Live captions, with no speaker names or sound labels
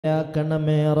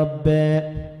യാക്കണമേ റബ്ബേ.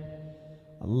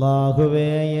 അല്ലാഹുവേ,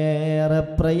 ഏറെ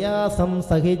പ്രയാസം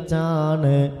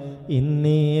സഹിച്ചാണ്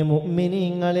ഇന്നീ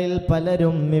മുഅ്മിനീങ്ങളിൽ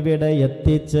പലരും ഇവിടെ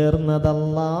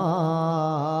എത്തിച്ചേർന്നതല്ലാ.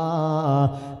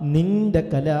 നിന്റെ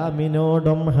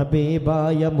കലാമിനോടും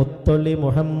ഹബീബായ മുത്തൊളി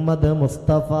മുഹമ്മദ്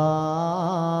മുസ്തഫ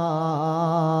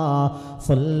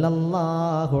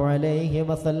സല്ലല്ലാഹു അലൈഹി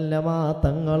വസല്ലമ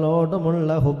തങ്ങളോടുമുള്ള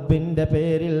ഹുബ്ബിന്റെ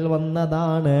പേരിൽ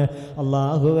വന്നതാണ്.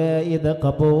 അല്ലാഹുവേ, ഇത്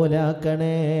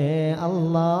കബൂലാക്കണേ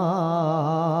അല്ലാ.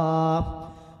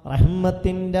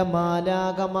 റഹ്മത്തിന്റെ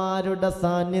മാലാകമാരുടെ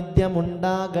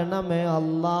സാന്നിധ്യമുണ്ടാകണമേ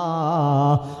അല്ലാ.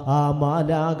 ആ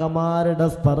മാലാകമാരുടെ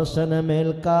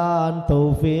സ്പർശനമേൽക്കാൻ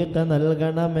തൗഫീഖ്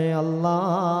നൽകണമേ അല്ലാ.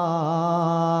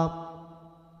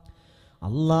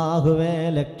 അല്ലാഹുവേ,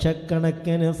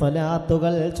 ലക്ഷക്കണക്കിന്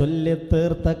സ്വലാത്തുകൾ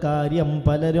ചൊല്ലിത്തീർത്ത കാര്യം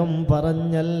പലരും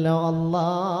പറഞ്ഞല്ലോ അല്ലാ.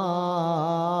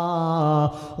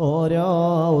 ഓരോ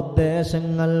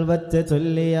ഉദ്ദേശങ്ങൾ വച്ച്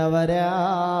ചൊല്ലിയവരാ.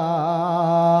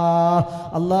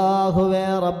 അല്ലാഹുവേ,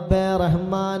 റബ്ബേ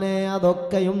റഹ്മാനെ,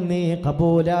 അതൊക്കെയും നീ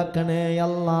കബൂലാക്കണേ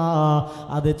അല്ലാ.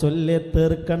 അത്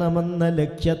ചൊല്ലിത്തീർക്കണമെന്ന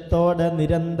ലക്ഷ്യത്തോടെ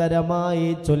നിരന്തരമായി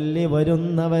ചൊല്ലി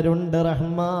വരുന്നവരുണ്ട്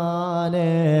റഹ്മാനെ.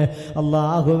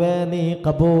 അല്ലാഹുവേ, നീ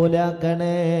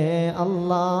കബൂലാക്കണേ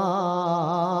അല്ലാ.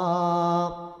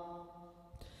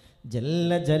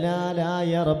 ജല്ല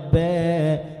ജലാലായ റബ്ബേ,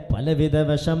 പലവിധ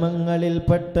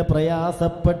വിഷമങ്ങളിൽപ്പെട്ട്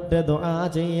പ്രയാസപ്പെട്ട് ദുആ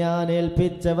ചെയ്യാൻ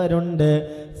ഏൽപ്പിച്ചവരുണ്ട്.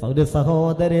 ഒരു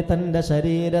സഹോദരി തൻ്റെ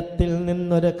ശരീരത്തിൽ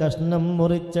നിന്നൊരു കഷ്ണം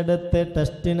മുറിച്ചെടുത്ത്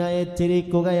ടെസ്റ്റിന്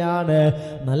അയച്ചിരിക്കുകയാണ്.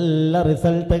 നല്ല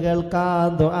റിസൾട്ട് കേൾക്കാൻ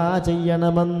ദുആ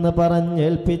ചെയ്യണമെന്ന്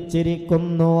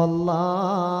പറഞ്ഞേൽപ്പിച്ചിരിക്കുന്നു അല്ലാ.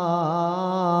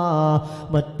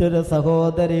 മറ്റൊരു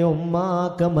സഹോദരി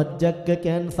ഉമ്മാക്ക് മജ്ജക്ക്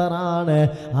ക്യാൻസറാണ്.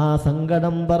 ആ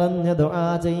സങ്കടം പറഞ്ഞ് ദുആ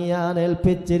ചെയ്യാൻ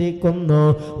ഏൽപ്പിച്ചിരിക്കുന്നു.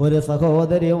 ഒരു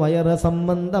സഹോദരി വയറ്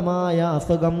സംബന്ധമായ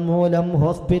അസുഖം മൂലം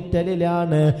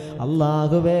ഹോസ്പിറ്റലിലാണ്.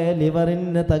 അല്ലാഹുവേ,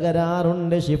 ലിവറിന്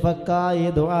തകരാറുണ്ട്. ശിഫക്കായി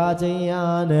ദുആ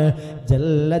ചെയ്യാൻ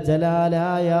ജല്ല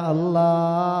ജലാലായ അല്ലാ.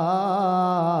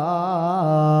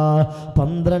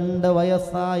 12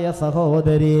 വയസ്സായ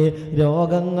സഹോദരി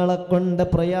രോഗങ്ങളെ കൊണ്ട്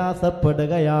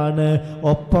പ്രയാസപ്പെടുകയാണ്.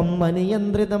 ഒപ്പം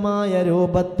അനിയന്ത്രിതമായ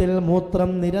രൂപത്തിൽ മൂത്രം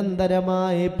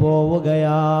നിരന്തരമായി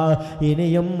പോവുകയാ.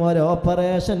 ഇനിയും ഒരു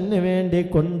ഓപ്പറേഷന് വേണ്ടി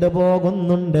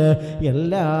കൊണ്ടുപോകുന്നുണ്ട്.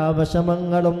 എല്ലാ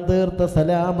വിഷമങ്ങളും തീർത്ത്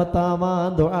സലാമത്താവാൻ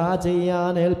ദുആ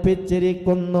ചെയ്യാൻ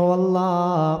ഏൽപ്പിച്ചിരിക്കുന്നു അല്ലാ.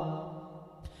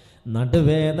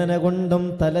 നടുവേദന കൊണ്ടും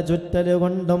തലചുറ്റല്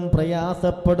കൊണ്ടും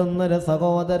പ്രയാസപ്പെടുന്നൊരു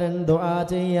സഹോദരൻ ദുആ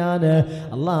ചെയ്യാൻ.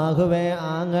 അല്ലാഹുവേ,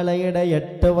 ആങ്ങളയുടെ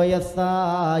 8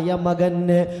 വയസ്സായ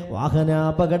മകന്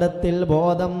വാഹനാപകടത്തിൽ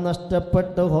ബോധം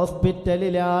നഷ്ടപ്പെട്ട്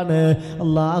ഹോസ്പിറ്റലിലാണ്.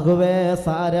 അല്ലാഹുവേ,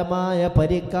 സാരമായ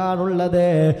പരിക്കാണുള്ളത്.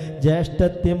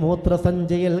 ജ്യേഷ്ഠത്തി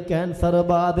മൂത്രസഞ്ചിയിൽ ക്യാൻസർ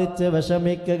ബാധിച്ച്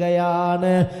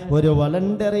വിഷമിക്കുകയാണ്. ഒരു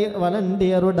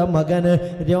വളണ്ടിയറുടെ മകന്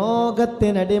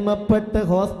രോഗത്തിനടിമപ്പെട്ട്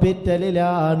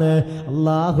ഹോസ്പിറ്റലിലാണ്.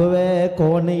 അല്ലാഹുവേ,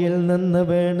 കോണിയിൽ നിന്ന്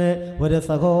വീണ് ഒരു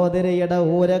സഹോദരിയുടെ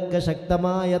ഊരക്ക്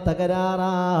ശക്തമായ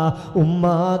തകരാറാ.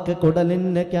 ഉമ്മാക്ക്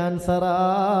കുടലിന് ക്യാൻസറാ.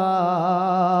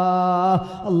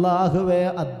 അല്ലാഹുവേ,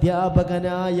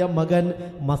 അധ്യാപകനായ മകൻ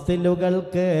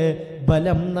മസിലുകൾക്ക്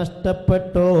ബലം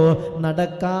നഷ്ടപ്പെട്ടു.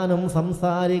 നടക്കാനും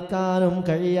സംസാരിക്കാനും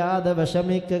കഴിയാതെ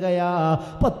വിഷമിക്കുകയാ.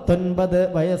 19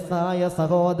 വയസ്സായ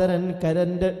സഹോദരൻ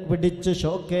കരണ്ട് പിടിച്ച്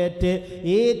ഷോക്കേറ്റ്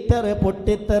ഈറ്റർ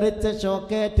പൊട്ടിത്തെറിച്ച്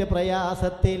ഷോക്കേറ്റ്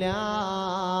പ്രയാസത്തിലാ.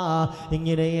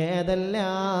 ഇങ്ങനെ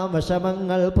ഏതെല്ലാം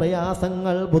വിഷമങ്ങൾ,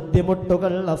 പ്രയാസങ്ങൾ,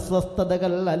 ബുദ്ധിമുട്ടുകൾ,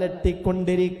 അസ്വസ്ഥതകൾ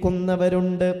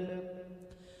അലട്ടിക്കൊണ്ടിരിക്കുന്നവരുണ്ട്.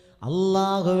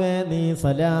 അല്ലാഹുവേ, നീ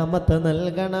സലാമത്ത്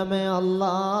നൽകണമേ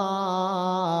അല്ലാ.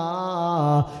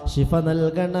 ശിഫ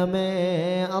നൽകണമേ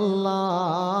അല്ലാ.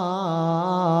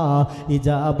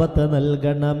 ഇജാബത്ത്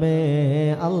നൽകണമേ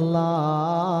അല്ലാ.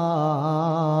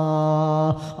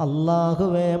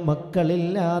 അല്ലാഹുവേ,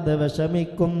 മക്കളില്ലാതെ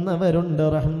വിഷമിക്കുന്നവരുണ്ട്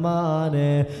റഹ്മാനെ.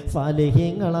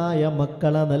 സാലിഹീങ്ങളായ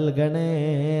മക്കളെ നൽകണേ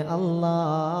അല്ലാ.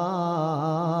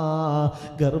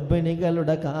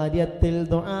 ഗർഭിണികളുടെ കാര്യത്തിൽ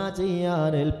ദുആ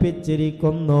ചെയ്യാൻ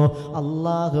ഏൽപ്പിച്ചിരിക്കുന്നു.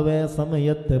 അല്ലാഹുവേ,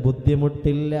 സമയത്ത്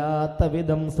ബുദ്ധിമുട്ടില്ലാത്ത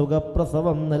വിധം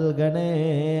സുഖപ്രസവം നൽകണേ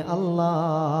അല്ലാ.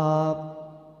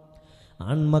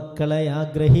 ആൺമക്കളെ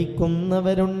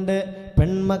ആഗ്രഹിക്കുന്നവരുണ്ട്,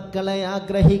 പെൺമക്കളെ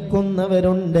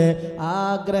ആഗ്രഹിക്കുന്നവരുണ്ട്.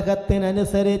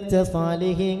 ആഗ്രഹത്തിനനുസരിച്ച്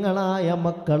സാലിഹീങ്ങളായ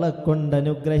മക്കളെ കൊണ്ട്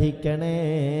അനുഗ്രഹിക്കണേ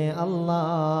അല്ലാ.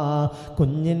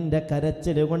 കുഞ്ഞിൻ്റെ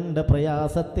കരച്ചിൽ കൊണ്ട്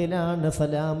പ്രയാസത്തിലാണ്,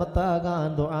 സലാമത്താകാൻ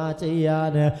ദുആ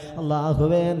ചെയ്യാൻ.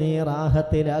 അല്ലാഹുവേ, നീ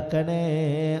റാഹത്തിലാക്കണേ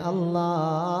അല്ലാ.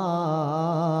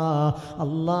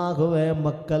 അല്ലാഹുവേ,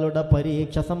 മക്കളുടെ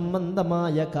പരീക്ഷ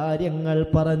സംബന്ധമായ കാര്യങ്ങൾ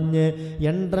പറഞ്ഞ്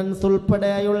എൻട്രൻസ്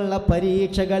ഉൾപ്പെടെയുള്ള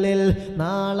പരീക്ഷകളിൽ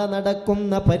നാളെ നടക്കും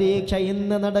നടക്കുന്ന പരീക്ഷ,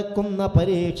 ഇന്ന് നടക്കുന്ന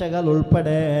പരീക്ഷകൾ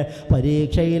ഉൾപ്പെടെ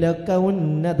പരീക്ഷയിലൊക്കെ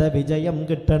ഉന്നത വിജയം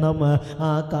കിട്ടണം.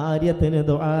 ആ കാര്യത്തിന്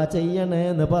ദുആ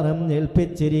ചെയ്യണേന്ന്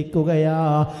പറഞ്ഞേൽപ്പിച്ചിരിക്കുകയാ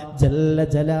ജല്ല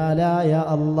ജലാലായ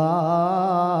അല്ലാഹ്.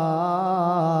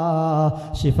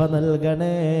 ശിഫ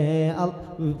നൽകണേ,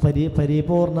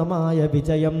 പരിപൂർണമായ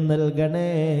വിജയം നൽകണേ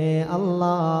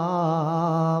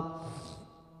അല്ലാഹ്.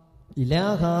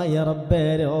 ഇലാഹായ റബ്ബേ,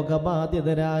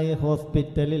 രോഗബാധിതരായ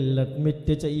ഹോസ്പിറ്റലിൽ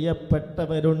അഡ്മിറ്റ്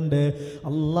ചെയ്യപ്പെട്ടവരുണ്ട്.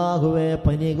 അല്ലാഹുവേ,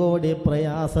 പനി കൂടി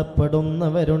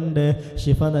പ്രയാസപ്പെടുന്നവരുണ്ട്.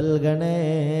 ശിഫ നൽകണേ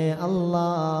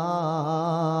അല്ലാഹ്.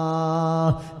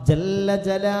 ജല്ല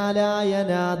ജലാലായ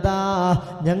നാഥാ,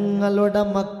 ഞങ്ങളുടെ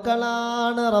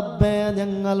മക്കളാണ് റബ്ബേ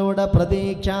ഞങ്ങളുടെ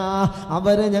പ്രതീക്ഷ.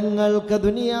 അവര് ഞങ്ങൾക്ക്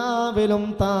ദുനിയാവിലും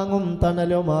താങ്ങും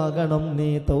തണലുമാകണം. നീ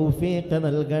തൗഫീഖ്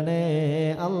നൽകണേ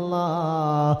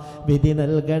അല്ലാഹ്, വിധി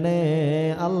നൽകണേ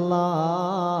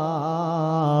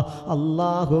അല്ലാഹ്.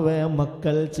 അല്ലാഹുവേ,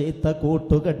 മക്കൾ ചീത്ത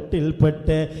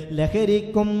കൂട്ടുകെട്ടിൽപ്പെട്ട്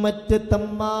ലഹരിക്കും മറ്റ്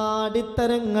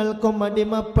തമ്മാടിത്തരങ്ങൾക്കും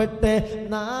അടിമപ്പെട്ട്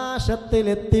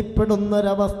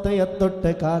നാശത്തിലെത്തിപ്പെടുന്നൊരവസ്ഥയെ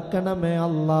തൊട്ട് കാക്കണമേ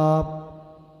അല്ലാഹ്.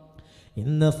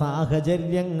 ഇന്ന്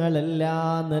സാഹചര്യങ്ങളെല്ലാ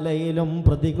നിലയിലും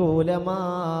പ്രതികൂലമാ,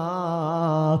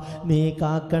 നീ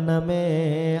കാക്കണമേ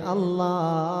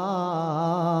അല്ലാഹ്.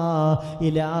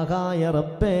 ഇലാഹായ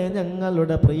റബ്ബേ,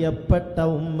 ഞങ്ങളുടെ പ്രിയപ്പെട്ട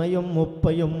ഉമ്മയും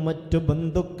ഉപ്പയും മറ്റു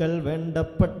ബന്ധുക്കൾ,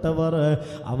 വേണ്ടപ്പെട്ടവർ,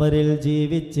 അവരിൽ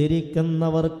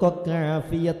ജീവിച്ചിരിക്കുന്നവർക്കൊക്കെ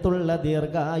ആഫിയത്തുള്ള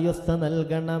ദീർഘായുസ്സ്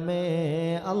നൽകണമേ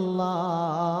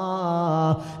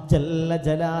അല്ലാഹ്. ജല്ല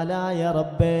ജലാലായ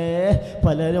റബ്ബേ,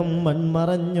 പലരും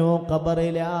മൺമറഞ്ഞു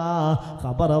ഖബറിലാ.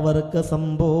 ഖബറവർക്ക്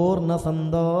സമ്പൂർണ്ണ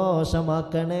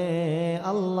സന്തോഷമാക്കണേ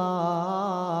അല്ലാഹ്.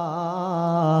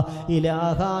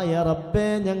 ഇലാഹായ റബ്ബേ,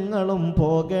 ഞങ്ങളും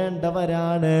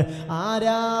പോകേണ്ടവരാണ്.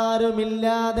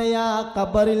 ആരാരുമില്ലാതെയാ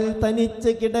ഖബറിൽ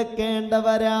തനിച്ച്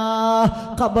കിടക്കേണ്ടവരാ.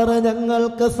 ഖബർ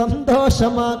ഞങ്ങൾക്ക്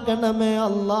സന്തോഷമാക്കണമേ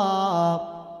അല്ലാഹ്.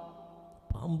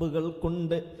 പാമ്പുകൾ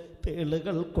കൊണ്ട്,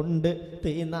 തേളുകൾ കൊണ്ട്,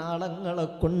 തീനാളങ്ങളെ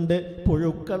കൊണ്ട്,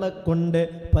 പുഴുക്കളെ കൊണ്ട്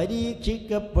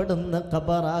പരീക്ഷിക്കപ്പെടുന്ന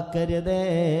ഖബറാക്കരുതേ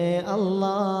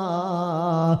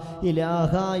അല്ലാഹ്.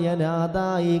 ഇലാഹായ നാഥാ,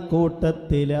 ഈ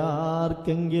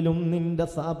കൂട്ടത്തിലാർക്കെങ്കിലും നിന്റെ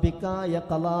സാബിക്കായ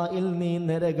ഖളായിൽ നീ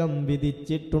നരകം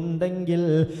വിധിച്ചിട്ടുണ്ടെങ്കിൽ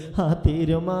ആ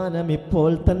തീരുമാനം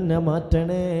ഇപ്പോൾ തന്നെ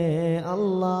മാറ്റണേ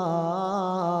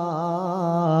അല്ലാഹ്.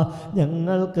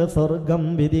 ഞങ്ങൾക്ക് സ്വർഗം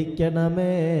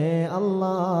വിധിക്കണമേ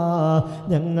അല്ലാഹ്.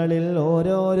 ഞങ്ങൾ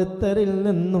ഓരോരുത്തരിൽ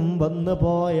നിന്നും വന്നു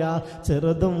പോയ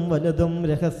ചെറുതും വലുതും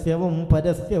രഹസ്യവും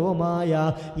പരസ്യവുമായ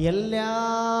എല്ലാ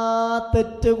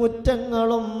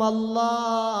തെറ്റുകുറ്റങ്ങളും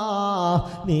അല്ലാഹ്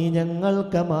നീ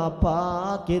ഞങ്ങൾക്ക്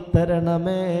മാപ്പാക്കി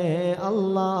തരണമേ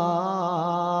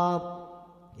അല്ലാഹ്.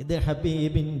 ഇത്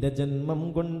ഹബീബിന്റെ ജന്മം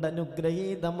കൊണ്ട്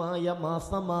അനുഗ്രഹീതമായ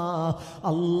മാസമാ.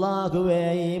 അല്ലാഹുവേ,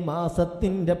 ഈ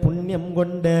മാസത്തിന്റെ പുണ്യം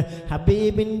കൊണ്ട്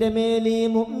ഹബീബിന്റെ മേലീ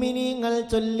മുഅ്മിനീങ്ങൾ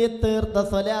ചൊല്ലിത്തീർത്ത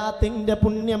സ്വലാത്തിന്റെ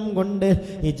പുണ്യം കൊണ്ട്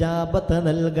ഇജാബത്ത്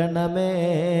നൽകണമേ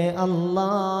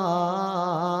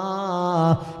അല്ലാഹ്.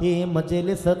 ഈ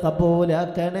മജ്ലിസ്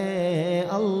ഖബൂലാക്കണേ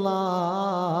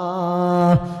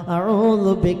അല്ലാഹ്.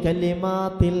 അഊദു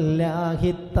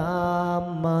ബികലിമാത്തില്ലാഹി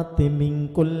താമ്മാതി മിൻ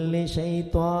കുല്ലി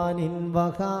ശൈത്വാനിൻ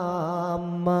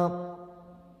വഹാമ്മ.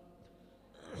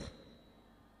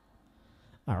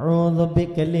 അഊദു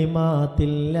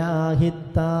ബികലിമാത്തില്ലാഹി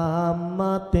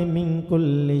താമ്മാതി മിൻ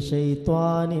കുല്ലി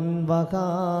ശൈത്വാനിൻ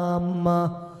വഹാമ്മ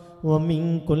വമിൻ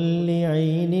കുല്ലി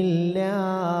ഐനിൻ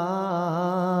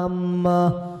ലാമ്മ.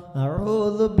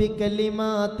 അഊദു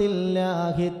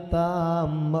ബികലിമാത്തില്ലാഹി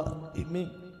താമ്മാതി മിൻ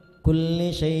കുല്ലി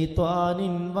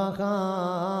ശൈത്വാനിൻ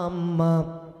വഹാമ്മ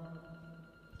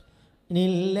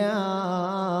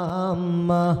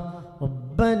നില്ലാമ്മ.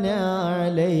 ربنا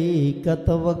عليك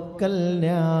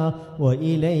توكلنا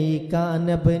وإليك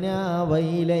أنبنا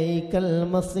وإليك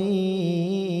المصير.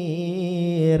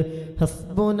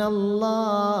 حسبنا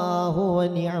الله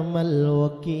ونعم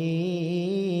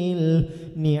الوكيل.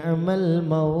 نعم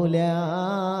المولى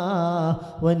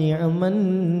ونعم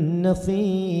النصير.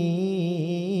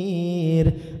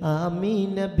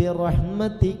 آمين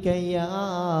برحمتك يا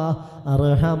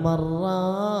أرحم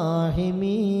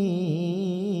الراحمين.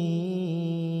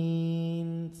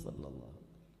 صلى الله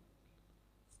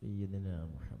سيدنا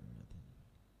محمد.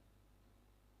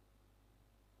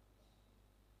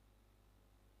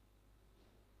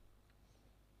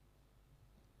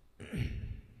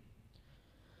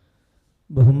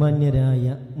 ബഹുമാന്യരായ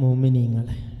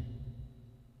മുഅ്മിനീങ്ങളെ,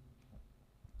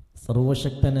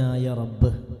 സർവശക്തനായ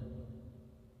റബ്ബ്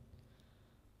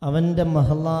അവൻ്റെ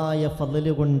മഹലായ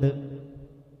ഫളല് കൊണ്ട്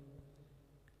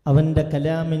അവൻ്റെ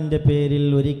കലാമിൻ്റെ പേരിൽ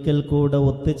ഒരിക്കൽ കൂടെ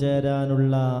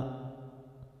ഒത്തുചേരാനുള്ള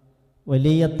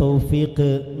വലിയ തൗഫീഖ്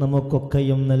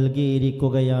നമുക്കൊക്കെയും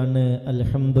നൽകിയിരിക്കുകയാണ്.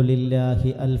 അൽഹംദുലില്ലാഹി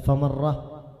അൽഫമറ.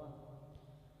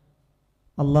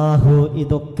 അല്ലാഹു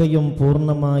ഇതൊക്കെയും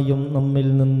പൂർണ്ണമായും നമ്മിൽ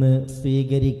നിന്ന്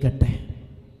സ്വീകരിക്കട്ടെ.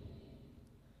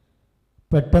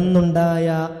 പെട്ടെന്നുണ്ടായ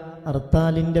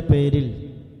ഹർത്താലിൻ്റെ പേരിൽ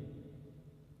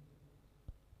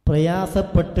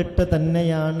പ്രയാസപ്പെട്ടിട്ട്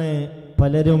തന്നെയാണ്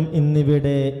പലരും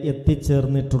ഇന്നിവിടെ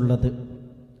എത്തിച്ചേർന്നിട്ടുള്ളത്.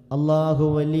 അല്ലാഹു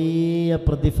വലിയ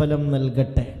പ്രതിഫലം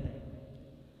നൽകട്ടെ.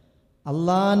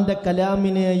 അള്ളാന്റെ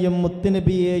കലാമിനെയും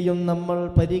മുത്തുനബിയെയും നമ്മൾ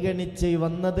പരിഗണിച്ച്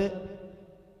വന്നത്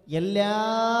എല്ലാ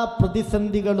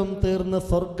പ്രതിസന്ധികളും തീർന്ന്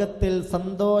സ്വർഗത്തിൽ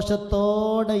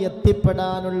സന്തോഷത്തോടെ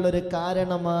എത്തിപ്പെടാനുള്ളൊരു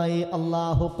കാരണമായി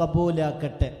അള്ളാഹു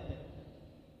കബൂലാക്കട്ടെ.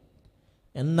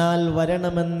 എന്നാൽ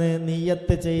വരണമെന്ന്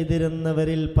നിയ്യത്ത്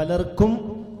ചെയ്തിരുന്നവരിൽ പലർക്കും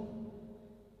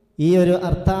ഈ ഒരു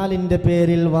ഹർത്താലിൻ്റെ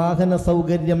പേരിൽ വാഹന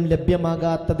സൗകര്യം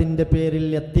ലഭ്യമാകാത്തതിൻ്റെ പേരിൽ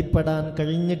എത്തിപ്പെടാൻ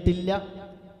കഴിഞ്ഞിട്ടില്ല.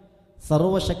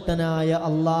 സർവശക്തനായ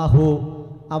അള്ളാഹു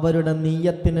അവരുടെ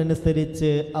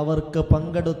നിയ്യത്തിനനുസരിച്ച് അവർക്ക്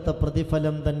പങ്കെടുത്ത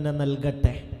പ്രതിഫലം തന്നെ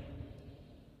നൽകട്ടെ.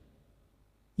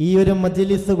 ഈ ഒരു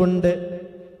മജ്ലിസ് കൊണ്ട്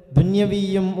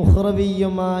ദുന്യവിയും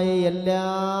ഉഖ്റവിയുമായ എല്ലാ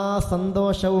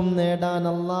സന്തോഷവും നേടാൻ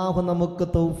അള്ളാഹു നമുക്ക്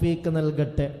തൗഫീക്ക്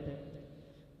നൽകട്ടെ.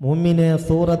 മുഅ്മിനെ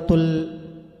സൂറത്തുൽ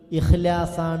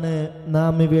ഇഖ്ലാസാണ്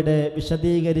നാം ഇവിടെ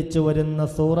വിശദീകരിച്ചു വരുന്ന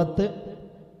സൂറത്ത്.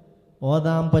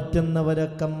 ഓതാൻ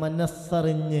പറ്റുന്നവരൊക്കെ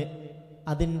മനസ്സറിഞ്ഞ്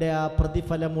അതിൻ്റെ ആ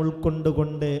പ്രതിഫലം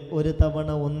ഉൾക്കൊണ്ടുകൊണ്ട് ഒരു തവണ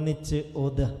ഒന്നിച്ച്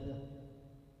ഓതുക.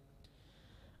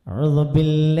 അഊദു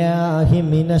ബില്ലാഹി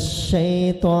മിനശ്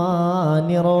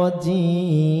ശൈത്വാനിർ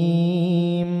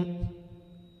റജീം.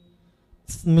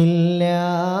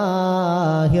 ബിസ്മില്ലാഹിർ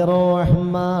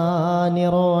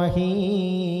റഹ്മാനിർ റഹീം.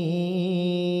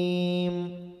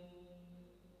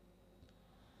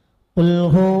 ഖുൽ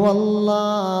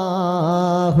ഹുവല്ലാഹു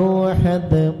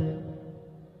അഹദ്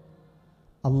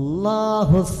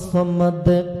അല്ലാഹുസ്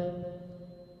സമദ്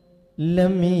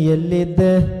ലം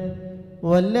യലിദ്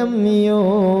വലം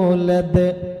യൂലദ്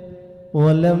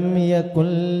വലം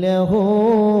യകുൽ ലഹു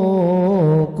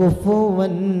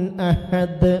കുഫുവൻ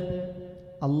അഹദ്.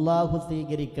 അല്ലാഹു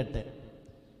സ്വീകരിക്കട്ടെ.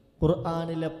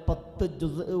 ഖുർആനിലെ 10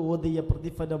 ജുസ് ഓതിയ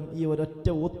പ്രതിഫലം ഈ ഒരൊറ്റ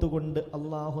ഓത്തുകൊണ്ട്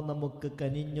അല്ലാഹു നമുക്ക്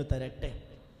കനിഞ്ഞു തരട്ടെ.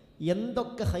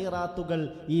 എന്തൊക്കെ ഹൈറാത്തുകൾ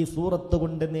ഈ സൂറത്ത്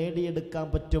കൊണ്ട് നേടിയെടുക്കാൻ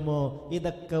പറ്റുമോ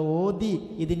ഇതൊക്കെ ഓതി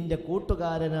ഇതിൻ്റെ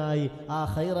കൂട്ടുകാരനായി ആ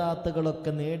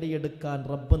ഹൈറാത്തുകളൊക്കെ നേടിയെടുക്കാൻ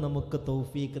റബ്ബ് നമുക്ക്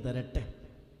തൗഫീക്ക് തരട്ടെ.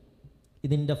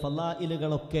 ഇതിൻ്റെ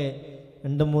ഫളായിലുകളൊക്കെ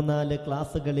 2-3-4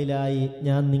 ക്ലാസ്സുകളിലായി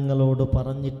ഞാൻ നിങ്ങളോട്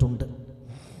പറഞ്ഞിട്ടുണ്ട്.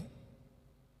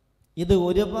 ഇത്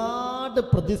ഒരുപാട്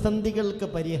പ്രതിസന്ധികൾക്ക്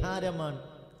പരിഹാരമാണ്.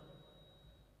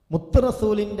 മുത്ത്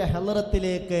റസൂലിൻ്റെ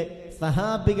ഹളറത്തിലേക്ക്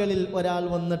സഹാബികളിൽ ഒരാൾ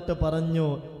വന്നിട്ട് പറഞ്ഞു,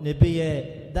 നബിയെ,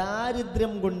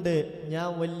 ദാരിദ്ര്യം കൊണ്ട് ഞാൻ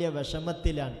വലിയ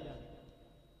വിഷമത്തിലാണ്.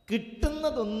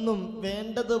 കിട്ടുന്നതൊന്നും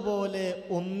വേണ്ടതുപോലെ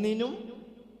ഒന്നിനും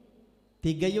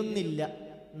തികയുന്നില്ല.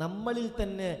 നമ്മളിൽ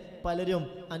തന്നെ പലരും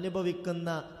അനുഭവിക്കുന്ന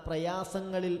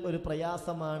പ്രയാസങ്ങളിൽ ഒരു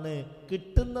പ്രയാസമാണ്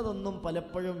കിട്ടുന്നതൊന്നും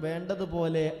പലപ്പോഴും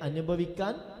വേണ്ടതുപോലെ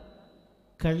അനുഭവിക്കാൻ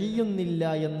കഴിയുന്നില്ല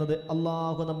എന്നത്.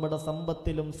 അള്ളാഹു നമ്മുടെ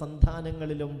സമ്പത്തിലും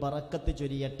സന്താനങ്ങളിലും ബറക്കത്ത്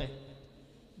ചൊരിയട്ടെ.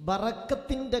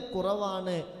 ബറക്കത്തിൻ്റെ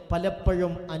കുറവാണ്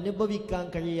പലപ്പോഴും അനുഭവിക്കാൻ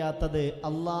കഴിയാത്തത്.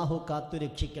 അള്ളാഹു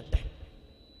കാത്തുരക്ഷിക്കട്ടെ.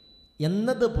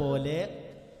 എന്നതുപോലെ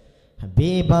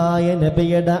ഹബീബായ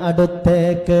നബിയുടെ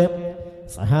അടുത്തേക്ക്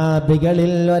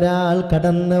സഹാബികളിൽ ഒരാൾ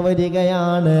കടന്നു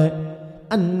വരികയാണ്.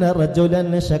 അന്ന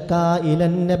റജുലൻ ശകാ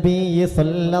ഇലൻ നബിയ്യി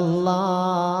സല്ലല്ലാഹു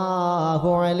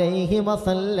അലൈഹി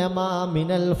വസല്ലമ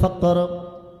മിനൽ ഫഖർ.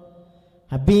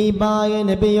 ഹബീബായ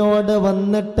നബിയോട്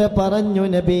വന്നിട്ട് പറഞ്ഞു,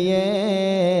 നബിയേ,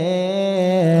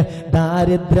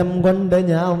 ദാരിദ്ര്യം കൊണ്ട്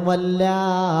ഞാൻ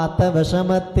വല്ലാത്ത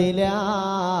വിഷമത്തിലാ.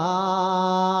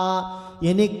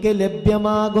 എനിക്ക്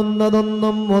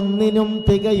ലഭ്യമാകുന്നതൊന്നും ഒന്നിനും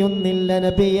തികയുന്നില്ല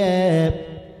നബിയേ.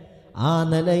 ആ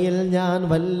നിലയിൽ ഞാൻ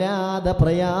വല്ലാതെ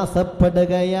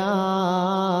പ്രയാസപ്പെടുകയാ.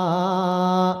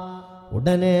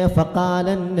 ഉടനെ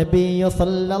ഫഖാലൻ നബിയ്യു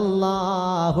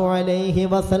സല്ലല്ലാഹു അലൈഹി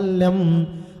വസല്ലം,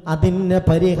 അതിന്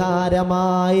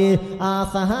പരിഹാരമായി ആ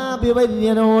സഹാബി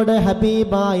വര്യനോട്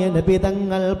ഹബീബായ നബി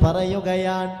തങ്ങൾ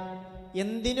പറയുകയാണ്.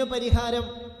 എന്തിനു പരിഹാരം?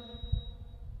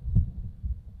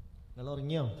 നിങ്ങൾ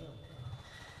ഉറങ്ങിയോ?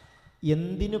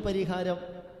 എന്തിനു പരിഹാരം?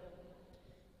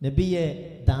 നബിയെ,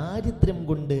 ദാരിദ്ര്യം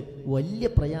കൊണ്ട് വലിയ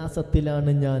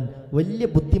പ്രയാസത്തിലാണ് ഞാൻ, വലിയ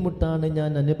ബുദ്ധിമുട്ടാണ്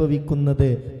ഞാൻ അനുഭവിക്കുന്നത്.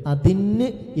 അതിന്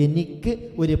എനിക്ക്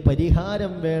ഒരു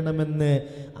പരിഹാരം വേണമെന്ന്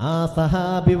ആ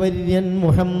സഹാബി വര്യൻ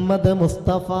മുഹമ്മദ്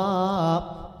മുസ്തഫ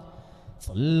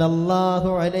സല്ലല്ലാഹു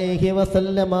അലൈഹി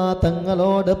വസല്ലമ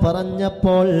തങ്ങളോട്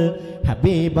പറഞ്ഞപ്പോൾ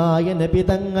ഹബീബായ നബി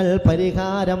തങ്ങൾ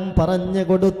പരിഹാരം പറഞ്ഞു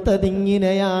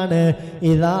കൊടുത്തതിങ്ങനെയാണ്: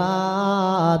 ഇദാ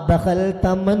ദഖൽത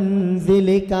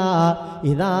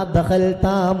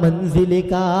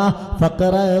മൻസിലിക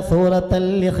ഫഖറ സൂറത്തുൽ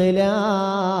ഇഖ്ലാസ്.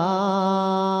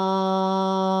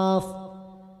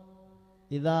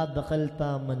 ഇദാ ദഖൽത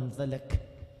മൻസലക്,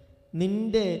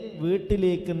 നിന്റെ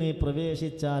വീട്ടിലേക്ക് നീ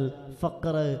പ്രവേശിച്ചാൽ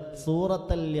ഫഖറ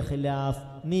സൂറത്തുൽ ഇഖ്ലാസ്,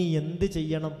 നീ എന്ത്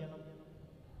ചെയ്യണം?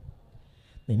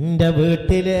 നിന്റെ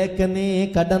വീട്ടിലേക്ക് നീ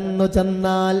കടന്നു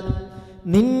ചെന്നാൽ,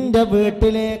 നിന്റെ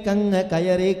വീട്ടിലേക്ക് അങ്ങ്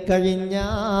കയറി കഴിഞ്ഞാൽ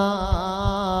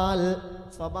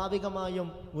സ്വാഭാവികമായും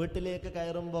വീട്ടിലേക്ക്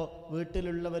കയറുമ്പോൾ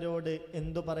വീട്ടിലുള്ളവരോട്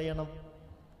എന്തു പറയണം?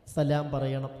 സലാം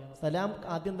പറയണം. സലാം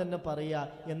ആദ്യം തന്നെ പറയുക,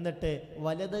 എന്നിട്ട്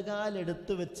വലത്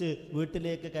കാലെടുത്തു വെച്ച്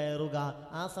വീട്ടിലേക്ക് കയറുക.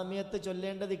 ആ സമയത്ത്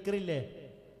ചൊല്ലേണ്ട ദിക്റില്ലേ?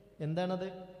 എന്താണത്?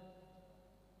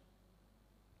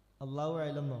 അല്ലാഹു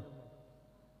അഅലന്നോ?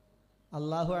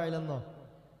 അല്ലാഹു അഅലന്നോ?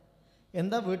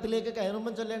 എന്താ വീട്ടിലേക്ക്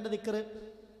കയറുമ്പോൾ ചൊല്ലേണ്ട ദിക്റ്?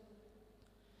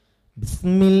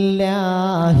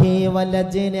 ബിസ്മില്ലാഹി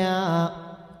വലജ്നാ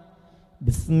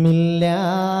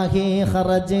ബിസ്മില്ലാഹി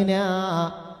ഖറജ്നാ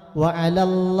وعلى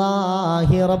الله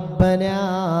ربنا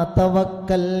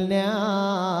توكلنا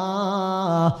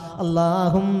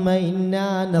اللهم إنا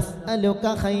نسألك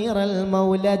خير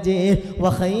المولج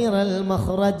وخير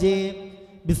المخرج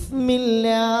بسم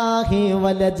الله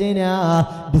ولجنا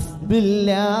بسم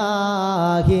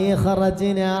الله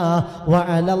خرجنا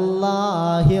وعلى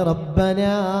الله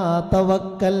ربنا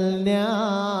توكلنا.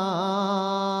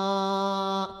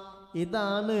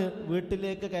 ഇതാണ്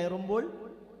വീട്ടിലേക്ക് കയറുമ്പോൾ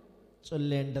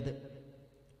ചൊല്ലേണ്ടത്.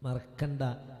 മറക്കണ്ട,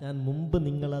 ഞാൻ മുമ്പ്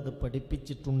നിങ്ങളത്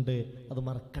പഠിപ്പിച്ചിട്ടുണ്ട്, അത്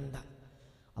മറക്കണ്ട.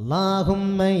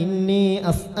 അല്ലാഹുമ്മ ഇന്നി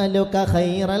അസ്അലുക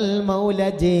ഖൈറൽ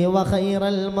മൗലജി വ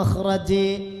ഖൈറൽ മഖ്റജി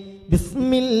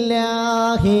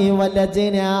ബിസ്മില്ലാഹി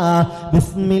വലജ്നാ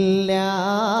ബിസ്മില്ലാഹി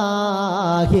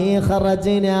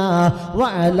ഖറജ്നാ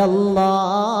വഅലല്ലാഹി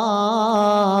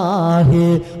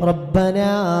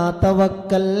റബ്ബനാ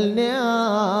തവക്കൽനാ.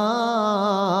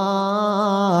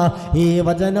 ഈ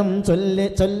വചനം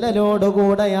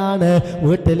ചൊല്ലലോടുകൂടെയാണ്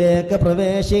വീട്ടിലേക്ക്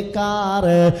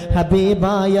പ്രവേശിക്കാറ്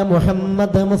ഹബീബായ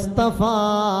മുഹമ്മദ് മുസ്തഫ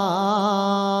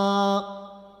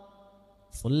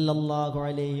സല്ലല്ലാഹു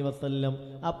അലൈഹി വസല്ലം.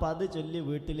 അപ്പൊ അത് ചൊല്ലി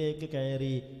വീട്ടിലേക്ക്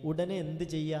കയറി ഉടനെ എന്ത്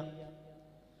ചെയ്യാം?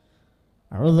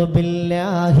 അഊദു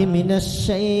ബില്ലാഹി മിനശ്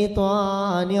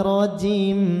ശൈത്വാനിർ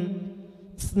റജീം.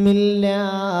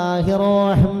 ബിസ്മില്ലാഹിർ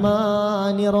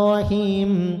റഹ്മാനിർ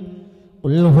റഹീം.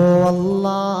 ഖുൽ ഹുവല്ലാഹു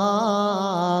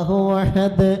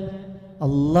അഹദ്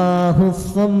അല്ലാഹുസ്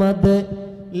സമദ്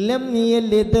ലം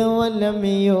യലിദ് വലം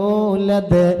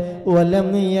യൂലദ് വലം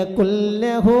യകുൽ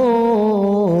ലഹു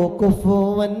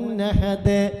കുഫുവൻ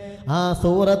അഹദ്. ആ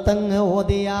സൂറത്തങ്ങ്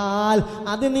ഓതിയാൽ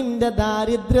അത് നിന്റെ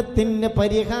ദാരിദ്ര്യത്തിന്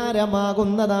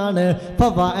പരിഹാരമാകുന്നതാണ്.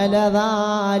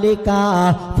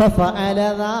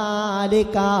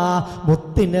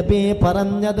 മുത്തുനബി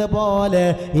പറഞ്ഞതുപോലെ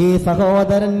ഈ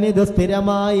സഹോദരൻ ഇത്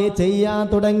സ്ഥിരമായി ചെയ്യാൻ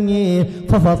തുടങ്ങി.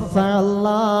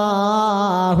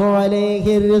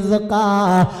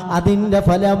 അതിന്റെ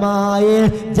ഫലമായി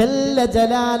ജല്ല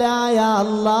ജലാലായ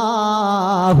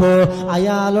അല്ലാഹു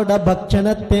അയാളുടെ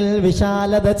ഭക്ഷണത്തിൽ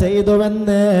വിശാലത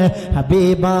ചെയ്തുവെന്ന്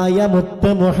ഹബീബായ മുത്ത്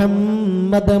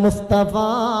മുഹമ്മദ് മുസ്തഫ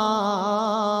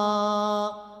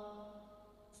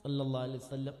സല്ലല്ലാഹു അലൈഹി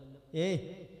വസല്ലം.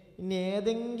 ഇനി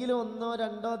ഏതെങ്കിലും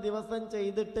 1-2 ദിവസം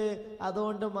ചെയ്തിട്ട്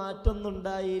അതുകൊണ്ട് മാറ്റൊന്നും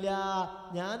ഉണ്ടായില്ല,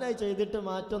 ഞാനത് ചെയ്തിട്ട്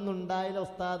മാറ്റൊന്നും ഉണ്ടായില്ല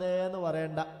ഉസ്താദേ എന്ന്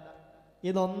പറയണ്ട.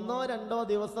 ഇത് 1-2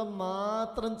 ദിവസം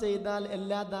മാത്രം ചെയ്താൽ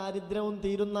എല്ലാ ദാരിദ്ര്യവും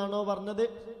തീരുന്നാണോ പറഞ്ഞത്?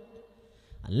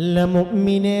 അല്ല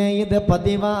മുഅ്മിനേ, ഇത്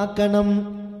പതിവാക്കണം.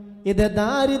 ഇത്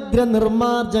ദാരിദ്ര്യ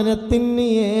നിർമാർജനത്തിന്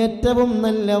ഏറ്റവും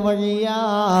നല്ല വഴിയാ.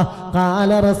 ഖാല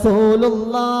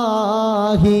റസൂലുള്ളാഹി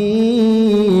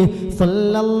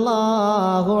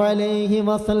സ്വല്ലല്ലാഹു അലൈഹി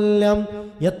വസല്ലം.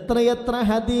 എത്രയെത്ര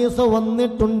ഹദീസ്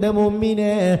വന്നിട്ടുണ്ട്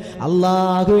മുഅ്മിനേ.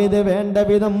 അല്ലാഹു ഇത് വേണ്ട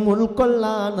വിധം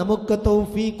ഉൾക്കൊള്ളാൻ നമുക്ക്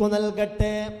തൗഫീഖ്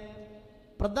നൽകട്ടെ.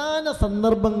 പ്രധാന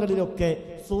സന്ദർഭങ്ങളിലൊക്കെ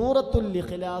സൂറത്തുൽ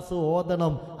ഇഖ്ലാസ്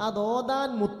ഓതണം. അതോതാൻ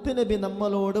മുത്തുനബി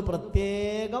നമ്മളോട്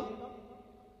പ്രത്യേകം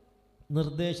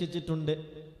നിർദ്ദേശിച്ചിട്ടുണ്ട്.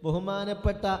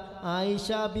 ബഹുമാനപ്പെട്ട ആയിഷ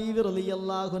ബീവി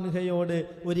റളിയല്ലാഹു അൻഹയോട്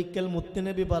ഒരിക്കൽ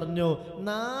മുത്തുനബി പറഞ്ഞു,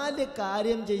 4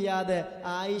 കാര്യം ചെയ്യാതെ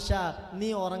ആയിഷ നീ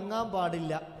ഉറങ്ങാൻ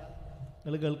പാടില്ല.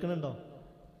 നിങ്ങൾ കേൾക്കണുണ്ടോ?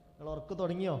 നിങ്ങൾ ഉറക്കം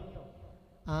തുടങ്ങിയോ?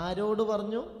 ആരോട്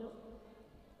പറഞ്ഞു?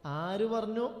 ആര്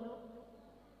പറഞ്ഞു?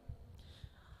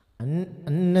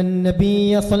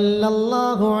 അന്നബിയ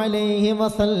സല്ലല്ലാഹു അലൈഹി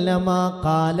വസല്ലമ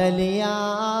ഖാല ലി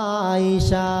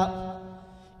ആയിഷ.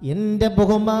 എന്റെ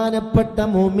ബഹുമാനപ്പെട്ട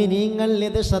മുഅ്മിനീങ്ങൾ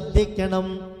ഇത് ശ്രദ്ധിക്കണം.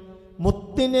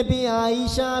 മുത്തുനബി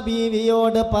ആയിഷ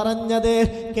ബീവിയോട് പറഞ്ഞത്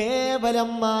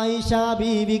കേവലം ആയിഷ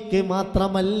ബീവിക്ക്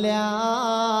മാത്രമല്ല,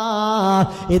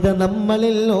 ഇത്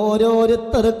നമ്മളിൽ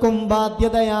ഓരോരുത്തർക്കും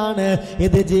ബാധ്യതയാണ്.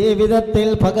 ഇത് ജീവിതത്തിൽ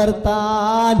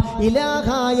പകർത്താൻ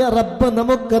ഇലാഹായ റബ്ബ്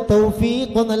നമുക്ക്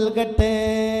തൗഫീഖ് നൽകട്ടെ.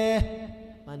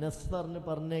 മനസ്സറിഞ്ഞ്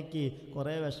പറഞ്ഞേക്ക്.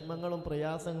 കുറേ വിഷമങ്ങളും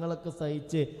പ്രയാസങ്ങളൊക്കെ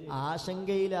സഹിച്ച്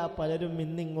ആശങ്കയിലാ പലരും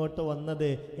ഇന്നിങ്ങോട്ട്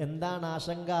വന്നത്. എന്താണ്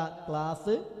ആശങ്ക?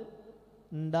 ക്ലാസ്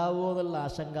ഉണ്ടാവുമോ എന്നുള്ള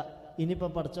ആശങ്ക. ഇനിയിപ്പോൾ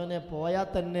പഠിച്ചോനെ പോയാൽ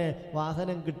തന്നെ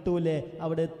വാഹനം കിട്ടൂലേ,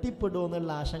 അവിടെ എത്തിപ്പെടുമോ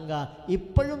എന്നുള്ള ആശങ്ക.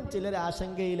 ഇപ്പോഴും ചിലർ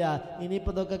ആശങ്കയില്ല.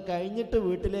 ഇനിയിപ്പോൾ ഇതൊക്കെ കഴിഞ്ഞിട്ട്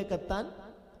വീട്ടിലേക്ക് എത്താൻ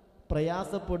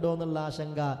പ്രയാസപ്പെടുമോ എന്നുള്ള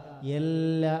ആശങ്ക.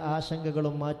 എല്ലാ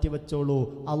ആശങ്കകളും മാറ്റിവെച്ചോളൂ.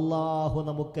 അള്ളാഹു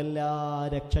നമുക്കെല്ലാ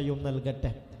രക്ഷയും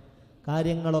നൽകട്ടെ.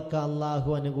 കാര്യങ്ങളൊക്കെ അള്ളാഹു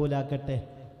അനുകൂലാക്കട്ടെ.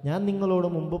 ഞാൻ നിങ്ങളോട്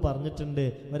മുമ്പ് പറഞ്ഞിട്ടുണ്ട്,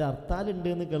 ഒരു ഹർത്താലുണ്ട്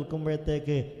എന്ന്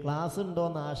കേൾക്കുമ്പോഴത്തേക്ക് ക്ലാസ്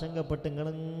ഉണ്ടോയെന്ന് ആശങ്കപ്പെട്ട്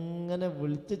നിങ്ങളിങ്ങനെ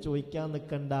വിളിച്ച് ചോദിക്കാൻ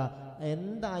നിൽക്കണ്ട.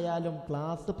 എന്തായാലും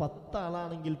ക്ലാസ് 10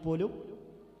 ആളാണെങ്കിൽ പോലും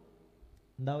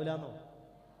ഉണ്ടാവില്ലെന്നോ?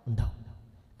 ഉണ്ടാവും.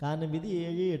 കാരണം ഇത്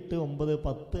 7, 8, 9,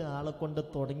 10 ആളെ കൊണ്ട്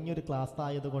തുടങ്ങിയൊരു ക്ലാസ്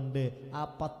ആയതുകൊണ്ട് ആ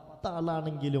 10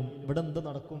 ആളാണെങ്കിലും ഇവിടെ എന്ത്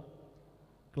നടക്കും?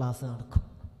 ക്ലാസ് നടക്കും.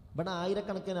 ഇവിടെ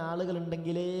ആയിരക്കണക്കിന്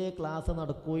ആളുകളുണ്ടെങ്കിലേ ക്ലാസ്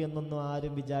നടക്കൂ എന്നൊന്നും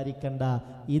ആരും വിചാരിക്കണ്ട.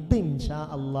 ഇത് ഇൻഷാ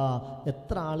അല്ലാഹ്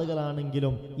എത്ര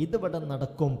ആളുകളാണെങ്കിലും ഇതിവിടെ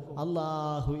നടക്കും.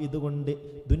 അള്ളാഹു ഇതുകൊണ്ട്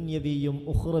ദുന്യവിയും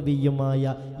ഉഖ്റവിയുമായ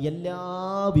എല്ലാ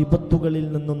വിപത്തുകളിൽ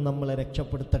നിന്നും നമ്മളെ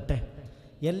രക്ഷപ്പെടുത്തട്ടെ.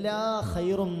 എല്ലാ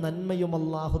ഖൈറും നന്മയും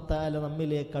അല്ലാഹു തആല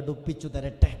നമ്മിലേക്ക് അടുപ്പിച്ചു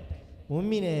തരട്ടെ.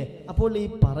 മുഅ്മിനെ, അപ്പോൾ ഈ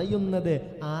പറയുന്നത്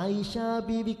ആയിഷ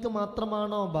ബീവിക്ക്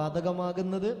മാത്രമാണോ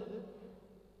ബാധകമാകുന്നത്?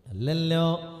 അല്ലല്ലോ.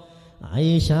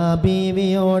 ആയിഷ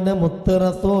ബീവിയോട് മുത്ത്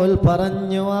റസൂൽ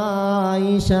പറഞ്ഞു,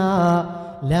 ആയിഷ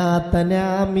ലാ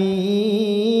തനാമി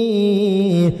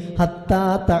ഹത്താ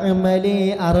തഅമലി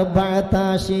 4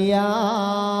 അശിയാ.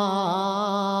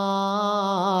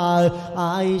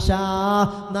 ആയിഷ,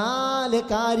 4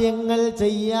 കാര്യങ്ങൾ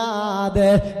ചെയ്യാതെ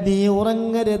നീ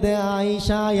ഉറങ്ങരുത് ആയിഷ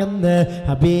എന്ന്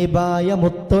ഹബീബായ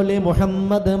മുത്തൊളി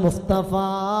മുഹമ്മദ് മുസ്തഫ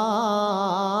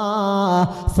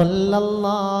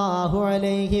സല്ലല്ലാഹു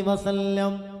അലൈഹി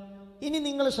വസല്ലം. ഇനി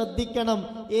നിങ്ങൾ ശ്രദ്ധിക്കണം,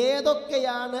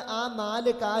 ഏതൊക്കെയാണ് ആ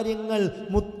 4 കാര്യങ്ങൾ?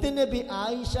 മുത്തുനബി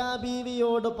ആയിഷ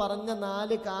ബീവിയോട് പറഞ്ഞ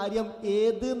 4 കാര്യം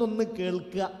ഏതെന്നൊന്ന്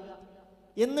കേൾക്കുക.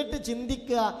 എന്നിട്ട്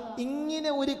ചിന്തിക്കുക, ഇങ്ങനെ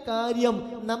ഒരു കാര്യം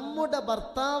നമ്മുടെ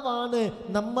ഭർത്താവാണ്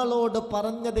നമ്മളോട്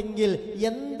പറഞ്ഞതെങ്കിൽ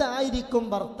എന്തായിരിക്കും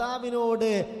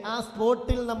ഭർത്താവിനോട് ആ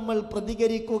സ്പോട്ടിൽ നമ്മൾ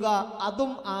പ്രതികരിക്കുക?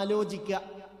 അതും ആലോചിക്കുക.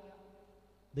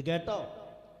 ഇത് കേട്ടോ,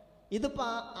 ഇതിപ്പോ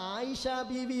ആയിഷ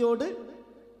ബീവിയോട്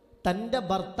തൻ്റെ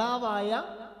ഭർത്താവായ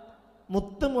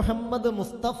മുത്ത് മുഹമ്മദ്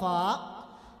മുസ്തഫ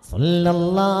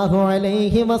സല്ലല്ലാഹു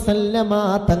അലൈഹി വസല്ലമ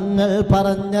തങ്ങൾ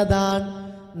പറഞ്ഞതാണ്.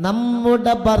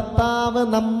 നമ്മുടെ ഭർത്താവ്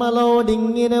നമ്മളോട്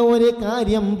ഇങ്ങനെ ഒരു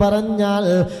കാര്യം പറഞ്ഞാൽ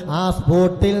ആ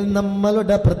സ്പോട്ടിൽ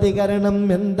നമ്മളുടെ പ്രതികരണം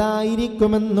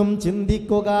എന്തായിരിക്കുമെന്നും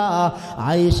ചിന്തിക്കുക.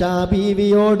 ആയിഷ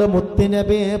ബീവിയോട്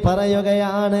മുത്തുനബി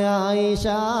പറയുകയാണ്, ആയിഷ,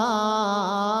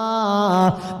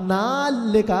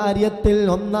 4 കാര്യത്തിൽ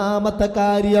ഒന്നാമത്തെ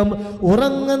കാര്യം,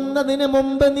 ഉറങ്ങുന്നതിന്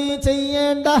മുമ്പ് നീ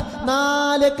ചെയ്യേണ്ട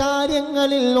 4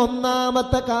 കാര്യങ്ങളിൽ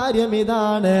ഒന്നാമത്തെ കാര്യം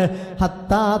ഇതാണ്.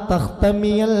 ഹത്താ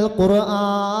തഖ്തമിയൽ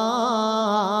ഖുർആൻ.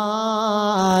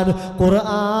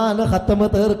 ഖുർആൻ ഖത്മ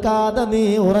തീർക്കാതെ നീ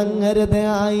ഉറങ്ങരുത്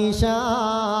ആയിഷ.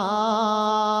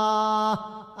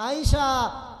 ആയിഷ,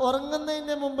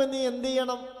 ഉറങ്ങുന്നതിന് മുമ്പ് നീ എന്ത്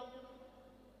ചെയ്യണം?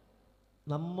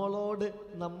 നമ്മളോട്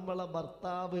നമ്മളെ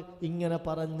ഭർത്താവ് ഇങ്ങനെ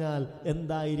പറഞ്ഞാൽ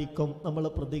എന്തായിരിക്കും നമ്മൾ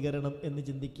പ്രതികരണം എന്ന്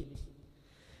ചിന്തിക്കും.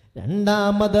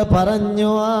 രണ്ടാമത് പറഞ്ഞു,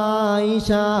 ആയിഷ,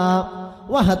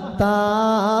 വഹത്താ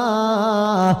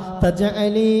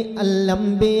തജഅലി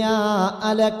അൽ-അംബിയാ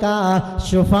അലക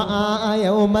ശുഫആ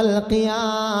യൗമൽ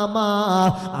ഖിയാമ.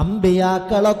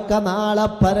 അംബിയാക്കളൊക്കെ നാളെ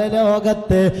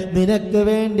പരലോകത്ത് നിനക്ക്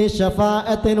വേണ്ടി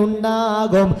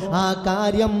ശഫാഅത്തിനുണ്ടാകും. ആ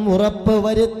കാര്യം ഉറപ്പ്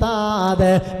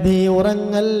വരുത്താതെ നീ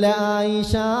ഉറങ്ങല്ല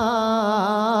ആയിഷ.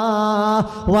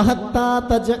 വഹത്താ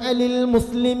തജഅലിൽ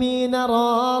മുസ്ലിമീന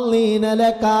റാളീന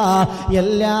ലക.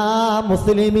 എല്ലാ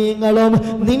മുസ്ലിമീങ്ങളും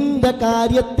നിന്റെ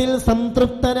കാര്യത്തിൽ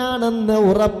സംതൃപ്തനാണെന്ന്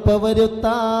ഉറപ്പ്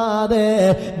വരുത്താതെ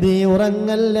നീ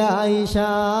ഉറങ്ങല്ല ആയിഷ.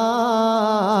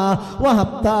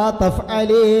 വഹത്താ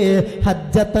തഫ്അലി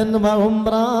ഹജ്ജതൻ വ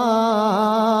ഉംറ.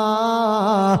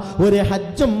 ഒരു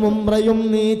ഹജ്ജും ഉംറയും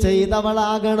നീ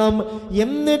ചെയ്തവളാകണം,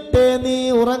 എന്നിട്ട് നീ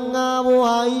ഉറങ്ങാവൂ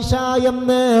ആയിഷ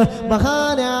എന്ന്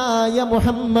മഹാനായ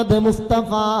മുഹമ്മദ്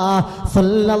മുസ്തഫ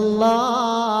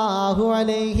സല്ലല്ലാഹു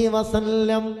അലൈഹി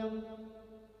വസല്ലം.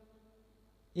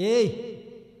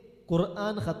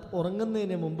 ഖുർആൻ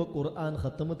ഉറങ്ങുന്നതിന് മുമ്പ് ഖുർആൻ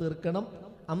ഖത്മ തീർക്കണം.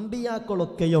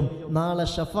 അമ്പിയാക്കളൊക്കെയും നാളെ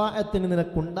ഷഫാഅത്തിന്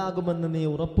നിനക്കുണ്ടാകുമെന്ന് നീ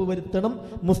ഉറപ്പുവരുത്തണം.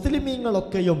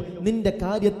 മുസ്ലിമീങ്ങളൊക്കെയും നിന്റെ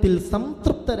കാര്യത്തിൽ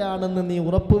സംതൃപ്തരാണെന്ന് നീ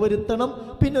ഉറപ്പുവരുത്തണം.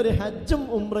 പിന്നെ ഒരു ഹജ്ജും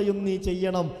ഉംറയും നീ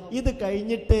ചെയ്യണം. ഇത്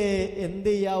കഴിഞ്ഞിട്ടേ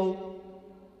എന്ത് ചെയ്യാവൂ?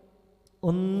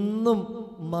 ഒന്നും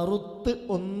മറുത്ത്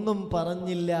ഒന്നും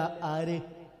പറഞ്ഞില്ല. ആര്?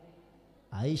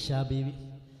 ആയിഷ ബീവി.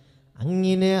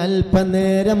 അങ്ങനെ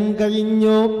അല്പനേരം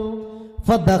കഴിഞ്ഞു.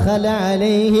 فدخل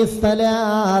عليه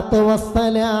الصلاة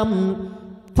والسلام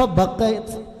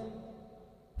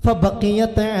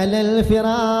فبقيت على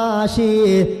الفراش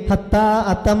حتى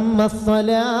أتم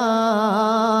الصلاة.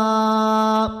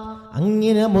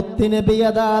 അങ്ങനെ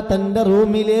മുത്തുനബിയതാ തന്റെ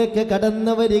റൂമിലേക്ക്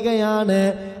കടന്നു വരികയാണ്.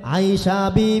 ആയിഷ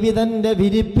ബീവി തന്റെ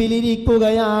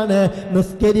വിരിപ്പിലിരിക്കുകയാണ്,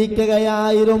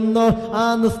 നിസ്കരിക്കുകയായിരുന്നു. ആ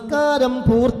നിസ്കാരം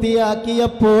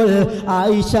പൂർത്തിയാക്കിയപ്പോൾ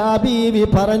ആയിഷ ബീവി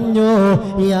പറഞ്ഞു,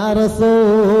 യാ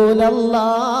റസൂലല്ലാഹ്,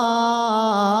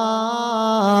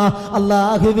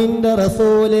 അല്ലാഹുവിന്റെ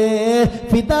റസൂലേ,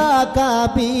 ഫിദാകാ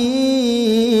ബീ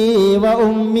വ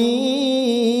ഉമ്മീ,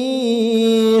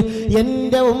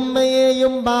 എന്റെ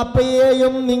ഉമ്മയെയും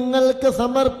ബാപ്പയെയും നിങ്ങൾക്ക്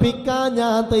സമർപ്പിക്കാൻ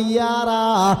ഞാൻ തയ്യാറാ.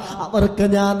 അവർക്ക്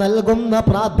ഞാൻ നൽകുന്ന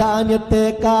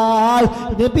പ്രാധാന്യത്തെക്കാൾ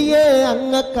നബിയെ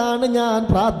അങ്ങക്കാണ് ഞാൻ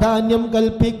പ്രാധാന്യം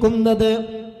കൽപ്പിക്കുന്നത്.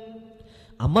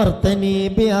 അമർത്തനീ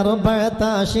ബി അർബഅത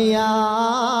അശ്യാ,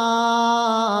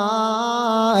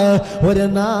 ഒരു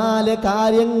 4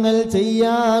 കാര്യങ്ങൾ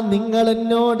ചെയ്യാൻ നിങ്ങൾ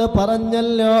എന്നോട്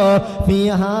പറഞ്ഞല്ലോ. ഫീ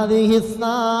ഹാദിഹി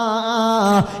സ്സാ,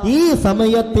 ഈ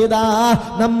സമയത്തിതാ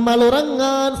നമ്മൾ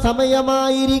ഉറങ്ങാൻ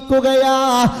സമയമായിരിക്കുകയാ.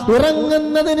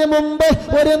 ഉറങ്ങുന്നതിന് മുമ്പ്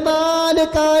ഒരു 4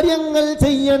 കാര്യങ്ങൾ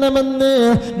ചെയ്യണമെന്ന്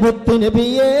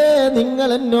മുത്തുനബിയെ നിങ്ങൾ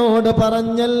എന്നോട്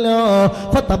പറഞ്ഞല്ലോ.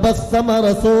 ഫതബസ്സമ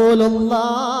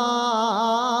റസൂലുള്ളാഹ്,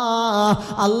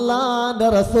 അല്ലാഹുവിന്റെ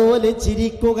റസൂൽ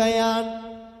ചിരിക്കുകയാണ്.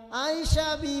 ആയിഷ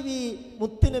ബീവി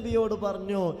മുത്തുനബിയോട്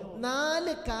പറഞ്ഞു,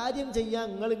 4 കാര്യം ചെയ്യാൻ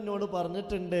നിങ്ങൾ എന്നോട്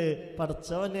പറഞ്ഞിട്ടുണ്ട്.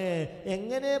 പടച്ചോനെ,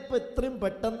 എങ്ങനെ ഇപ്പൊ ഇത്രയും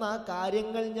പെട്ടെന്ന് ആ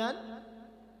കാര്യങ്ങൾ ഞാൻ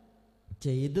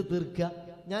ചെയ്തു തീർക്കുക?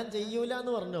 ഞാൻ ചെയ്യൂല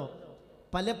എന്ന് പറഞ്ഞോ?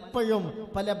 പലപ്പോഴും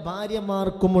പല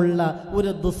ഭാര്യമാർക്കുമുള്ള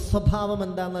ഒരു ദുസ്വഭാവം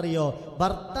എന്താണെന്നറിയോ?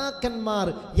 ഭർത്താക്കന്മാർ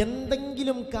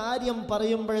എന്തെങ്കിലും കാര്യം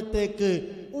പറയുമ്പോഴത്തേക്ക്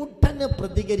ഉടനെ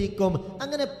പ്രതികരിക്കും.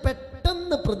 അങ്ങനെ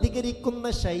പെട്ടെന്ന് പ്രതികരിക്കുന്ന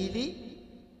ശൈലി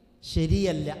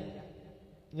ശരിയല്ല.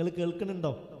 നിങ്ങൾ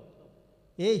കേൾക്കുന്നുണ്ടോ?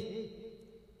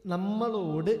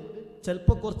 നമ്മളോട്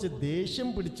ചിലപ്പോൾ കുറച്ച് ദേഷ്യം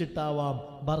പിടിച്ചിട്ടാവാം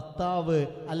ഭർത്താവ്,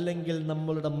 അല്ലെങ്കിൽ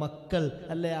നമ്മളുടെ മക്കൾ,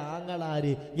 അല്ലെ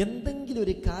ആങ്ങളാര് എന്തെങ്കിലും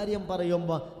ഒരു കാര്യം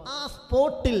പറയുമ്പോൾ ആ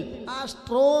സ്പോട്ടിൽ, ആ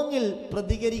സ്ട്രോങ്ങിൽ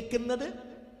പ്രതികരിക്കുന്നത്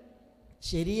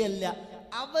ശരിയല്ല.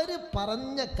 അവര്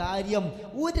പറഞ്ഞ കാര്യം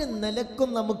ഒരു നിലക്കും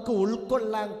നമുക്ക്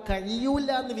ഉൾക്കൊള്ളാൻ കഴിയൂല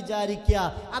എന്ന് വിചാരിക്കുക,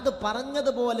 അത്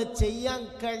പറഞ്ഞതുപോലെ ചെയ്യാൻ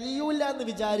കഴിയൂല എന്ന്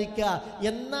വിചാരിക്കുക.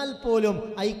 എന്നാൽ പോലും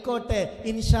ആയിക്കോട്ടെ,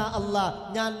 ഇൻഷാ അല്ലാ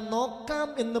ഞാൻ നോക്കാം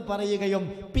എന്ന് പറയുകയും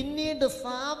പിന്നീട്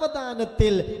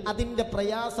സാവധാനത്തിൽ അതിൻ്റെ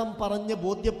പ്രയാസം പറഞ്ഞ്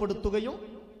ബോധ്യപ്പെടുത്തുകയും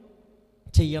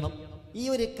ചെയ്യണം. ഈ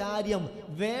ഒരു കാര്യം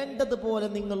വേണ്ടതുപോലെ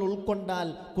നിങ്ങൾ ഉൾക്കൊണ്ടാൽ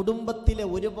കുടുംബത്തിലെ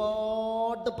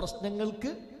ഒരുപാട്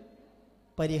പ്രശ്നങ്ങൾക്ക്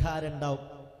പരിഹാരം ഉണ്ടാവും.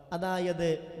 അതായത്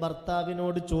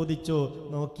ഭർത്താവിനോട് ചോദിച്ചു,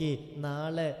 നോക്കി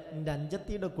നാളെ എൻ്റെ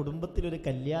അഞ്ചത്തിയുടെ കുടുംബത്തിലൊരു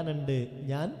കല്യാണം ഉണ്ട്,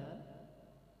 ഞാൻ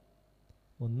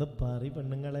ഒന്ന്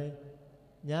പെണ്ണുങ്ങളെ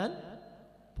ഞാൻ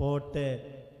പോട്ടെ.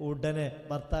 ഉടനെ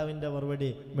ഭർത്താവിൻ്റെ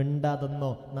മറുപടി,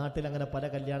 മിണ്ടാതെന്നോ, നാട്ടിലങ്ങനെ പല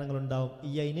കല്യാണങ്ങളുണ്ടാവും,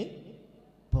 ഈ അതിന്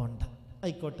പോണ്ട.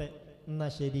 ആയിക്കോട്ടെ, എന്നാ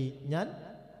ശരി, ഞാൻ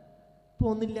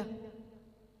പോകുന്നില്ല.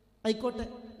 ആയിക്കോട്ടെ,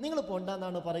 നിങ്ങൾ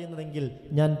പോണ്ടെന്നാണ് പറയുന്നതെങ്കിൽ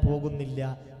ഞാൻ പോകുന്നില്ല.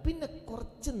 പിന്നെ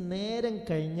കുറച്ച് നേരം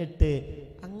കഴിഞ്ഞിട്ട്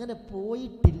അങ്ങനെ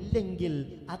പോയിട്ടില്ലെങ്കിൽ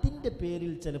അതിൻ്റെ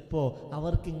പേരിൽ ചിലപ്പോൾ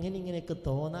അവർക്ക് ഇങ്ങനെയൊക്കെ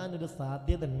തോന്നാനൊരു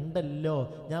സാധ്യത ഉണ്ടല്ലോ,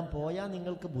 ഞാൻ പോയാൽ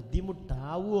നിങ്ങൾക്ക്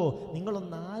ബുദ്ധിമുട്ടാവുമോ,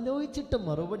 നിങ്ങളൊന്ന് ആലോചിച്ചിട്ട്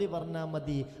മറുപടി പറഞ്ഞാൽ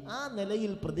മതി. ആ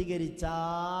നിലയിൽ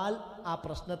പ്രതികരിച്ചാൽ ആ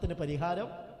പ്രശ്നത്തിന് പരിഹാരം.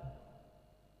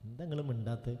 എന്തെങ്കിലും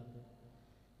മിണ്ടാത്ത?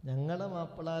 ഞങ്ങളെ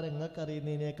മാപ്പിളാർ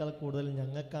ഞങ്ങൾക്കറിയുന്നതിനേക്കാൾ കൂടുതൽ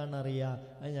ഞങ്ങൾക്കാണ് അറിയുക.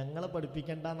 അത് ഞങ്ങളെ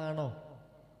പഠിപ്പിക്കേണ്ടെന്നാണോ?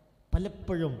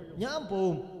 പലപ്പോഴും ഞാൻ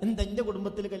പോവും, എൻ്റെ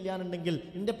കുടുംബത്തിൽ കല്യാണം ഉണ്ടെങ്കിൽ,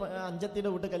 എൻ്റെ അഞ്ചത്തിയുടെ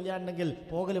വീട്ടിൽ കല്യാണം ഉണ്ടെങ്കിൽ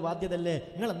പോകൽ ബാധ്യതല്ലേ,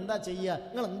 നിങ്ങൾ എന്താ ചെയ്യുക,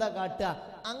 നിങ്ങൾ എന്താ കാട്ടുക?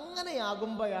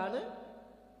 അങ്ങനെയാകുമ്പോഴാണ്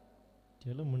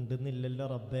മിണ്ടുന്നില്ലല്ലോ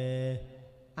റബ്ബേ,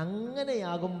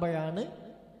 അങ്ങനെയാകുമ്പോഴാണ്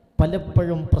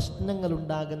പലപ്പോഴും പ്രശ്നങ്ങൾ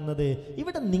ഉണ്ടാകുന്നത്.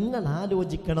 ഇവിടെ നിങ്ങൾ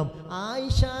ആലോചിക്കണം,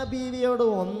 ആയിഷ ബീവിയോട്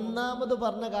ഒന്നാമത്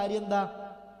പറഞ്ഞ കാര്യം എന്താ?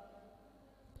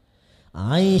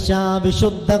 ആയിഷ,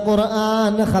 വിശുദ്ധ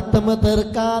ഖുർആൻ ഖത്മ്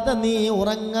തീർക്കാതെ നീ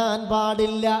ഉറങ്ങാൻ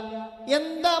പാടില്ല.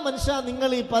 എന്താ മനുഷ്യ നിങ്ങൾ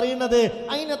ഈ പറയുന്നത്?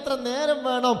 അതിനെത്ര നേരം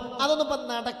വേണം? അതൊന്നും ഇപ്പം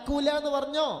നടക്കൂല എന്ന്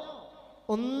പറഞ്ഞോ?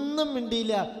 ഒന്നും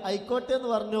മിണ്ടിയില്ല. ആയിക്കോട്ടെ എന്ന്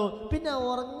പറഞ്ഞു. പിന്നെ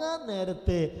ഉറങ്ങാൻ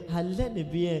നേരത്ത്, അല്ല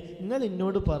നബിയെ, നിങ്ങൾ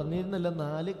എന്നോട് പറഞ്ഞിരുന്നല്ലോ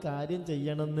 4 കാര്യം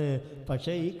ചെയ്യണമെന്ന്,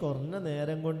 പക്ഷെ ഈ കുറഞ്ഞ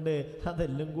നേരം കൊണ്ട്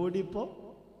അതെല്ലാം കൂടി ഇപ്പോ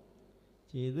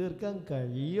ചെയ്തു തീർക്കാൻ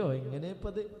കഴിയോ? എങ്ങനെ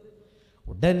ഇപ്പത്?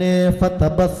 ഉടനെ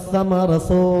ഫതബസ്സമ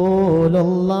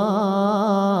റസൂലുള്ളാഹ്,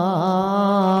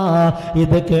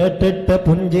 ഇത് കേട്ടിട്ട്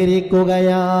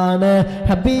പുഞ്ചിരിക്കുകയാണ്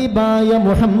ഹബീബായ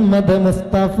മുഹമ്മദ്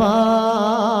മുസ്തഫ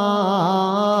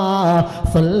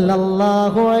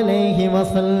സല്ലല്ലാഹു അലൈഹി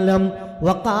വസല്ലം.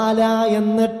 വഖാല,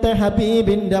 എന്നിട്ട്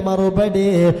ഹബീബിന്റെ മറുപടി,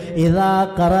 ഇദാ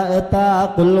ഖറഅത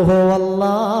ഖുൽ ഹുവല്ലാഹു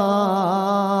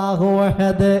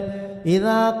അഹദ്,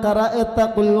 ഇദാ ഖറഅത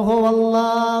ഖുൽ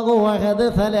ഹുവല്ലാഹു അഹദ്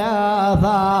സലാസ,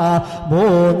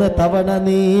 3 തവണ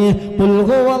നീ ഖുൽ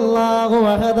ഹുവല്ലാഹു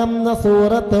അഹദ് എന്ന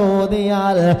സൂറത്ത്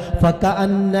ഓതിയാൽ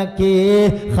ഫകഅന്നകി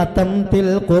ഖതംതിൽ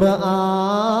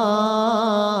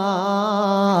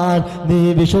ഖുർആൻ, നീ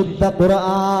വിശുദ്ധ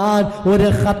ഖുർആൻ ഒരു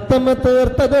ഖത്തം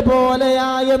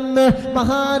തീർത്തതുപോലെയായെന്ന്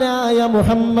മഹാനായ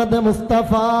മുഹമ്മദ്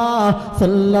മുസ്തഫ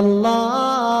സല്ലല്ലാഹു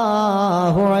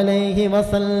അലൈഹി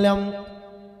വസല്ലം.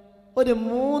 ഒരു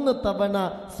 3 തവണ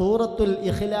സൂറത്തുൽ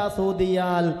ഇഖ്ലാസ്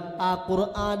ഓതിയാൽ ആ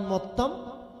ഖുർആൻ മൊത്തം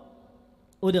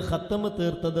ഒരു ഖത്തം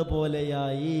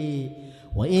തീർത്തതുപോലെയായി.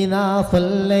 وَإِذَا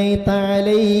صَلَّيْتَ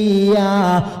عَلَيَّ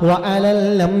وَعَلَى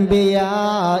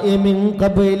الْأَنْبِيَاءِ مِنْ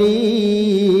قَبْلِي,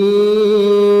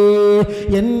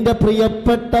 എന്റെ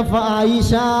പ്രിയപ്പെട്ട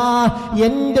ആയിഷ,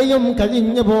 എന്റെയും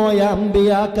കഴിഞ്ഞു പോയ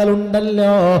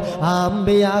അമ്പിയാക്കളുണ്ടല്ലോ, ആ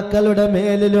അമ്പിയാക്കളുടെ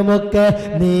മേലിലുമൊക്കെ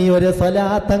നീ ഒരു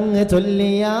സ്വലാത്തങ്ങ്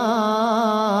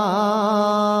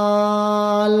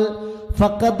ചൊല്ലിയാൽ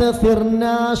ഫഖദ്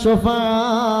സിർനാ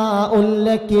ശുഫാഉൻ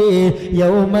ലകി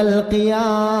യൗമൽ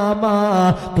ഖിയാമ,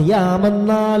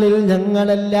 ഖിയാമനാളിൽ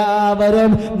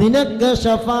ഞങ്ങളെല്ലാവരും നിനക്ക്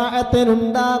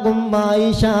ശഫാഅത്തിനുണ്ടാകും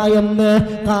ആയിഷ എന്ന്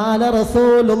ഖാല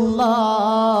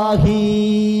റസൂലുള്ളാഹി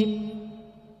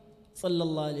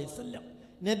സല്ലല്ലാഹു അലൈഹി വസല്ലം.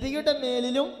 നബിയുടെ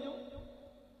മേലിലും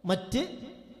മറ്റ്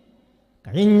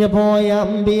കഴിഞ്ഞു പോയ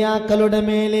അമ്പിയാക്കളുടെ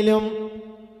മേലിലും.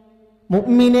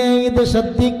 മുഅ്മിനേ, ഇത്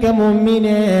ശ്രദ്ധിക്ക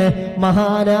മുഅ്മിനേ,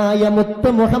 മഹാനായ മുത്ത്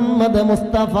മുഹമ്മദ്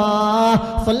മുസ്തഫ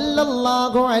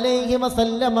സല്ലല്ലാഹു അലൈഹി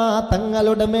വസല്ലമ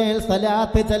തങ്ങളുടെ മേൽ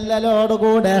സലാത്ത്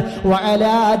ചൊല്ലലോടുകൂടെ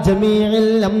വഅലാ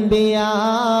ജമീഇൽ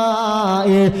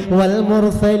അംബിയാഇ വൽ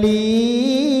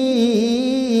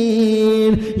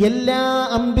മുർസലീൻ, എല്ലാ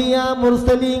അംബിയ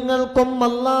മുർസലീങ്ങൾക്കും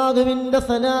അല്ലാഹുവിന്റെ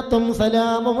സലാത്തും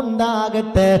സലാമും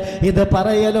ഉണ്ടാകട്ടെ. ഇത്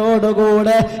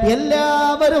പറയലോടുകൂടെ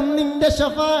എല്ലാവരും നിന്റെ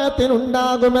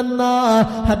ശഫാഅത്തിനുണ്ടാകുമെന്ന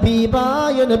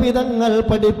ഹബീബായ നബി തങ്ങൾ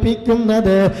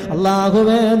പഠിപ്പിക്കുന്നത്.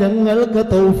 അല്ലാഹുവേ, ഞങ്ങൾക്ക്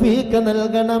തൗഫീഖ്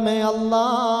നൽകണമേ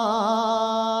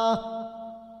അല്ലാഹ്.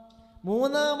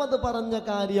 3ാമത് പറഞ്ഞ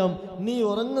കാര്യം, നീ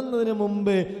ഉറങ്ങുന്നതിന്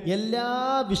മുമ്പ് എല്ലാ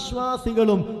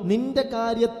വിശ്വാസികളും നിന്റെ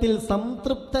കാര്യത്തിൽ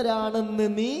സംതൃപ്തരാണെന്ന്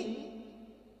നീ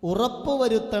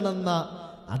ഉറപ്പുവരുത്തണമെന്ന.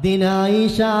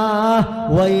 അതിനായിഷ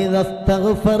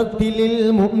വൈദസ്തഗ്ഫർതി ലിൽ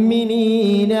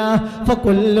മുഅ്മിനീന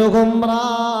ഫകുല്ലുഹും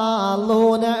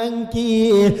റാളൂന അൻകി,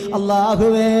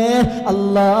 അല്ലാഹുവേ,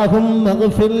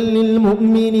 അല്ലാഹുമ്മഗ്ഫിർ ലിൽ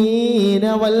മുഅ്മിനീന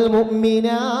വൽ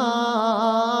മുഅ്മിനാത്ത്,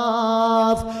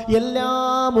 എല്ലാ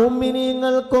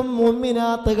മുഅ്മിനീങ്ങൾക്കും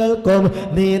മുഅ്മിനാത്തുകൾക്കും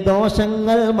നീ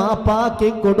ദോഷങ്ങൾ മാപ്പാക്കി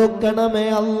കൊടുക്കണമേ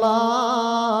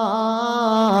അല്ലാഹ്.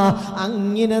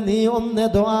 അങ്ങനെ നീ ഒന്ന്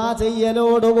ദുആ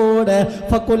ചെയ്യലോടുകൂടെ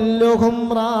ഫകുല്ലുഹും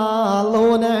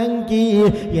റാളൂന അൻകി,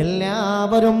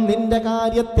 എല്ലാവരും നിന്റെ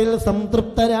കാര്യത്തിൽ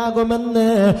സംതൃപ്തരാകുമെന്ന്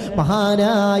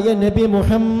മഹാനായ നബി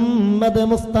മുഹമ്മദ്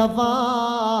മുസ്തഫ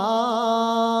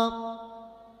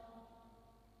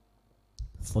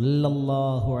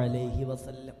സല്ലല്ലാഹു അലൈഹി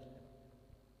വസല്ലം.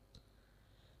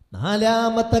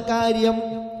 4ാമത്തെ കാര്യം,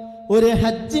 ഒരു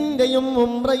ഹജ്ജിന്റെയും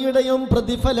ഉംറയുടെയും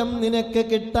പ്രതിഫലം നിനക്ക്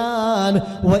കിട്ടാൻ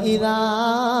വഇദാ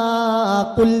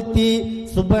ഖുൽതി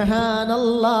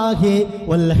സുബ്ഹാനല്ലാഹി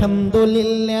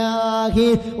വൽഹംദുലില്ലാഹി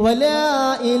വലാ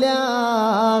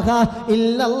ഇലാഹ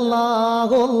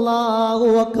ഇല്ലല്ലാഹു അല്ലാഹു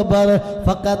അക്ബർ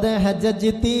ഫഖദ്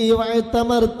ഹജ്ജതി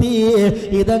വഅതമർതി.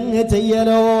 ഇതങ്ങ്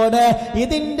ചെയ്യലോടെ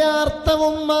ഇതിന്റെ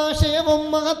അർത്ഥവും ആശയവും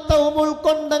മഹത്വവും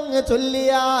ഉൾക്കൊണ്ടങ്ങ്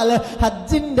ചൊല്ലിയാൽ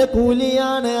ഹജ്ജിന്റെ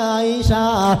കൂലിയാണ് ആയിഷ,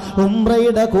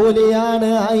 ഉംറയുടെ കൂലിയാണ്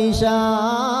ആയിഷ.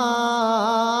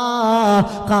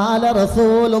 ഖാല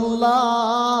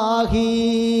റസൂലുള്ളാഹി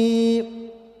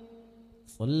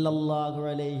സല്ലല്ലാഹു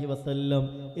അലൈഹി വസല്ലം.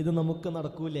 ഇത് നമുക്ക്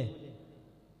നടക്കൂലേ?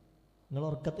 നിങ്ങൾ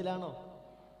ഉറക്കത്തിലാണോ?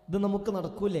 ഇത് നമുക്ക്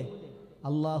നടക്കൂലേ?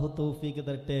 അല്ലാഹു തൗഫീഖ്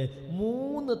തരട്ടെ.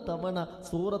 3 തവണ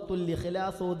സൂറത്തുൽ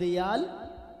ഇഖ്ലാസ് ഓതിയാൽ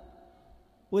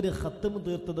ഒരു ഖത്മ്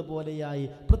തീർത്തതുപോലെയായി.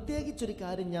 പ്രത്യേകിച്ചൊരു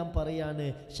കാര്യം ഞാൻ പറയാണ്,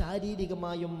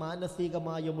 ശാരീരികമായും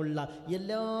മാനസികമായുമുള്ള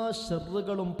എല്ലാ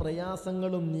ഷർറുകളും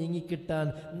പ്രയാസങ്ങളും നീങ്ങിക്കിട്ടാൻ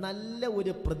നല്ല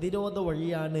ഒരു പ്രതിരോധ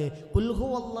വഴിയാണ് ഖുൽ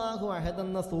ഹുവല്ലാഹു അഹദ്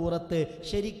എന്ന സൂറത്ത്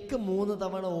ശരിക്കും 3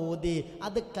 തവണ ഓതി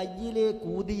അത് കയ്യിലേക്ക്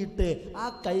ഊതിയിട്ട് ആ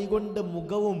കൈകൊണ്ട്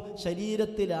മുഖവും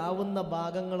ശരീരത്തിലാവുന്ന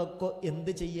ഭാഗങ്ങളൊക്കെ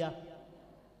എന്ത് ചെയ്യുക?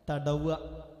 തടവുക.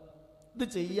 ഇത്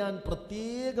ചെയ്യാൻ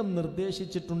പ്രത്യേകം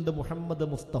നിർദ്ദേശിച്ചിട്ടുണ്ട് മുഹമ്മദ്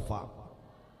മുസ്തഫ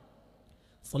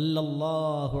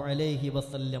സല്ലല്ലാഹു അലൈഹി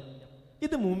വസല്ലം.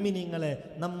 ഇത് മുഅ്മിനീങ്ങളെ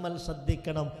നമ്മൾ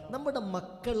ശ്രദ്ധിക്കണം. നമ്മുടെ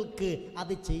മക്കൾക്ക്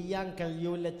അത് ചെയ്യാൻ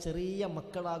കഴിയൂല. ചെറിയ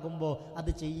മക്കളാകുമ്പോൾ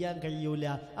അത് ചെയ്യാൻ കഴിയൂല.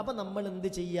 അപ്പം നമ്മൾ എന്ത്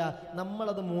ചെയ്യുക?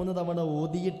 നമ്മളത് 3 തവണ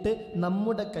ഓതിയിട്ട്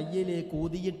നമ്മുടെ കയ്യിലേക്ക്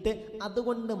ഊതിയിട്ട്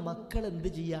അതുകൊണ്ട് മക്കൾ എന്ത്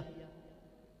ചെയ്യുക?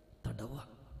 തടവുക.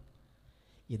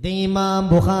 ഇത് ഇമാം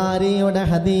ബുഖാരിയുടെ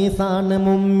ഹദീസാണ്.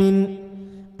 മുഅ്മിൻ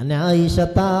ആയിഷ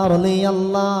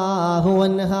റളിയല്ലാഹു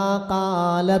അൻഹാ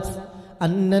ഖാലത്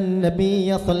അന്ന നബിയ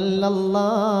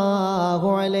സല്ലല്ലാഹു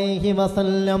അലൈഹി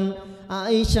വസല്ലം,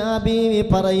 ആയിഷ ബീവി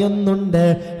പറയുന്നുണ്ട്,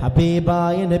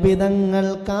 ഹബീബായ നബി തങ്ങൾ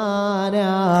കാന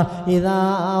ഇദാ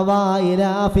ആവാ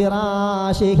ഇലാ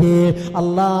ഫിറാശിഹി,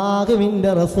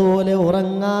 അല്ലാഹുവിൻ്റെ റസൂല്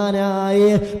ഉറങ്ങാനായി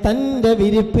തൻ്റെ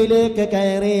വിരിപ്പിലേക്ക്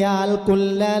കയറിയാൽ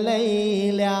കുല്ല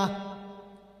ലൈല.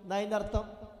 അതിൻ്റെ അർത്ഥം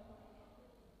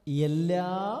എല്ലാ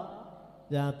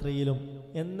രാത്രിയിലും,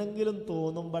 എന്തെങ്കിലും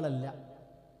തോന്നുമ്പോഴല്ല,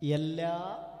 എല്ലാ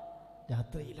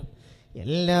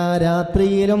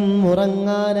രാത്രിയിലും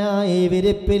ഉറങ്ങാനായി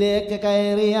വിരിപ്പിലേക്ക്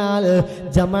കയറിയാൽ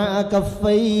ജമഅ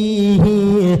കഫൈഹി,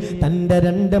 തൻ്റെ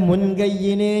 2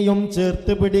 മുൻകൈയിനെയും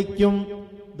ചേർത്ത് പിടിക്കും.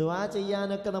 ദുആ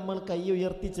ചെയ്യാനൊക്കെ നമ്മൾ കൈ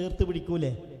ഉയർത്തി ചേർത്ത്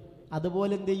പിടിക്കൂലേ?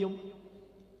 അതുപോലെ എന്ത് ചെയ്യും?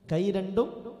 കൈ 2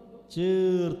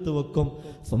 ചേർത്ത് വെക്കും.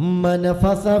 സുമ്മ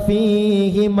നഫസ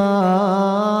ഫീഹിമാ,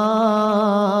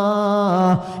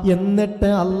 എന്നിട്ട്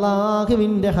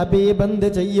അല്ലാഹുവിൻ്റെ ഹബീബ് എന്ത്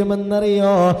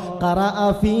ചെയ്യുമെന്നറിയോ? ഖറഅ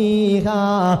ഫീഹാ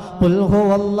ഖുൽ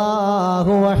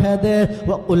ഹുവല്ലാഹു അഹദ്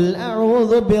വഖുൽ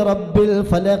അഊദു ബിറബ്ബിൽ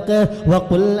ഫലഖ്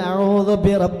വഖുൽ അഊദു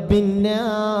ബിറബ്ബിൻ നാസ്.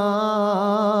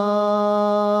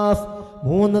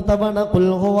 3 തവണ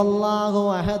ഖുൽ ഹുവല്ലാഹു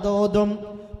അഹദ് ഓതും,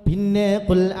 പിന്നെ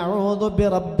ഖുൽ അഊദു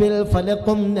ബിറബ്ബിൽ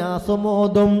ഫലഖും നാസും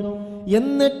ഓതും.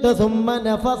 എന്നിട്ട് സുമ്മ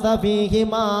നഫസ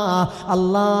ഫീഹിമാ,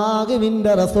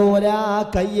 അല്ലാഹുവിൻ്റെ റസൂല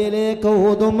കയ്യിലേക്ക്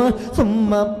ഊതും.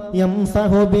 സുമ്മ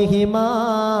യംസഹു ബിഹിമാ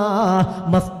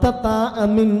മസ്തതാഅ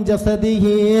മിൻ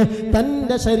ജസദിഹി,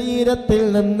 തൻ്റെ ശരീരത്തിൽ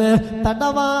നിന്ന്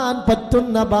തടവാൻ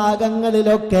പറ്റുന്ന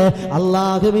ഭാഗങ്ങളിലൊക്കെ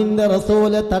അല്ലാഹുവിൻ്റെ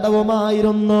റസൂല്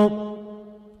തടവുമായിരുന്നു.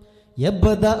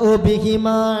 يبدأ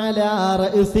بهما على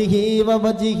رأسه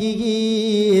ووجهه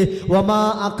وما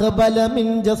أقبل من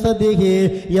جسده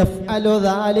يفعل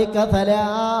ذلك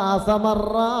 3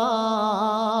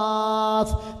 مرات.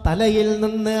 തലയിൽ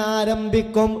നിന്ന്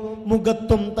ആരംഭിക്കും,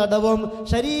 മുഖത്തും തടവും,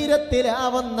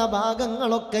 ശരീരത്തിലാവുന്ന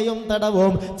ഭാഗങ്ങളൊക്കെയും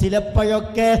തടവും.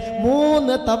 ചിലപ്പോഴൊക്കെ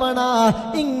 3 തവണ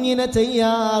ഇങ്ങനെ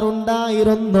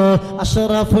ചെയ്യാറുണ്ടായിരുന്നു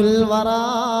അഷ്റഫുൽ വറാ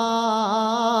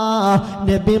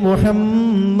നബി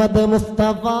മുഹമ്മദ്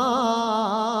മുസ്തഫ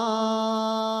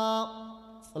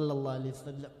സല്ലല്ലാഹു അലൈഹി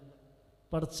വസല്ലം.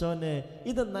 പടച്ചോനെ,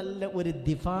 ഇത് നല്ല ഒരു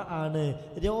ദിഫാ ആണ്,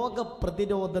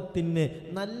 രോഗപ്രതിരോധത്തിന്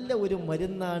നല്ല ഒരു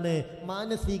മരുന്നാണ്.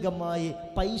 മാനസികമായി,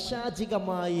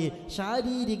 പൈശാചികമായി,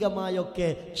 ശാരീരികമായൊക്കെ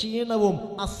ക്ഷീണവും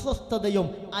അസ്വസ്ഥതയും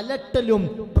അലട്ടലും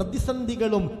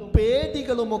പ്രതിസന്ധികളും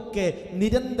പേടികളുമൊക്കെ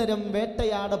നിരന്തരം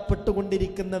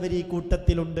വേട്ടയാടപ്പെട്ടുകൊണ്ടിരിക്കുന്നവർ ഈ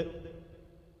കൂട്ടത്തിലുണ്ട്.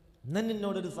 ഇന്ന്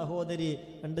എന്നോടൊരു സഹോദരി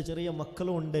 2 ചെറിയ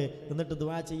മക്കളും ഉണ്ട്. എന്നിട്ട്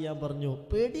ദുആ ചെയ്യാൻ പറഞ്ഞു.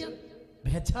 പേടിയാണ്,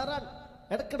 ബേജാറാണ്,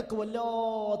 ഇടക്കിടക്ക്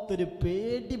വല്ലാത്തൊരു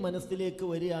പേടി മനസ്സിലേക്ക്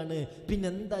വരികയാണ്.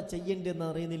 പിന്നെന്താ ചെയ്യേണ്ടതെന്ന്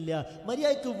അറിയുന്നില്ല.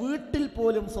 മര്യാദയ്ക്ക് വീട്ടിൽ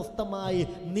പോലും സ്വസ്ഥമായി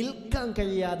നിൽക്കാൻ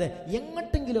കഴിയാതെ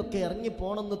എങ്ങോട്ടെങ്കിലുമൊക്കെ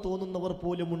ഇറങ്ങിപ്പോണമെന്ന് തോന്നുന്നവർ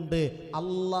പോലുമുണ്ട്.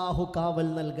 അല്ലാഹു കാവൽ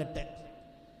നൽകട്ടെ.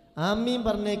 ആമീൻ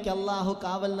പറഞ്ഞേക്ക്. അല്ലാഹു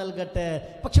കാവൽ നൽകട്ടെ.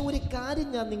 പക്ഷെ ഒരു കാര്യം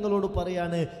ഞാൻ നിങ്ങളോട്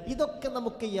പറയാണ്, ഇതൊക്കെ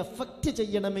നമുക്ക് എഫക്റ്റ്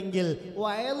ചെയ്യണമെങ്കിൽ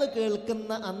വയല്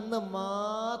കേൾക്കുന്ന അന്ന്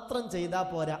മാത്രം ചെയ്താൽ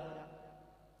പോരാ.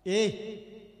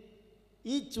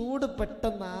 ഈ ചൂട്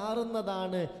പെട്ടെന്ന്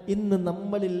ആറുന്നതാണ് ഇന്ന്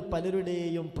നമ്മളിൽ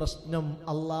പലരുടെയും പ്രശ്നം.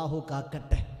 അല്ലാഹു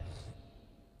കാക്കട്ടെ.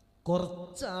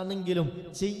 കുറച്ചാണെങ്കിലും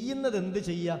ചെയ്യുന്നത് എന്ത്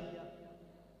ചെയ്യാ?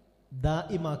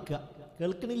 ദായിമാക്കുക.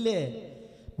 കേൾക്കണില്ലേ?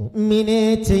 മുഅ്മിനെ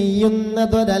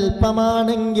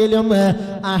ചെയ്യുന്നതൊരൽപ്പമാണെങ്കിലും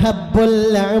അഹബ്ബുൽ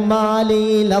അഅ്മാലി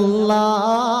ഇലല്ലാഹി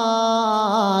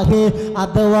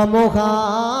അദ്വമുഹാ,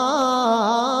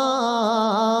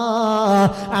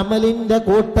 അമലിന്റെ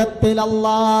കൂട്ടത്തിൽ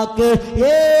അല്ലാഹ്ക്ക്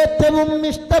ഏറ്റവും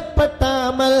ഇഷ്ടപ്പെട്ട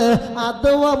അമൽ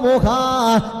അദ്വമുഹാ,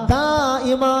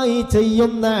 ദായിമായി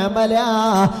ചെയ്യുന്ന അമലാ.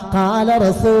 ഖാല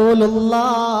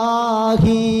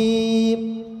റസൂലുള്ളാഹി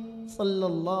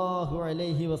സല്ലല്ലാഹു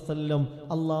അലൈഹി വസല്ലം.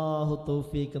 അല്ലാഹു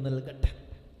തൗഫീഖ് നൽകട്ടെ.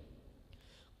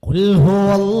 ഖുൽ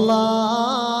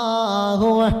ഹുവല്ലാഹു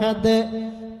അഹദ്.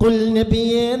 ഖുൽ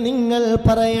നബിയെ നിങ്ങൾ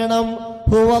പറയണം,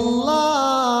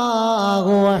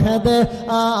 ഹുവല്ലാഹു അഹദ്,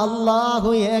 ആ അല്ലാഹു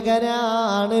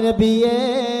ഏകനാണ് നബിയേ.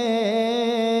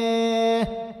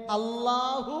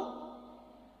 അല്ലാഹു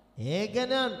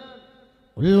ഏകനാണ്.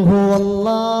 ഖുൽ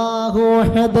ഹുവല്ലാഹു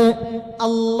അഹദ്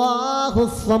അല്ലാഹു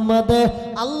സമദ്.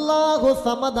 അല്ലാഹു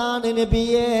സമദാണ്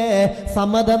നബിയേ.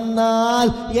 സമദെന്നാൽ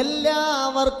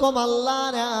എല്ലാവർക്കും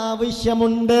അല്ലാഹുവിനെ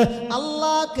ആവശ്യമുണ്ട്.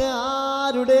 അല്ലാഹ്ക്ക്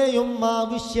ആരുടെയും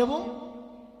ആവശ്യവും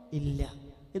ഇല്ല.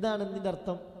 ഇതാണ് എന്തിന്റെ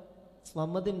അർത്ഥം?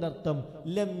 സമദിന്റെ അർത്ഥം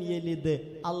ലം യലിദ്,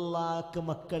 അല്ലാഹ്ക്ക്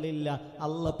മക്കളില്ല,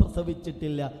 അല്ലാഹ്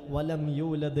പ്രസവിച്ചിട്ടില്ല. വലം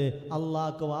യൂലദ്,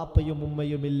 അല്ലാഹ്ക്ക് വാപ്പയും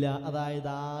ഉമ്മയുമില്ല,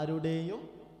 അതായത് ആരുടെയും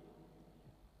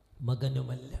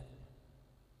മകനുമല്ല.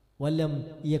 വലം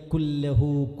യകുല്ലഹു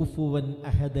കുഫുവൻ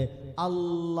അഹദ്,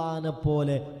 അല്ലാഹനെ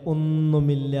പോലെ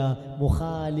ഒന്നുമില്ല.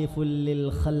 മുഖാലിഫുൽ ലിൽ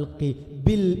ഖൽഖി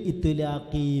ബിൽ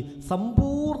ഇത്ലാഖി,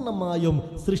 സമ്പൂർണമായും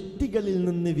സൃഷ്ടികളിൽ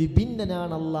നിന്ന്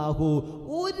വിഭിന്നനാണ് അല്ലാഹു.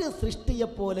 ഒരു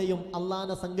സൃഷ്ടിയെപ്പോലെയും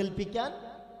അല്ലാഹനെ സങ്കല്പിക്കാൻ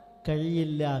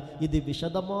കഴിയില്ല. ഇത്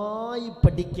വിശദമായി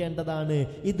പഠിക്കേണ്ടതാണ്.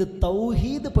 ഇത്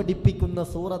തൗഹീദ് പഠിപ്പിക്കുന്ന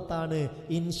സൂറത്താണ്.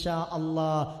 ഇൻഷാ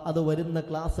അല്ലാഹ് അത് വരുന്ന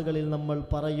ക്ലാസ്സുകളിൽ നമ്മൾ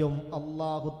പറയും.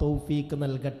 അല്ലാഹു തൗഫീഖ്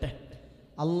നൽകട്ടെ.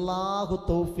 അല്ലാഹു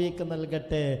തൗഫീഖ്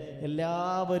നൽകട്ടെ.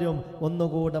 എല്ലാവരും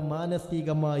ഒന്നുകൂടെ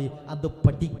മാനസികമായി അത്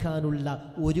പഠിക്കാനുള്ള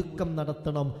ഒരുക്കം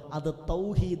നടത്തണം. അത്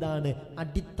തൗഹീദാണ്,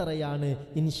 അടിത്തറയാണ്.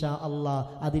 ഇൻഷാ അല്ലാഹ്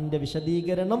അതിൻ്റെ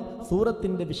വിശദീകരണം,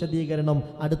 സൂറത്തിൻ്റെ വിശദീകരണം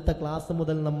അടുത്ത ക്ലാസ്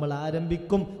മുതൽ നമ്മൾ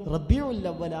ആരംഭിക്കും. റബീഉൽ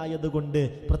അവ്വൽ ആയതുകൊണ്ട്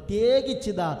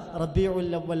പ്രത്യേകിച്ചിതാ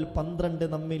റബീഉൽ അവ്വൽ 12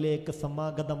 നമ്മിലേക്ക്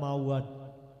സമാഗതമാവുക.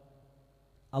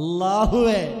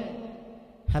 അല്ലാഹുവേ,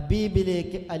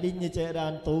 ഹബീബിലേക്ക് അലിഞ്ഞു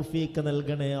ചേരാൻ തൗഫീഖ്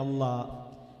നൽകണേ അല്ലാ,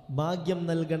 ഭാഗ്യം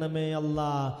നൽകണമേ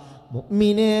അല്ലാ.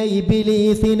 മുഅ്മിനെ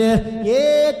ഇബ്ലീസിനെ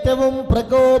ഏറ്റവും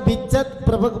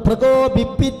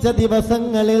പ്രകോപിപ്പിച്ച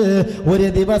ദിവസങ്ങളിൽ ഒരു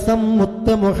ദിവസം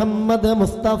മുത്ത് മുഹമ്മദ്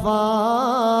മുസ്തഫ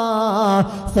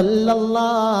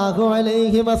സല്ലല്ലാഹു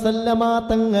അലൈഹി വസല്ലമ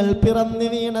തങ്ങൾ പിറന്നു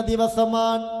വീണ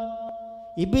ദിവസമാണ്.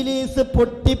 ഇബ്ലീസ്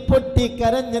പൊട്ടി പൊട്ടി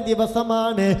കരഞ്ഞ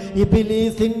ദിവസമാണ്.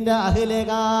 ഇബ്ലീസിന്റെ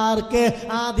അഹ്ലുകാർക്ക്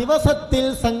ആ ദിവസത്തിൽ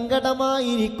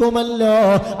സങ്കടമായിരിക്കുമല്ലോ,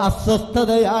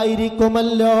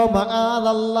 അസ്വസ്ഥതയായിരിക്കുമല്ലോ.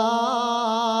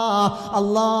 മആദല്ലാഹ്,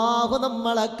 അല്ലാഹു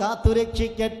നമ്മളെ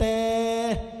കാത്തുരക്ഷിക്കട്ടെ.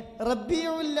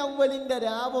 റബീഉൽ അവ്വലിന്റെ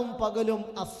രാവും പകലും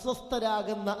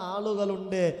അസ്വസ്ഥരാകുന്ന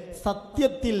ആളുകളുണ്ട്.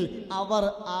 സത്യത്തിൽ അവർ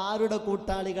ആരുടെ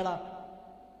കൂട്ടാളികളാ?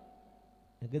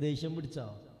 ദേഷ്യം പിടിച്ചോ?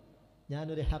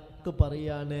 ഞാനൊരു ഹക്ക്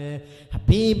പറയാണ്.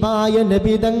 ഹബീബായ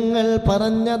നബി തങ്ങൾ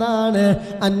പറഞ്ഞതാണ്,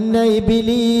 അന്ന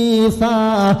ഇബ്ലീസ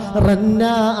റന്ന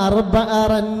അർബഅ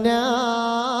റന്നാസ്.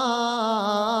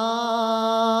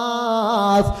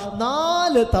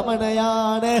 4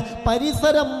 തവണയാണ്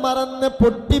പരിസരം മറന്ന്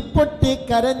പൊട്ടി പൊട്ടി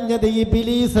കരഞ്ഞത്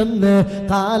ഇബ്ലീസ് എന്ന്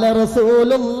ഖാല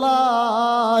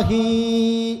റസൂലുള്ളാഹി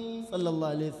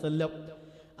സ്വല്ലല്ലാഹു അലൈഹി വസല്ലം.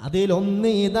 അതിലൊന്ന്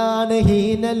ഇതാണ്,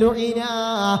 ഹീനലുഇന,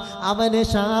 അവന്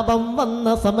ശാപം വന്ന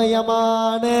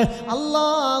സമയമാണ്.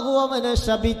 അല്ലാഹു അവനെ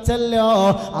ശപിച്ചല്ലോ.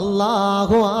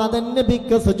 അല്ലാഹു ആദം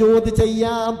നബിക്ക് സുജൂദ്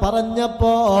ചെയ്യാൻ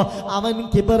പറഞ്ഞപ്പോ അവൻ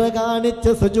കിബർ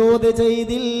കാണിച്ച് സുജൂദ്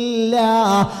ചെയ്തില്ല.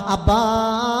 അബാ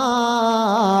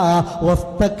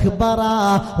വസ്തക്ബറ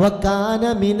വകാന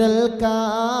മിനൽ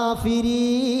കാഫിരീൻ.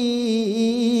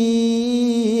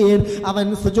 അവൻ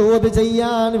സുജൂദ്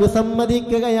ചെയ്യാൻ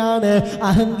വിസമ്മതിക്കുകയാണ്,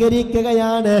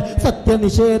 അഹങ്കരിക്കുകയാണ്,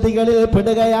 സത്യനിഷേധികളിൽ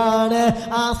പെടുകയാണ്.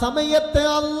 ആ സമയത്ത്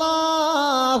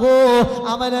അല്ലാഹു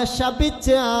അവനെ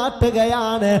ശപിച്ച്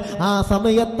ആട്ടുകയാണ്. ആ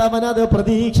സമയത്ത് അവനത്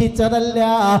പ്രതീക്ഷിച്ചതല്ല.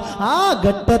 ആ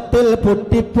ഘട്ടത്തിൽ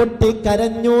പൊട്ടി പൊട്ടി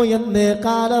കരഞ്ഞു എന്ന്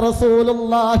ഖാല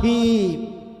റസൂലുള്ളാഹി.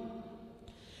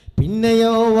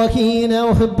 പിന്നെയോ വഹീന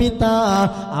ഉഹ്ബിത,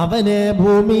 അവനെ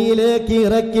ഭൂമിയിലേക്ക്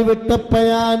ഇറക്കി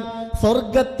വിട്ടപ്പോഴാൻ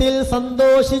സ്വർഗത്തിൽ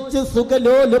സന്തോഷിച്ച്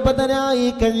സുഖലോലുപതനായി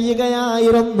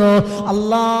കഴിയുകയായിരുന്നു.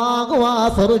 അല്ലാഹു ആ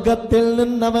സ്വർഗത്തിൽ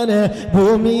നിന്നവന്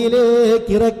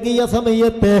ഭൂമിയിലേക്ക് ഇറക്കിയ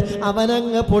സമയത്ത്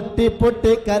അവനങ്ങ് പൊട്ടി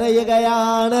പൊട്ടി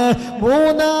കരയുകയാണ്.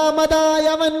 മൂന്നാമതായി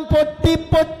അവൻ പൊട്ടി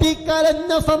പൊട്ടി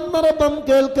കരഞ്ഞ സന്ദർഭം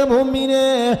കേൾക്കും മുഅ്മിനേ.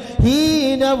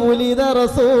 ഹീന വുലിദ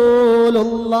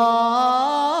റസൂലുള്ളാഹ്,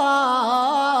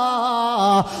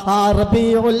 ആ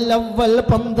റബീഉൽ അവ്വൽ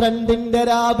 12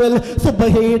 രാവിൽ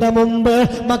സുബ്ഹിയുടെ മുമ്പ്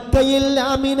മക്കയിൽ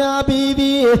ആമിന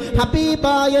ബീവി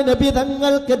ഹബീബായ നബി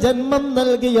തങ്ങൾക്ക് ജന്മം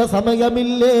നൽകിയ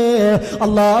സമയമില്ലേ?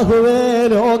 അല്ലാഹുവേ,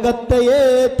 ലോകത്തെ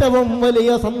ഏറ്റവും വലിയ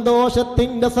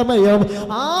സന്തോഷത്തിന്റെ സമയം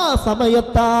ആ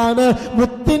സമയത്താണ്.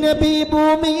 മുത്തുനബി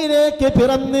ഭൂമിയിലേക്ക്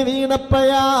പിറന്നു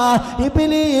വീണപ്പോഴാ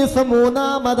ഇബ്ലീസ്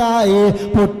മൂന്നാമതായി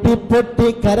പൊട്ടി പൊട്ടി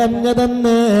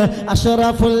കരഞ്ഞതെന്ന്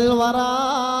അഷ്റഫുൽ വറാ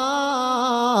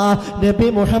നബി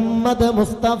മുഹമ്മദ്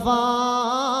മുസ്തഫ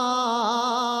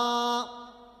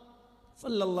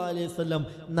സല്ലല്ലാഹു അലൈഹി വസല്ലം.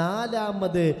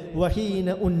 നാലാമത് വഹീന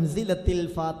ഉൻസിലത്തിൽ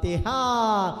ഫാത്തിഹ,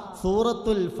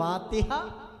 സൂറത്തുൽ ഫാത്തിഹ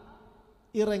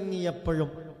ഇറങ്ങിയപ്പോഴും,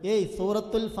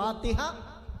 സൂറത്തുൽ ഫാത്തിഹ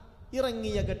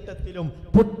ഇറങ്ങിയ ഘട്ടത്തിലും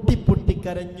പൊട്ടി പൊട്ടി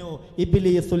കരഞ്ഞു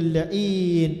ഇബ്ലീസുൽ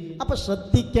ലഈൻ. അപ്പൊ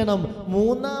ശ്രദ്ധിക്കണം,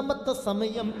 മൂന്നാമത്തെ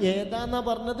സമയം ഏതാന്നാ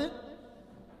പറഞ്ഞത്?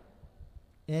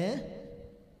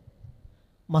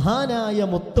 മഹാനായ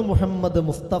മുത്തു മുഹമ്മദ്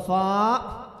മുസ്തഫ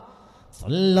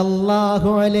സല്ലല്ലാഹു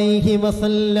അലൈഹി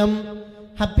വസല്ലം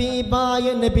ഹബീബായ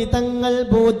നബി തങ്ങൾ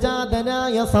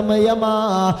ഭൂജാതനായ സമയമാ.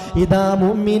 ഇതാ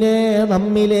മുഅ്മിനെ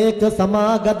നമ്മിലേക്ക്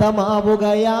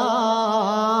സമാഗതമാവുകയാ.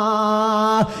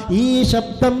 ഈ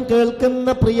ശബ്ദം കേൾക്കുന്ന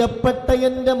പ്രിയപ്പെട്ട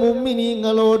എൻ്റെ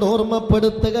മുഅ്മിനീങ്ങളോട്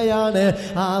ഓർമ്മപ്പെടുത്തുകയാണ്,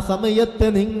 ആ സമയത്ത്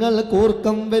നിങ്ങൾ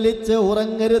കൂർക്കം വലിച്ച്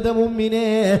ഉറങ്ങരുത് മുഅ്മിനെ.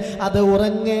 അത്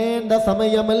ഉറങ്ങേണ്ട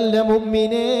സമയമല്ല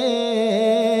മുഅ്മിനെ.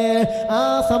 ആ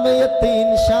സമയത്ത്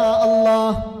ഇൻഷാ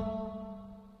അല്ലാഹ്,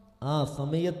 ആ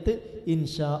സമയത്ത്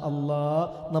ഇൻഷാ അല്ലാഹ്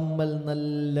നമ്മൾ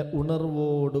നല്ല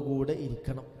ഉണർവോടുകൂടെ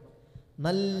ഇരിക്കണം.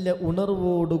 നല്ല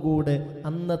ഉണർവോടുകൂടെ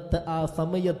അന്നത്തെ ആ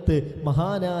സമയത്ത്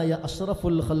മഹാനായ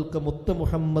അഷ്റഫുൽ ഖൽഖ് മുത്ത്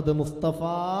മുഹമ്മദ് മുസ്തഫ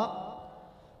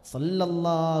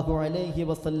സല്ലല്ലാഹു അലൈഹി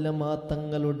വസല്ലമ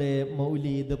തങ്ങളുടെ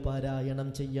മൗലീദ് പാരായണം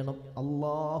ചെയ്യണം.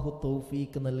 അല്ലാഹു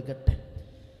തൗഫീഖ് നൽകട്ടെ.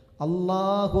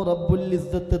 അല്ലാഹു റബ്ബുൽ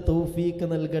ഇസ്സത്ത് തൗഫീഖ്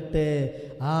നൽകട്ടെ.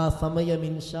 ആ സമയം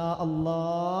ഇൻഷാ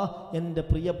അല്ലാഹ് എൻ്റെ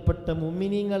പ്രിയപ്പെട്ട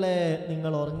മുഅ്മിനീങ്ങളെ,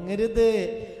 നിങ്ങൾ ഉറങ്ങരുത്.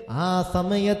 ആ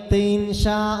സമയത്ത്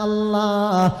ഇൻഷാ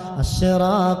അല്ലാഹ്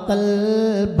അശ്റാഖൽ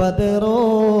ബദ്റു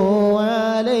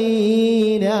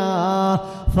അലൈനാ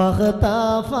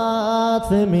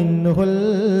ഫഖതഫത് മിൻഹുൽ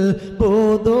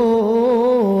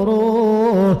ബുദൂറു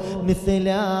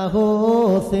മിസ്ലഹു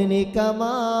ഹുസ്നിക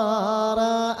മാ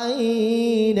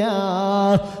റഅയ്നാ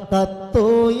ഖത്തു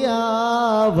യാ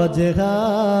വജ്ഹ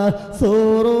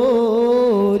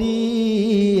സുറൂരി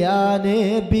യാ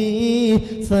നബി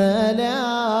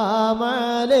സലാം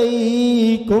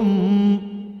അലൈക്കും.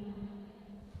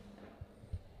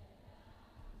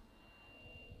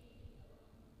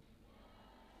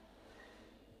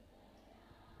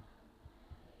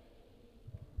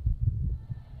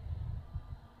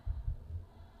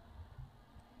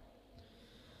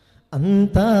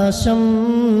 അന്ത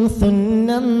ശംസുൻ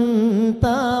അന്ത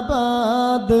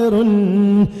ബദ്റുൻ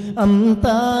അന്ത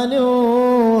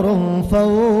നൂറുൻ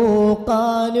ഫൗഖ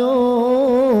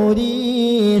നൂരി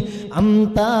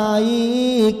അന്ത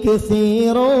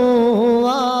ഇക്സിറു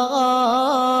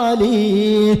ആലി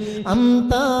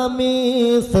അന്ത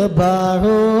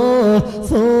മിസ്ബാഹു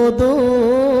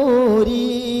സുദൂരി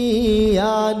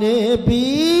യാ നബി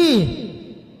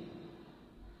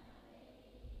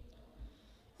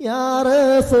യാ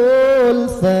റസൂൽ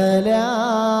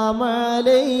സലാം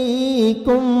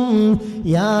അലൈക്കും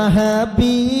യാ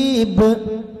ഹബീബ്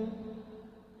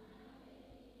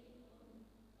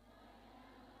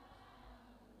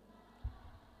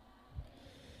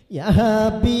യാ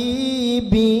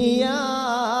ഹബീബി യാ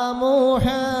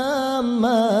മുഹമ്മദ്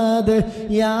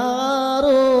യാ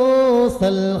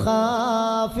റസൂൽ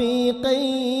ഖാഫിഖൈനി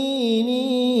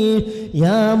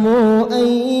യാ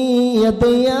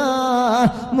മുഅയ്യദ് യാ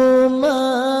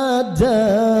മുമജ്ജദ്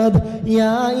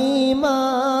യാ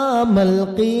ഇമാമൽ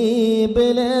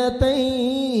ഖിബ്ലതൈനി.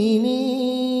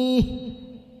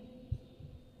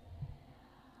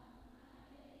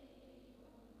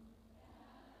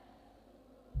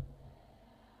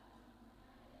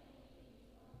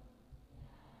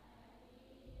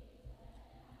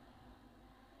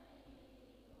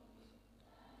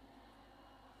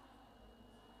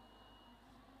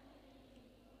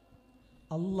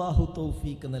 അല്ലാഹു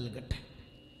തൗഫീഖ് നൽകട്ടെ.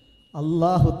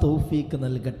 അല്ലാഹു തൗഫീഖ്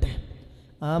നൽകട്ടെ.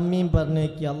 ആമീൻ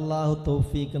പറഞ്ഞേക്ക്. അല്ലാഹു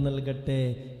തൗഫീഖ് നൽകട്ടെ.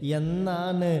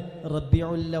 എന്നാണ്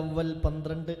റബീഉൽ അവ്വൽ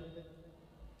 12?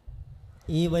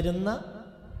 ഈ വരുന്ന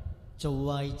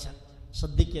ചൊവ്വാഴ്ച.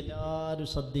 ശ്രദ്ധിക്കുക, എല്ലാവരും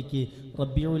ശ്രദ്ധിക്കുക.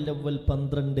 റബീഉൽ അവ്വൽ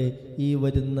 12 ഈ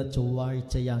വരുന്ന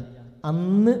ചൊവ്വാഴ്ചയാണ്.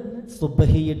 അന്ന്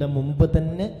സുബ്ഹിയുടെ മുമ്പ്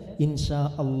തന്നെ ഇൻഷാ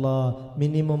അല്ലാഹ്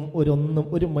മിനിമം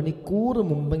ഒരു മണിക്കൂർ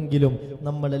മുമ്പെങ്കിലും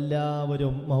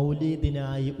നമ്മളെല്ലാവരും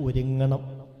മൗലീദിനായി ഒരുങ്ങണം.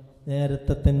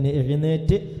 നേരത്തെ തന്നെ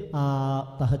എഴുന്നേറ്റ് ആ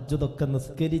തഹജ്ജുദൊക്കെ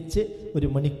നിസ്കരിച്ച് 1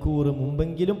 മണിക്കൂർ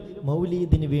മുമ്പെങ്കിലും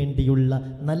മൗലീദിന് വേണ്ടിയുള്ള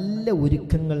നല്ല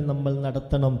ഒരുക്കങ്ങൾ നമ്മൾ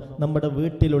നടത്തണം. നമ്മുടെ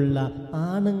വീട്ടിലുള്ള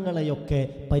ആണുങ്ങളെയൊക്കെ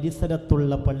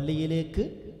പരിസരത്തുള്ള പള്ളിയിലേക്ക്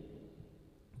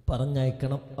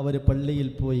പറഞ്ഞയക്കണം. അവർ പള്ളിയിൽ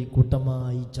പോയി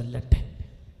കൂട്ടമായി ചൊല്ലട്ടെ.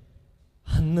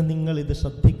 അന്ന് നിങ്ങളിത്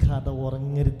ശ്രദ്ധിക്കാതെ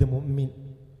ഉറങ്ങരുത് മുഅ്മിൻ.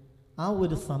 ആ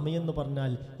ഒരു സമയം എന്ന്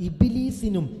പറഞ്ഞാൽ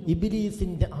ഇബ്ലീസിനും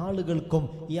ഇബ്ലീസിൻ്റെ ആളുകൾക്കും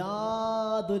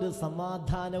യാതൊരു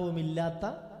സമാധാനവുമില്ലാത്ത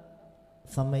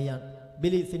സമയമാണ്.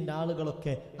 ഇബ്ലീസിൻ്റെ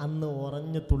ആളുകളൊക്കെ അന്ന്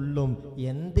ഉറഞ്ഞു തുള്ളും.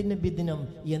 എന്തിന് ബിദിനം,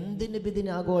 എന്തിന്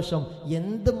ബിദിനാഘോഷം,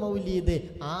 എന്ത് മൗലീദ്,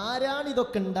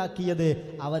 ആരാണിതൊക്കെ ഉണ്ടാക്കിയത്,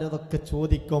 അവരതൊക്കെ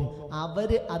ചോദിക്കും. അവർ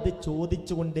അത്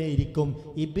ചോദിച്ചുകൊണ്ടേയിരിക്കും.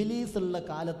 ഇബ്ലീസ് ഉള്ള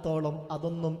കാലത്തോളം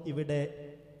അതൊന്നും ഇവിടെ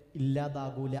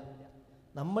ഇല്ലാതാകൂല.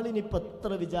 നമ്മളിനിപ്പോൾ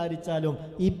എത്ര വിചാരിച്ചാലും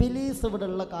ഇബ്ലീസ് ഇവിടെ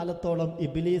ഉള്ള കാലത്തോളം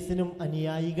ഇബ്ലീസിനും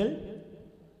അനുയായികൾ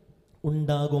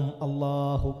ഉണ്ടാകും.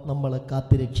 അള്ളാഹു നമ്മളെ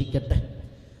കാത്തുരക്ഷിക്കട്ടെ.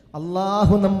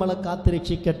 അള്ളാഹു നമ്മളെ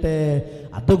കാത്തുരക്ഷിക്കട്ടെ.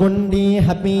 അതുകൊണ്ട് ഈ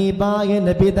ഹബീബായ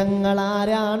നബി തങ്ങൾ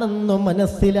ആരാണെന്ന്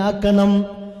മനസ്സിലാക്കണം.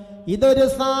 ഇതൊരു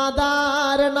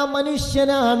സാധാരണ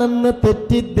മനുഷ്യനാണെന്ന്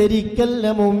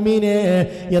തെറ്റിദ്ധരിക്കല്ല മുഅ്മിനെ.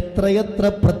 എത്രയെത്ര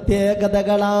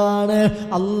പ്രത്യേകതകളാണ്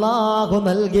അല്ലാഹു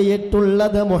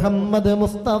നൽകിയിട്ടുള്ളത് മുഹമ്മദ്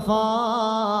മുസ്തഫ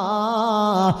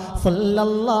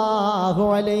സല്ലല്ലാഹു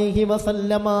അലൈഹി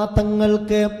വസല്ലമ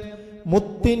തങ്ങൾക്ക്.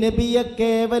 മുത്തുനബിയെ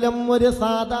കേവലം ഒരു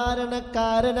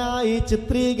സാധാരണക്കാരനായി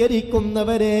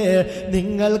ചിത്രീകരിക്കുന്നവരെ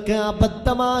നിങ്ങൾക്ക്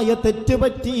അബദ്ധമായ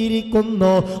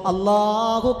തെറ്റുപറ്റിയിരിക്കുന്നു.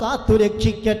 അല്ലാഹു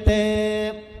കാത്തുരക്ഷിക്കട്ടെ.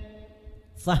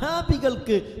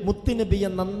 സഹാബികൾക്ക്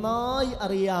മുത്തുനബിയെ നന്നായി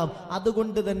അറിയാം.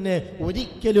 അതുകൊണ്ട് തന്നെ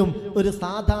ഒരിക്കലും ഒരു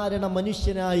സാധാരണ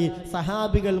മനുഷ്യനായി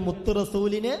സഹാബികൾ മുത്ത്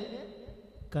റസൂലിനെ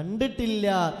കണ്ടിട്ടില്ല.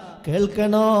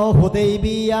 കേൾക്കണോ,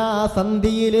 ഹുദൈബിയ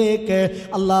സന്ധിയിലേക്ക്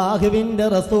അള്ളാഹുവിന്റെ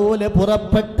റസൂല്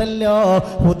പുറപ്പെട്ടല്ലോ.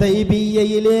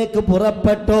 ഹുദൈബിയയിലേക്ക്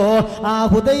പുറപ്പെട്ടു. ആ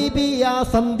ഹുദൈബിയ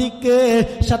സന്ധിക്ക്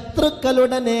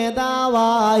ശത്രുക്കളുടെ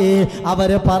നേതാവായി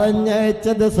അവര്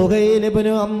പറഞ്ഞയച്ചത് സുഹൈൽ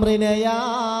ഇബ്നു അംറിനെയാ.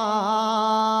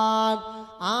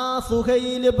 ആ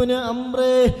സുഹൈൽ ഇബ്നു അംർ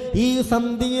ഈ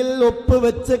സന്ധിയിൽ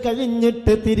ഒപ്പുവെച്ച്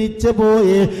കഴിഞ്ഞിട്ട് തിരിച്ചു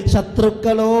പോയി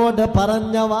ശത്രുക്കളോട്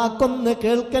പറഞ്ഞ വാക്കൊന്ന്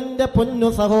കേൾക്കന്റെ പൊന്നു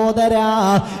സഹോദരാ,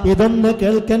 ഇതൊന്ന്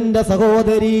കേൾക്കന്റെ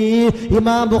സഹോദരി.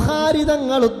 ഇമാം ബുഖാരി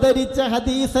തങ്ങൾ ഉദ്ധരിച്ച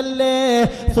ഹദീസല്ലേ.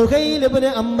 സുഹൈൽ ഇബ്നു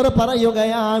അംർ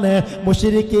പറയുകയാണ്,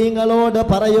 മുശ്രിക്കീങ്ങളോട്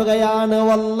പറയുകയാണ്,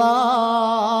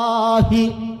 വല്ലാഹി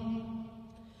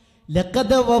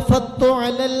ലഖദ വഫത്തു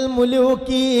അലൽ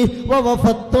മുലൂകി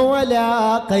വവഫത്തു അലാ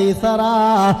കൈസറ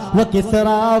വകിസ്റ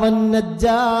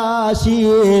വന്നജാശി.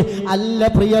 അല്ല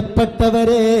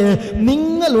പ്രിയപ്പെട്ടവരെ,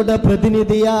 നിങ്ങളുടെ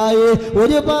പ്രതിനിധിയായി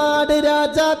ഒരുപാട്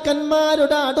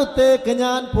രാജാക്കന്മാരുടെ അടുത്തേക്ക്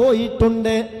ഞാൻ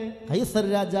പോയിട്ടുണ്ട്. കൈസർ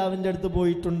രാജാവിൻ്റെ അടുത്ത്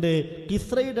പോയിട്ടുണ്ട്,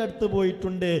 കിസ്രയുടെ അടുത്ത്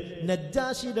പോയിട്ടുണ്ട്,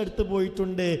 നജ്ജാഷിയുടെ അടുത്ത്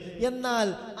പോയിട്ടുണ്ട്. എന്നാൽ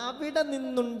അവിടെ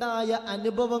നിന്നുണ്ടായ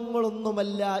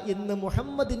അനുഭവങ്ങളൊന്നുമല്ല ഇന്ന്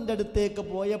മുഹമ്മദിൻ്റെ അടുത്തേക്ക്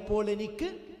പോയപ്പോൾ എനിക്ക്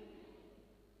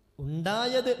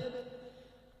ഉണ്ടായത്.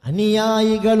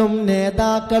 അനുയായികളും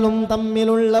നേതാക്കളും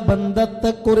തമ്മിലുള്ള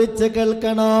ബന്ധത്തെക്കുറിച്ച്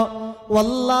കേൾക്കണോ.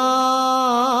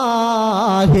 വല്ലാഹി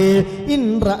ഇൻ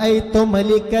റഅയ്തു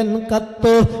മലികൻ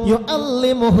ഖത്തു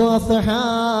യുഅല്ലിമുഹു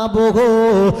അസ്ഹാബുഹു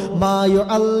മാ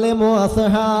യുഅല്ലിമു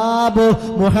അസ്ഹാബു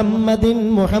മുഹമ്മദിൻ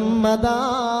മുഹമ്മദാ.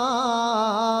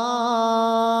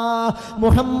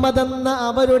 മുഹമ്മദ് എന്ന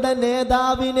അവരുടെ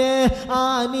നേതാവിനെ ആ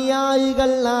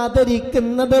അനുയായികൾ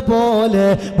ആദരിക്കുന്നത് പോലെ,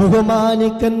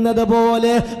 ബഹുമാനിക്കുന്നത്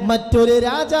പോലെ മറ്റൊരു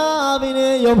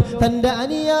രാജാവിനെയും തൻ്റെ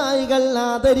അനുയായികൾ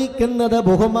ആദരിക്കുന്നത്,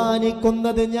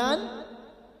 ബഹുമാനിക്കുന്നത് ഞാൻ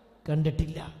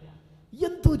കണ്ടിട്ടില്ല.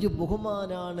 എന്തൊരു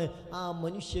ബഹുമാനാണ് ആ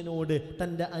മനുഷ്യനോട്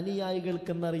തൻ്റെ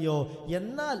അനുയായികൾക്കെന്നറിയോ.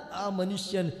 എന്നാൽ ആ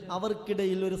മനുഷ്യൻ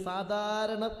അവർക്കിടയിൽ ഒരു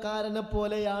സാധാരണക്കാരനെ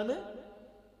പോലെയാണ്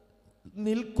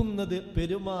നിൽക്കുന്നത്,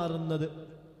 പെരുമാറുന്നത്.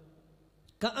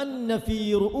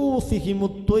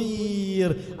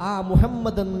 ആ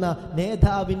മുഹമ്മദ് എന്ന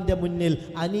നേതാവിൻ്റെ മുന്നിൽ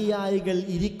അനുയായികൾ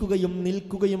ഇരിക്കുകയും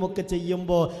നിൽക്കുകയും ഒക്കെ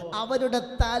ചെയ്യുമ്പോൾ അവരുടെ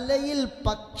തലയിൽ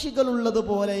പക്ഷികളുള്ളത്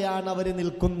പോലെയാണ് അവർ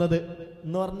നിൽക്കുന്നത്.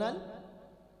 എന്ന് പറഞ്ഞാൽ,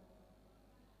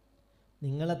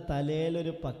 നിങ്ങളെ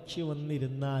തലയിലൊരു പക്ഷി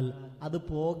വന്നിരുന്നാൽ അത്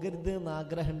പോകരുത് എന്ന്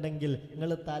ആഗ്രഹമുണ്ടെങ്കിൽ നിങ്ങൾ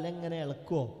തല എങ്ങനെ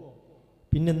ഇളക്കുവോ?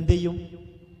 പിന്നെന്ത് ചെയ്യും?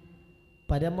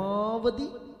 പരമാവധി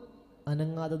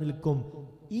അനങ്ങാതെ നിൽക്കും.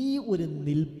 ഈ ഒരു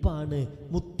നിൽപ്പാണ്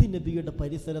മുത്തുനബിയുടെ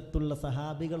പരിസരത്തുള്ള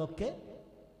സഹാബികളൊക്കെ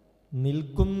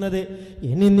നിൽക്കുന്നത്.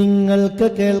 ഇനി നിങ്ങൾക്ക്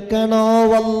കേൾക്കണോ,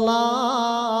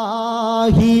 വല്ലാഹി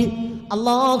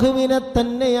അല്ലാഹുവിനെ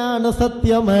തന്നെയാണ്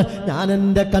സത്യം. ഞാൻ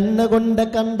എൻ്റെ കണ്ണുകൊണ്ട്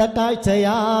കണ്ട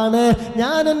കാഴ്ചയാണ്,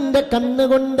 ഞാൻ എൻ്റെ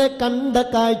കണ്ണുകൊണ്ട് കണ്ട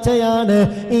കാഴ്ചയാണ്.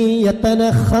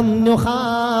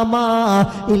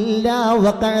 ഇല്ലാ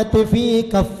വഖഅതു ഫീ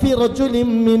കഫി റജുലിൻ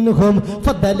മിൻഹും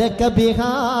ഫദലക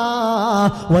ബിഹാ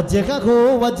വജ്ഹഹു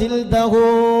വജിൽദഹു.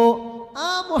 ആ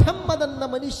മുഹമ്മദ് എന്ന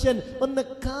മനുഷ്യൻ ഒന്ന്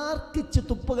കാർക്കിച്ച്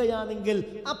തുപ്പുകയാണെങ്കിൽ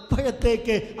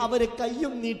അപ്പോഴത്തേക്ക് അവര്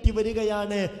കയ്യും നീട്ടി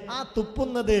വരികയാണ്. ആ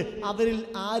തുപ്പുന്നത് അവരിൽ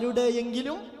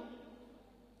ആരുടെയെങ്കിലും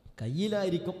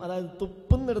കയ്യിലായിരിക്കും. അതായത്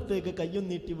തുപ്പുന്നിടത്തേക്ക് കയ്യും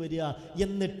നീട്ടി വരിക.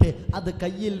 എന്നിട്ട് അത്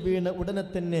കയ്യിൽ വീണ ഉടനെ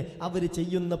തന്നെ അവർ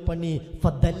ചെയ്യുന്ന പണി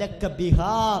ഫദലക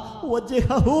ബിഹാ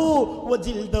വജ്ഹഹു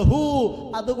വജിൽദഹു.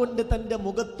 അതുകൊണ്ട് തൻ്റെ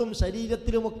മുഖത്തും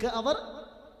ശരീരത്തിലുമൊക്കെ അവർ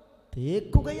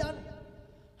തേക്കുകയാണ്.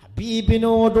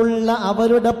 ഹബീബിനോടുള്ള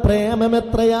അവരുടെ പ്രേമം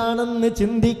എത്രയാണെന്ന്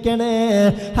ചിന്തിക്കണേ.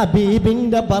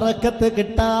 ഹബീബിന്റെ ബറക്കത്ത്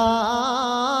കിട്ടാൻ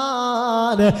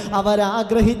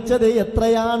അവരാഗ്രഹിച്ചത്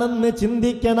എത്രയാണെന്ന്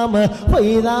ചിന്തിക്കണം.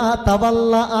 ഫൈദാ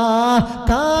തവല്ലഅ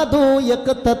കാദൂ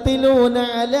യഖ്തതിലൂന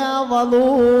അലാ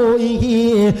വളൂഇഹി.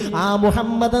 ആ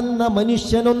മുഹമ്മദ് എന്ന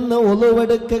മനുഷ്യനൊന്ന്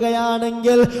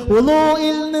ഉളുവെടുക്കുകയാണെങ്കിൽ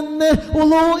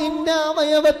ഉളൂഇന്റെ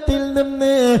അവയവത്തിൽ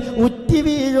നിന്ന് ഉറ്റി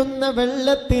വീഴുന്ന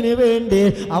വെള്ളത്തിന് വേണ്ടി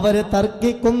അവര്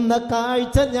തർക്കിക്കുന്ന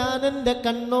കാഴ്ച ഞാൻ എൻ്റെ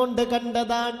കണ്ണോണ്ട്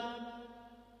കണ്ടതാണ്.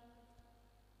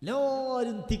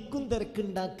 എല്ലാവരും തിക്കും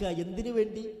തിരക്കുണ്ടാക്കുക. എന്തിനു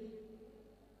വേണ്ടി?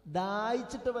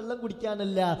 ദാഹിച്ചിട്ട് വെള്ളം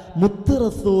കുടിക്കാനല്ല. മുത്ത്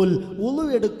റസൂൽ ഉളു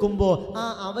എടുക്കുമ്പോ ആ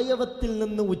അവയവത്തിൽ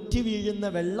നിന്ന് ഉറ്റി വീഴുന്ന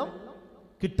വെള്ളം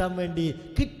കിട്ടാൻ വേണ്ടി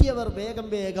കിട്ടിയവർ വേഗം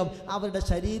വേഗം അവരുടെ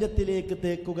ശരീരത്തിലേക്ക്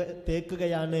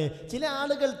തേക്കുകയാണ്. ചില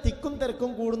ആളുകൾ തിക്കും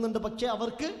തിരക്കും കൂടുന്നുണ്ട്, പക്ഷെ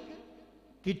അവർക്ക്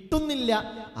കിട്ടുന്നില്ല.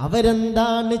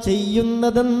 അവരെന്താണ്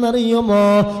ചെയ്യുന്നതെന്നറിയുമോ?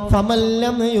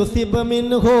 ഫമല്ലം യുസിബ്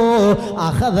മിൻഹു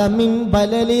അഖദ മിൻ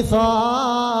ബലലി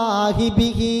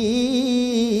സാഹിബിഹി.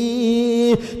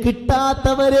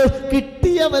 കിട്ടാത്തവര്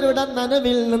കിട്ടിയവരുടെ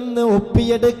നനവിൽ നിന്ന്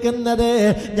ഒപ്പിയെടുക്കുന്നത്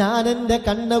ഞാൻ എൻ്റെ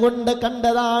കണ്ണുകൊണ്ട്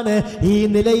കണ്ടതാണ്. ഈ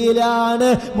നിലയിലാണ്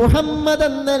മുഹമ്മദ്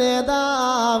എന്ന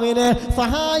നേതാവിനെ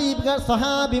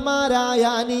സഹാബിമാരായ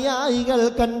അനുയായികൾ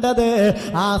കണ്ടത്.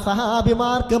 ആ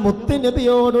സഹാബിമാർക്ക്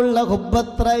മുത്തുനബിയോടുള്ള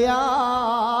ഹുബ്ബത്രയാൻ.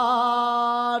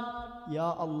 യാ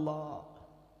അല്ലാഹ്,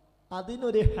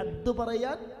 അതിനൊരു ഹദ്ദ്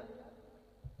പറയാൻ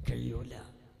കഴിയൂല.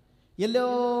 എല്ലാ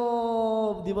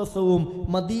ദിവസവും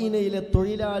മദീനയിലെ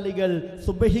തൊഴിലാളികൾ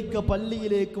സുബഹിക്ക്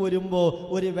പള്ളിയിലേക്ക് വരുമ്പോൾ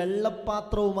ഒരു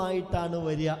വെള്ളപ്പാത്രവുമായിട്ടാണ്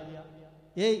വരിക.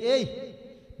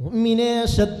 മുഅ്മിനേ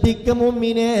ശ്രദ്ധിക്ക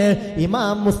മുഅ്മിനേ.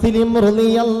 ഇമാം മുസ്ലിം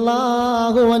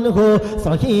റളിയല്ലാഹു അൻഹു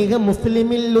സ്വഹീഹ്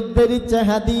മുസ്ലിമിൽ ഉദ്ധരിച്ച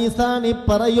ഹദീസാണ്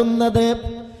പറയുന്നത്.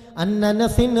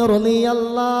 അനസ്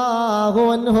റളിയല്ലാഹു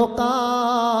അൻഹു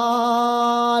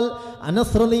ഖാൽ.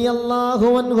 അനസ് റളിയല്ലാഹു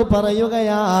അൻഹു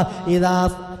പറയുകയാ, ഇദാ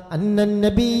അന്നൻ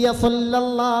നബിയ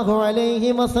സല്ലല്ലാഹു അലൈഹി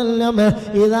വസല്ലം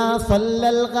ഇദാ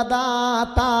സല്ലൽ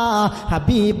ഖദാത.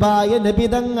 ഹബീബായ നബി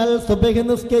തങ്ങൾ സുബ്ഹ്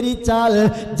നിസ്കരിച്ചാൽ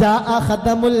ജാഅ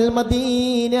ഖദമുൽ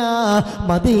മദീന.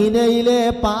 മദീനയിലെ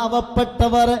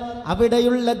പാവപ്പെട്ടവർ,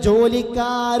 അവിടെയുള്ള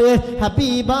ജോലിക്കാര്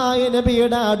ഹബീബായ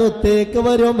നബിയുടെ അടുത്തേക്ക്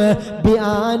വരും.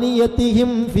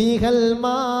 ബിആനിയതിഹിം ഫീഹൽ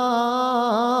മാ.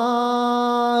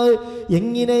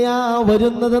 എങ്ങനെയാ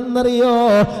വരുന്നതെന്നറിയോ?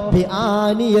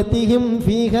 ബിആനിയതിഹിം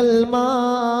ഫീഹൽ മാ.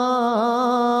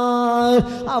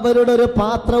 അവരുടെ ഒരു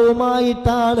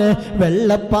പാത്രവുമായിട്ടാണ്,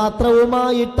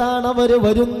 വെള്ളപ്പാത്രവുമായിട്ടാണ് അവർ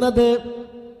വരുന്നത്.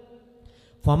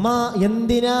 ഫമാ,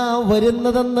 എന്തിനാ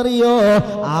വരുന്നതെന്നറിയോ?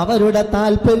 അവരുടെ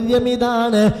താല്പര്യം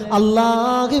ഇതാണ്.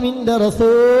 അല്ലാഹുവിന്റെ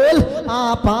റസൂൽ ആ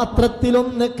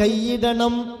പാത്രത്തിലൊന്ന്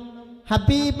കൈയിടണം.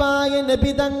 ഹബീബായ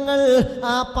നബി തങ്ങൾ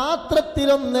ആ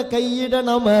പാത്രത്തിലൊന്ന്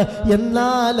കൈയിടണം.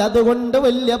 എന്നാൽ അതുകൊണ്ട്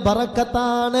വലിയ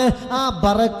ബറക്കത്താണ്. ആ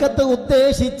ബറക്കത്ത്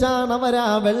ഉദ്ദേശിച്ചാണ് അവർ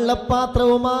ആ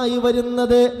വെള്ളപ്പാത്രവുമായി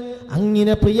വരുന്നത്.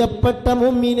 അങ്ങനെ പ്രിയപ്പെട്ട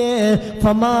മുഅ്മിനേ,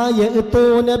 ഫമാ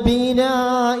യഅ്തൂന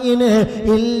ബിനാഇൻ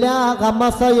ഇല്ലാ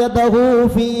ഖമസ യദഹു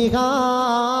ഫീഹാ.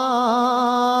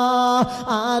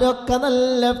 ആരൊക്കെ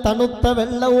നല്ല തണുത്ത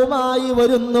വെള്ളവുമായി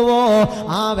വരുന്നുവോ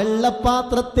ആ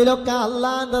വെള്ളപ്പാത്രത്തിലൊക്കെ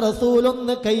അല്ലാഹുവിന്റെ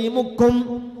റസൂലൊന്ന് കൈമുക്കും.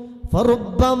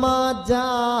 ഫറുബ്ബമാ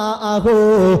ജാഅഹു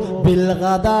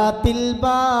ബിൽഗദാത്തിൽ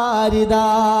ബാരിദാ.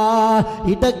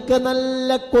 ഇടക്ക് നല്ല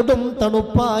കൊടും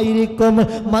തണുപ്പായിരിക്കും.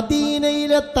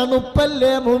 മദീനയിലെ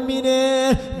തണുപ്പല്ലേ മുഅ്മിനേ,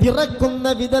 വിറക്കുന്ന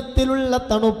വിധത്തിലുള്ള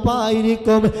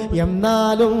തണുപ്പായിരിക്കും.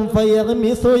 എന്നാലും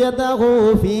ഫയഗ്മിസു യദഹു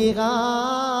ഫീഹാ.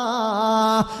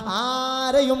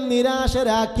 ആരെയും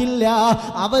നിരാശരാക്കില്ല.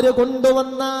 അവര്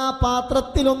കൊണ്ടുവന്ന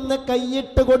പാത്രത്തിലൊന്ന്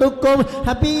കൈയിട്ട് കൊടുക്കും.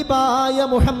 ഹബീബായ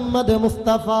മുഹമ്മദ്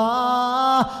മുസ്തഫ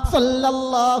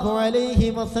സല്ലല്ലാഹു അലൈഹി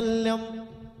വസല്ലം.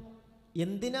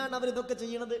 എന്തിനാണ് അവരിതൊക്കെ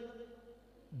ചെയ്യണത്?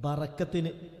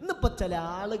 ബറക്കത്തിന്. ഇന്നിപ്പോ ചില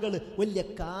ആളുകൾ വലിയ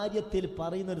കാര്യത്തിൽ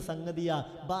പറയുന്ന ഒരു സംഗതിയാ,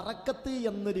 ബറക്കത്ത്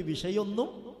എന്നൊരു വിഷയമൊന്നും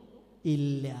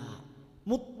ഇല്ല.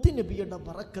 മുത്തുനബിയുടെ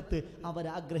ബറക്കത്ത്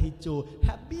അവരാഗ്രഹിച്ചു.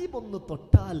 ഹബീബ് ഒന്ന്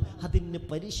തൊട്ടാൽ അതിന്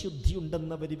പരിശുദ്ധി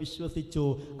ഉണ്ടെന്നവർ വിശ്വസിച്ചു.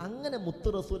 അങ്ങനെ മുത്തു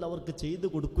റസൂൽ അവർക്ക് ചെയ്തു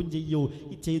കൊടുക്കും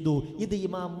ചെയ്തു. ഇത്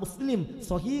ഇമാം മുസ്ലിം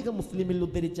സ്വഹീഹ് മുസ്ലിമിൽ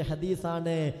ഉദ്ധരിച്ച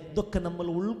ഹദീസാണ്. ഇതൊക്കെ നമ്മൾ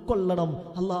ഉൾക്കൊള്ളണം.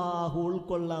 അല്ലാഹു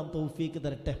ഉൾക്കൊള്ളാൻ തൗഫീക്ക്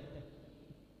തരട്ടെ.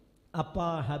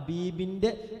 അപ്പം ഹബീബിൻ്റെ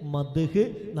മദ്ഹ്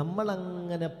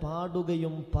നമ്മളങ്ങനെ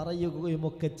പാടുകയും പറയുകയും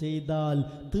ഒക്കെ ചെയ്താൽ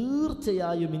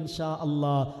തീർച്ചയായും ഇൻഷാ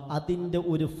അല്ലാ അതിൻ്റെ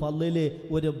ഒരു ഫളില്,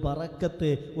 ഒരു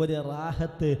ബറക്കത്ത്, ഒരു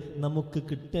റാഹത്ത് നമുക്ക്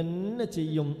കിട്ടുന്നെ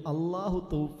ചെയ്യും. അല്ലാഹു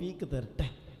തൗഫീക്ക് തരട്ടെ.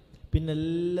 പിന്നെ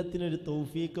എല്ലാത്തിനും ഒരു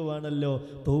തൗഫീക്ക് വേണമല്ലോ.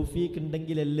 തൗഫീക്ക്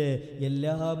ഉണ്ടെങ്കിലല്ലേ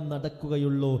എല്ലാം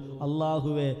നടക്കുകയുള്ളൂ.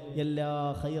 അല്ലാഹുവേ എല്ലാ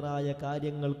ഖൈറായ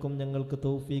കാര്യങ്ങൾക്കും ഞങ്ങൾക്ക്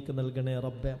തൗഫീക്ക് നൽകണേ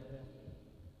റബ്ബേ.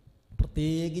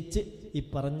 പ്രത്യേകിച്ച് ഈ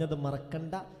പറഞ്ഞത്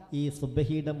മറക്കണ്ട. ഈ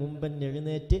സുബഹിയുടെ മുമ്പൻ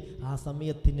എഴുന്നേറ്റ് ആ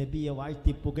സമയത്ത് നബിയെ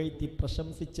വാഴ്ത്തി പുകഴ്ത്തി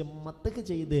പ്രശംസിച്ച് മദ്ഹ്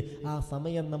ചെയ്ത് ആ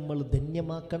സമയം നമ്മൾ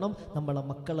ധന്യമാക്കണം. നമ്മളെ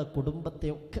മക്കളെ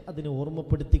കുടുംബത്തെയൊക്കെ അതിന്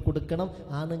ഓർമ്മപ്പെടുത്തി കൊടുക്കണം.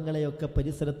 ആണുങ്ങളെയൊക്കെ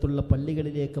പരിസരത്തുള്ള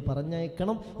പള്ളികളിലേക്ക്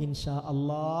പറഞ്ഞയക്കണം. ഇൻഷാ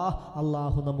അല്ലാഹ്.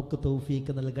 അല്ലാഹു നമുക്ക്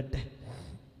തൗഫീക്ക് നൽകട്ടെ.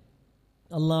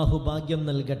 അല്ലാഹു ഭാഗ്യം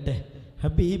നൽകട്ടെ.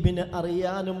 ഹബീബിനെ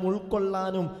അറിയാനും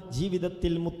ഉൾക്കൊള്ളാനും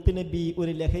ജീവിതത്തിൽ മുത്തുനബി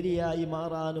ഒരു ലഹരിയായി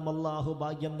മാറാനും അല്ലാഹു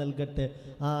ഭാഗ്യം നൽകട്ടെ.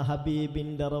 ആ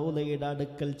ഹബീബിൻ്റെ റൗളയുടെ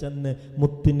അടുക്കൽ ചെന്ന്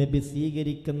മുത്തുനബി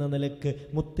സ്വീകരിക്കുന്ന നിലക്ക്,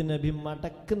 മുത്തുനബി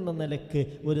മടക്കുന്ന നിലക്ക്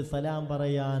ഒരു സലാം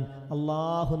പറയാൻ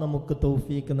അല്ലാഹു നമുക്ക്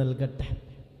തൗഫീക്ക് നൽകട്ടെ.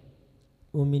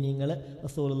 മുഅ്മിനീങ്ങൾ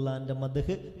റസൂലുള്ളാഹിൻ്റെ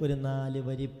മദ്ഹ് ഒരു 4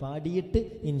 വരി പാടിയിട്ട്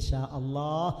ഇൻഷാ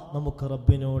അല്ലാഹ് നമുക്ക്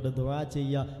റബ്ബിനോട് ദുആ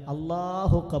ചെയ്യാം.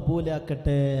 അല്ലാഹു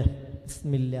കബൂലാക്കട്ടെ.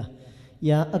 ബിസ്മില്ലാ.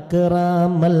 يا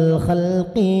أكرم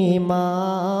الخلق ما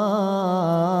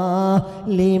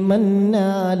لمن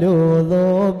نالوذ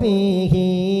به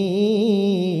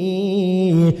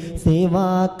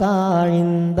سواك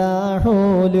عند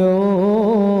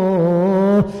حلول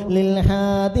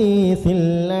للحديث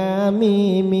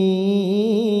العميم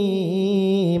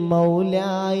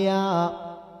مولاي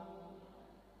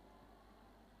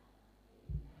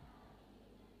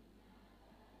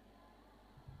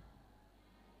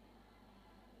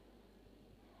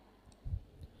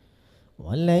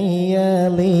ولن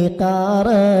يليق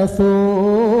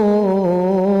رسول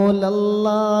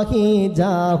الله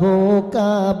جاهك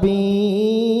بي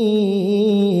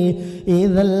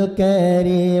إذا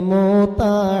الكريم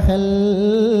تحل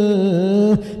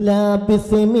لا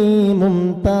باسم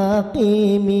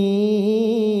منتقم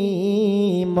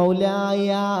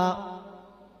مولاي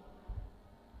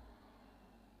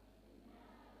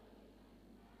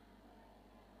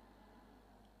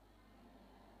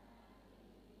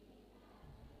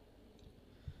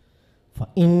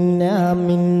فإن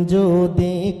من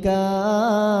جودك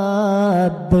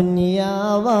الدنيا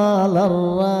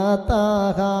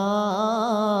وضرتها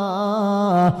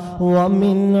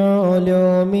ومن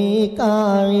علومك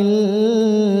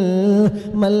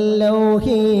علم اللوح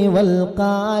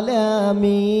والقلم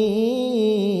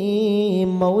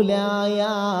مولاي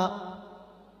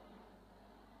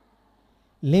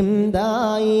لم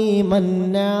دائما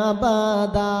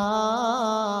أبدا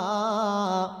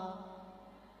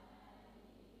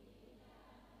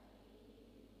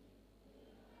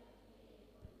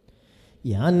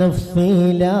يا نفسي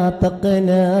لا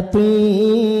تقنطي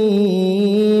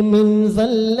من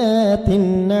زلة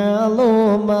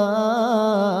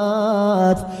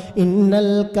العظمات إن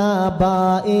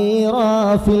الكبائر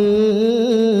في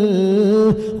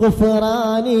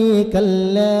الغفران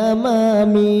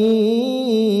كالأمام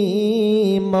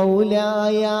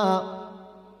مولاي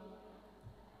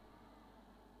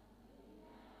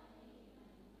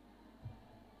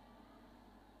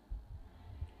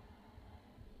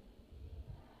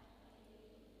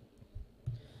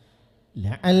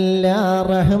لعل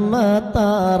رحمة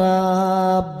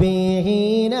ربي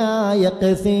هنا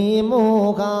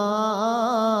يقسمها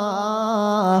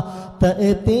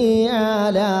تأتي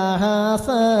على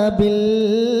حسب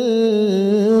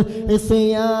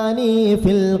العصيان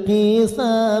في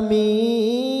القسم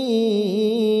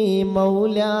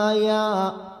مولاي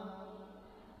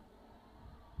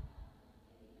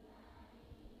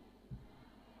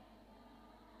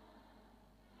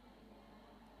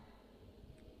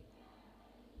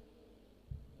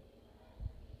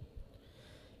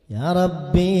يا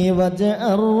ربي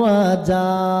واجعل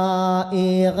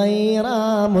رجائي غير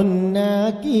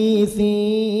منعكس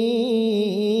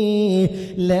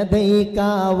لديك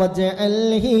واجعل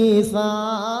حسابي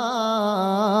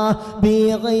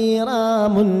غير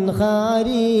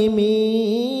منخرم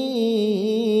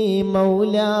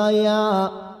مولاي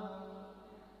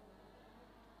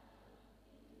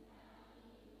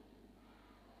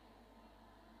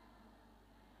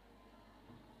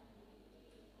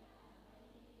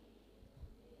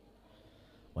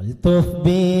والطف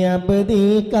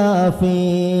بعبدك في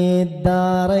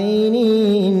الدارين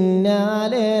إنا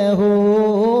له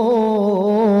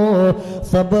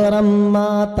صبرا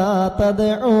ما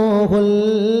تدعوه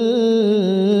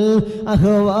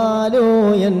الأهوال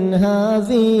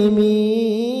ينهزمي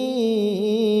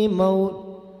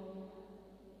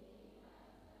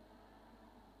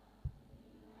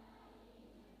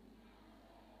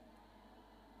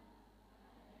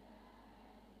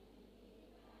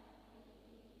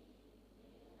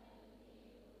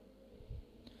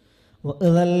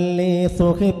وأذلي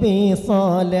صحبي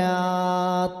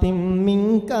صلاة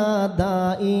منك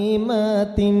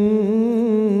دائمة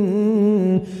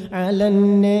على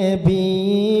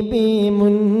النبي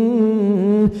بمنهل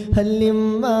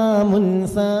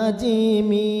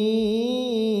ومنسجم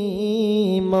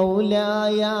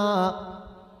مولاي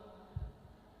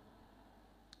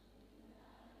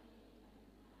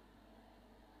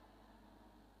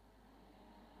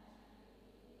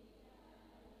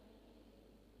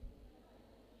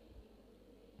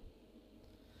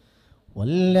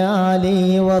والآل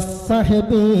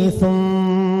والصحب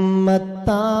ثم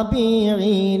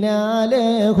التابعين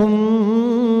لهم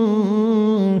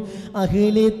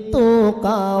أهل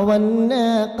التقى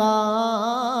والنقى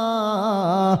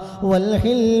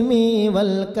والحلم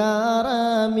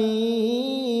والكرم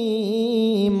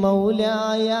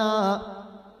مولاي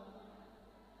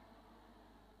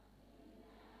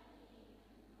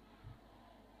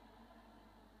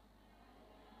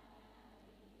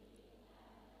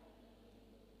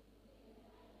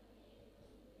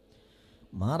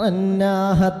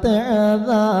مرناهت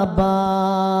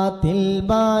عذابات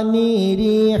الباني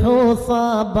ريح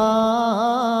صبا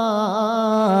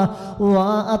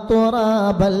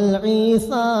وأطراب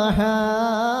العيصاحا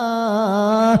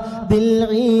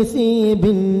بالعيس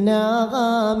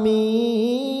بالنغم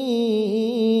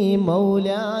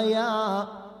مولاي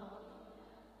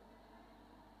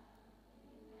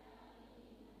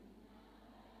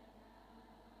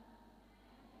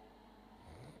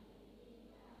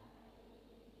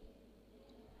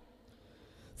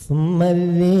ثم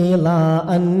الرضا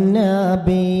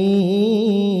النبي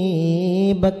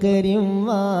بكر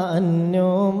وعن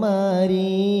عمر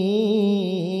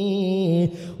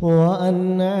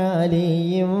وعن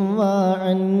علي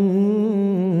وعن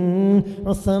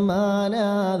عثمان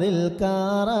ذي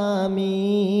الكرم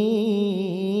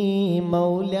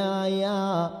مولاي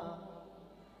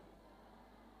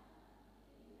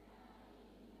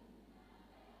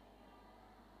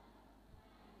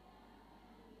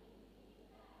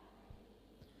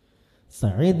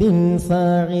سعيد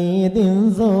سعيد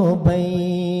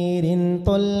زبير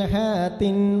طلحة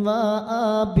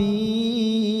وأبي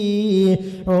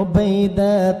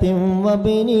عبيدة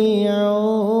وابن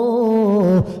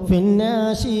عوف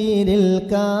الناشر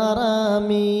الكرم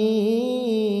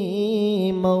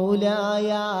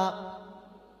مولاي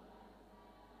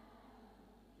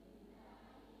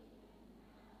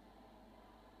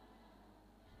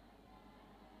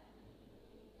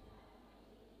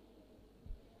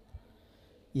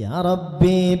يا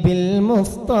ربي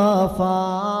بالمصطفى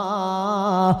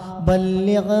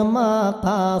بلغ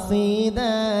مقاصدنا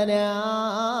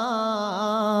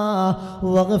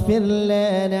واغفر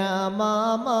لنا ما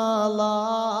مضى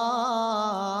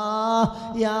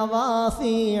يا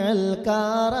واسع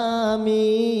الكرم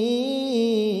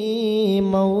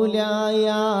مولاي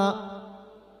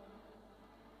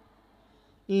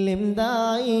لم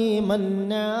دائما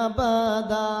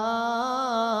أبدا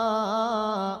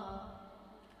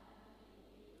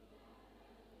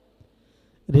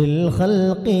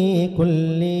للخلق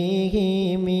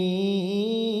كلهم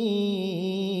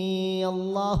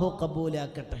അള്ളാഹു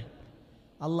കബൂലാക്കട്ടെ.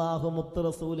 അള്ളാഹു മുത്ത്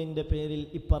റസൂലിൻ്റെ പേരിൽ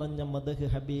ഇപ്പറഞ്ഞ മദ്ഹ്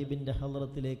ഹബീബിൻ്റെ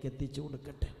ഹളറത്തിലേക്ക് എത്തിച്ചു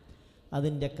കൊടുക്കട്ടെ.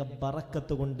 അതിൻ്റെയൊക്കെ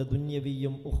ബറക്കത്ത് കൊണ്ട്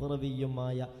ദുന്യവിയും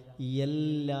ഉഖ്റവിയുമായ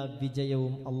എല്ലാ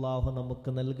വിജയവും അള്ളാഹു നമുക്ക്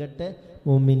നൽകട്ടെ.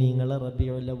 മുഅ്മിനീങ്ങളെ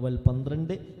റബീഉൽ അവ്വൽ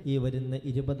 12 ഈ വരുന്ന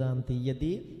 20-ാം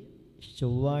തീയതി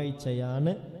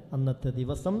ചൊവ്വാഴ്ചയാണ്. അന്നത്തെ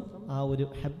ദിവസം ആ ഒരു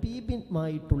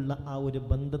ഹബീബിനുമായിട്ടുള്ള ആ ഒരു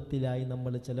ബന്ധത്തിലായി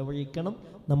നമ്മൾ ചെലവഴിക്കണം.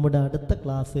 നമ്മുടെ അടുത്ത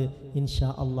ക്ലാസ് ഇൻഷാ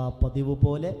അള്ളാഹ് പതിവ്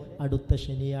പോലെ അടുത്ത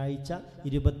ശനിയാഴ്ച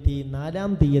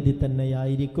 24-ാം തീയതി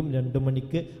തന്നെയായിരിക്കും. 2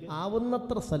 മണിക്ക്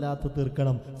ആവുന്നത്ര സലാത്ത്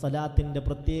തീർക്കണം. സലാത്തിൻ്റെ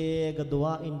പ്രത്യേക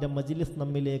ദുആഇൻ്റെ മജ്ലിസ്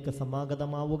നമ്മിലേക്ക്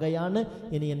സമാഗതമാവുകയാണ്.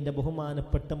 ഇനി എൻ്റെ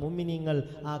ബഹുമാനപ്പെട്ട മുഅ്മിനീങ്ങൾ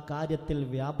ആ കാര്യത്തിൽ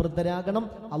വ്യാപൃതരാകണം.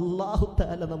 അല്ലാഹു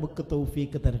തആല നമുക്ക്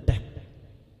തൗഫീക്ക് തരട്ടെ.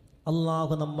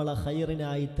 അള്ളാഹു നമ്മളെ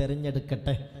ഖൈറിനായി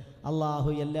തിരഞ്ഞെടുക്കട്ടെ. അള്ളാഹു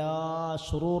എല്ലാ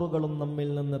ശുറൂറുകളും നമ്മിൽ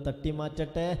നിന്ന്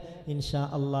തട്ടിമാറ്റട്ടെ. ഇൻഷാ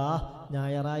അള്ളാഹ്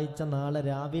ഞായറാഴ്ച നാളെ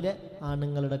രാവിലെ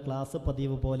ആണുങ്ങളുടെ ക്ലാസ്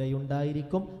പതിവ്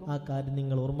പോലെയുണ്ടായിരിക്കും. ആ കാര്യം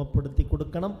നിങ്ങൾ ഓർമ്മപ്പെടുത്തി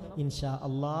കൊടുക്കണം. ഇൻഷാ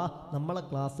അള്ളാഹ് നമ്മളെ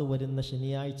ക്ലാസ് വരുന്ന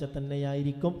ശനിയാഴ്ച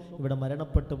തന്നെയായിരിക്കും. ഇവിടെ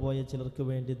മരണപ്പെട്ടു പോയ ചിലർക്ക്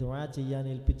വേണ്ടി ദുആ ചെയ്യാൻ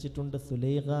ഏൽപ്പിച്ചിട്ടുണ്ട്.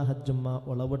 സുലൈഖ ഹജ്ജുമ്മ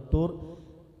ഒളവട്ടൂർ,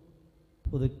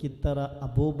 പുതുക്കിത്തറ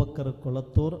അബൂബക്കർ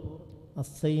കൊളത്തൂർ,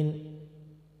 അസൈൻ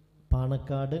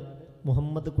പാണക്കാട്,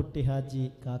 മുഹമ്മദ് കുട്ടി ഹാജി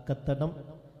കാക്കത്തടം,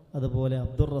 അതുപോലെ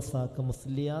അബ്ദുർ റസാഖ്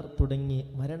മുസ്ലിയാർ തുടങ്ങി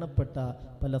മരണപ്പെട്ട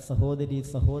പല സഹോദരി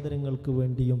സഹോദരങ്ങൾക്ക്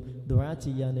വേണ്ടിയും ദുആ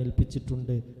ചെയ്യാൻ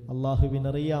ഏൽപ്പിച്ചിട്ടുണ്ട്.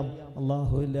 അള്ളാഹുവിനറിയാം.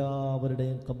 അള്ളാഹു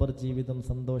എല്ലാവരുടെയും ഖബർ ജീവിതം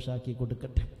സന്തോഷാക്കി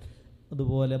കൊടുക്കട്ടെ.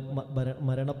 അതുപോലെ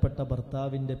മരണപ്പെട്ട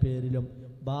ഭർത്താവിൻ്റെ പേരിലും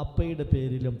ബാപ്പയുടെ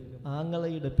പേരിലും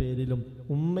ആങ്ങളയുടെ പേരിലും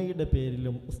ഉമ്മയുടെ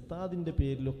പേരിലും ഉസ്താദിൻ്റെ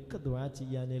പേരിലും ഒക്കെ ദുആ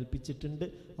ചെയ്യാൻ ഏൽപ്പിച്ചിട്ടുണ്ട്.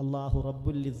 അള്ളാഹു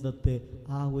റബ്ബുൽ ഇസ്സത്ത്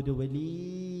ആ ഒരു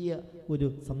വലിയ ഒരു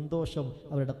സന്തോഷം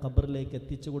അവരുടെ ഖബറിലേക്ക്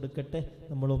എത്തിച്ചു കൊടുക്കട്ടെ.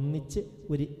 നമ്മൾ ഒന്നിച്ച്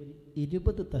ഒരു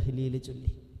 20 തഹ്ലീൽ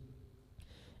ചൊല്ലി.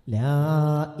 ലാ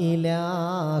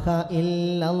ഇലാഹ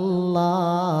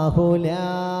ഇല്ലല്ലാഹു ലാ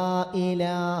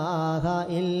ഇലാഹ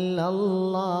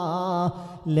ഇല്ലല്ലാഹ്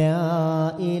ലാ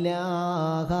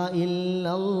ഇലാഹ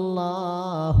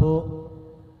ഇല്ലല്ലാഹു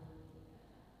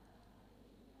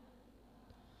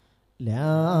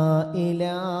ലാ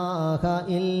ഇലാഹ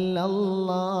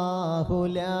ഇല്ലല്ലാഹു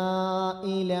ലാ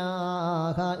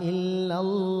ഇലാഹ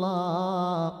ഇല്ലല്ലാഹ്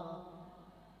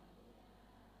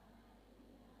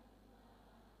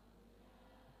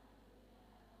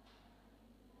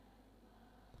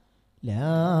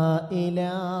ലാ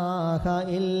ഇലാഹ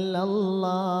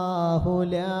ഇല്ലല്ലാഹു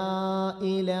ലാ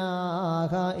ഇലാഹ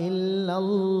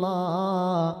ഇല്ലല്ലാഹ്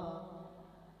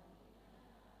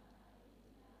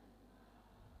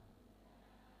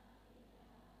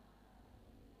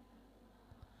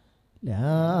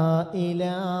ലാ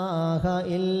ഇലാഹ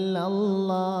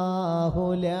ഇല്ലല്ലാഹു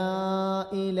ലാ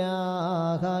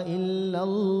ഇലാഹ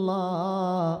ഇല്ലല്ലാഹ്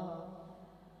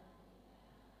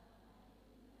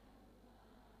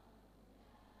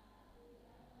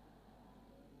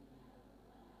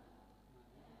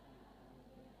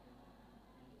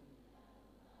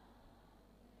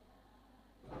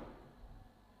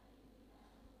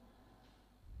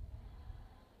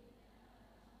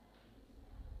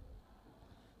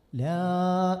ലാ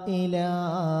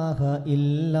ഇലാഹ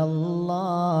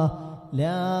ഇല്ലല്ലാഹ്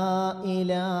ലാ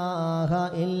ഇലാഹ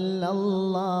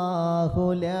ഇല്ലല്ലാഹു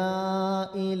ലാ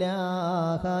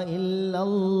ഇലാഹ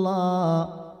ഇല്ലല്ലാഹ്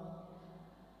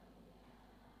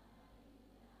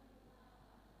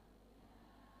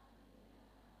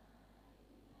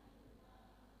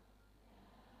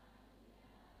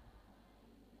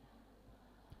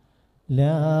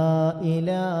ലാ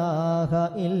ഇലാഹ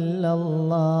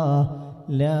ഇല്ലല്ലാഹ്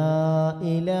ലാ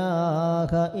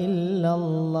ഇലാഹ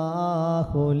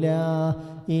ഇല്ലല്ലാഹു ലാ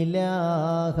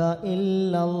ഇലാഹ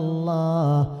ഇല്ലല്ലാഹ്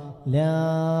ലാ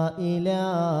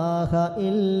ഇലാഹ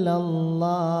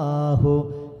ഇല്ലല്ലാഹു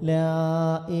ലാ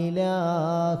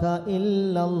ഇലാഹ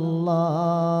ഇല്ലല്ലാഹ്.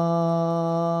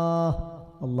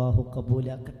 അല്ലാഹു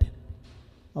കബൂലാക്കട്ടെ,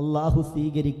 അല്ലാഹു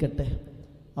സ്വീകരിക്കട്ടെ.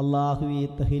 അല്ലാഹു ഈ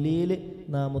തഹ്ലീൽ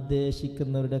നാം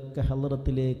ഉദ്ദേശിക്കുന്നവരുടെയൊക്കെ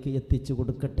ഹളറത്തിലേക്ക് എത്തിച്ചു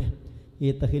കൊടുക്കട്ടെ. ഈ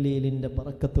തഹ്ലീലിൻ്റെ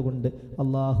ബറക്കത്ത് കൊണ്ട്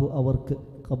അള്ളാഹു അവർക്ക്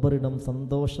ഖബറിടം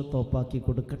സന്തോഷത്തോപ്പാക്കി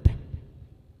കൊടുക്കട്ടെ.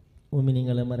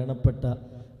 മുഅ്മിനീങ്ങളെ, മരണപ്പെട്ട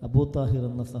അബൂ താഹിർ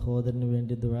എന്ന സഹോദരന്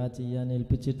വേണ്ടി ദുആ ചെയ്യാൻ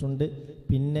ഏൽപ്പിച്ചിട്ടുണ്ട്.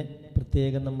 പിന്നെ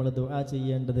പ്രത്യേകം നമ്മൾ ദുആ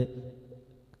ചെയ്യേണ്ടത്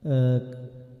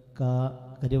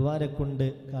കരുവാരക്കുണ്ട്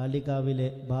കാളികാവിലെ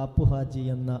ബാപ്പു ഹാജി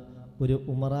എന്ന ഒരു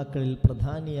ഉമറാക്കളിൽ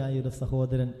പ്രധാനിയായൊരു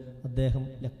സഹോദരൻ. അദ്ദേഹം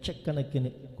ലക്ഷക്കണക്കിന്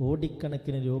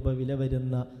കോടിക്കണക്കിന് രൂപ വില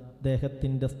വരുന്ന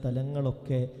അദ്ദേഹത്തിൻ്റെ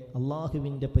സ്ഥലങ്ങളൊക്കെ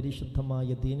അള്ളാഹുവിൻ്റെ പരിശുദ്ധമായ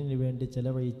ദീനിനു വേണ്ടി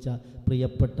ചെലവഴിച്ച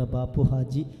പ്രിയപ്പെട്ട ബാപ്പു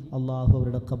ഹാജി, അള്ളാഹു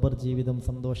അവരുടെ ഖബർ ജീവിതം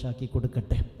സന്തോഷാക്കി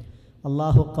കൊടുക്കട്ടെ.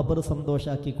 അള്ളാഹു ഖബർ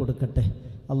സന്തോഷാക്കി കൊടുക്കട്ടെ.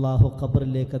 അള്ളാഹു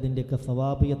ഖബറിലേക്ക് അതിൻ്റെയൊക്കെ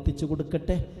സവാബ് എത്തിച്ചു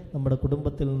കൊടുക്കട്ടെ. നമ്മുടെ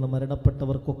കുടുംബത്തിൽ നിന്ന്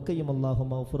മരണപ്പെട്ടവർക്കൊക്കെയും അള്ളാഹു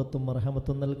മഗ്ഫിറത്തും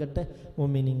മർഹമത്തും നൽകട്ടെ.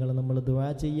 മുഅ്മിനീങ്ങൾ, നമ്മൾ ദുആ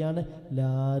ചെയ്യാണ്.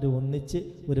 എല്ലാവരും ഒന്നിച്ച്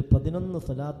ഒരു 11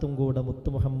 സ്വലാത്തും കൂടെ മുത്തു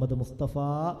മുഹമ്മദ് മുസ്തഫ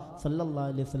സല്ലല്ലാഹു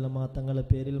അലൈഹി വസല്ലമ തങ്ങളുടെ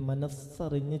പേരിൽ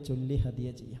മനസ്സറിഞ്ഞ് ചൊല്ലി ഹദിയ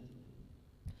ചെയ്യാം.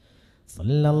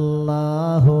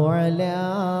 സല്ലല്ലാഹു അലാ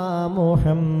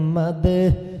മുഹമ്മദ്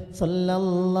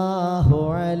സല്ലല്ലാഹു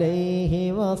അലൈഹി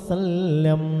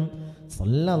വസല്ലം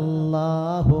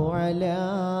സല്ലല്ലാഹു അലാ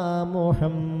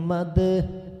മുഹമ്മദ്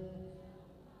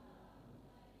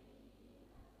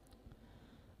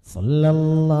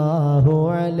സല്ലല്ലാഹു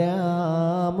അലാ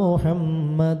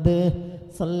മുഹമ്മദ്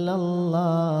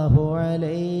സല്ലല്ലാഹു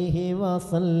അലൈഹി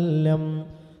വസല്ലം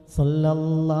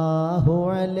സല്ലല്ലാഹു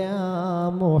അലാ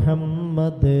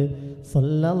മുഹമ്മദ്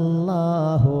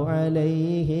സല്ലല്ലാഹു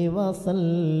അലൈഹി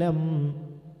വസല്ലം.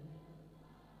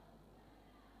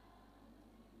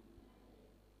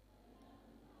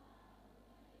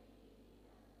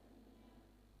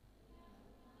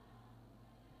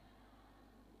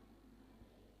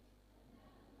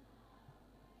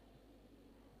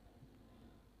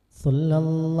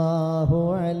 സല്ലല്ലാഹു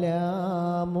അലാ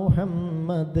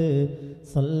മുഹമ്മദ്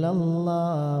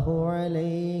സല്ലല്ലാഹു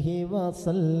അലൈഹി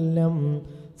വസല്ലം.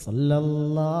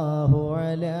 സല്ലല്ലാഹു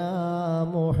അലാ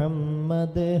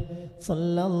മുഹമ്മദ്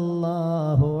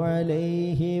സല്ലല്ലാഹു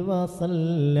അലൈഹി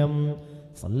വസല്ലം.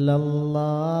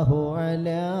 സല്ലല്ലാഹു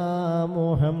അലാ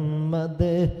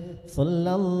മുഹമ്മദ്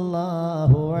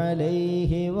സല്ലല്ലാഹു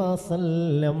അലൈഹി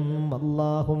വസല്ലം.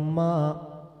 അല്ലാഹുമ്മ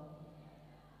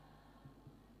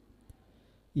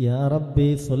യാ റബ്ബി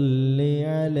സല്ലി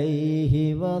അലൈഹി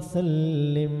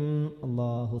വസല്ലിം.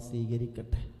 അല്ലാഹു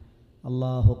സ്വീകരിക്കട്ടെ,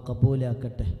 അല്ലാഹു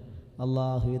കബൂലാക്കട്ടെ,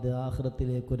 അല്ലാഹു ഇത്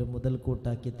ആഖിറത്തിലേക്കൊരു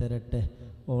മുതൽക്കൂട്ടാക്കി തരട്ടെ.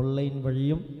 ഓൺലൈൻ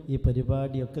വഴിയും ഈ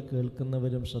പരിപാടിയൊക്കെ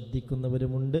കേൾക്കുന്നവരും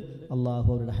ശ്രദ്ധിക്കുന്നവരുമുണ്ട്. അള്ളാഹു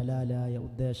അവരുടെ ഹലാലായ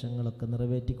ഉദ്ദേശങ്ങളൊക്കെ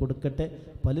നിറവേറ്റി കൊടുക്കട്ടെ.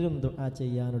 പലരും ദുആ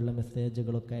ചെയ്യാനുള്ള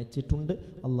മെസ്സേജുകളൊക്കെ അയച്ചിട്ടുണ്ട്.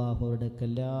 അള്ളാഹു അവരുടെ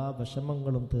എല്ലാ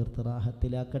വിഷമങ്ങളും തീർത്ത്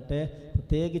റാഹത്തിലാക്കട്ടെ.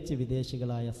 പ്രത്യേകിച്ച്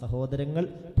വിദേശികളായ സഹോദരങ്ങൾ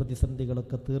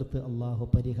പ്രതിസന്ധികളൊക്കെ തീർത്ത് അള്ളാഹു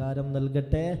പരിഹാരം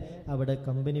നൽകട്ടെ. അവിടെ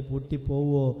കമ്പനി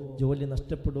പൂട്ടിപ്പോവോ, ജോലി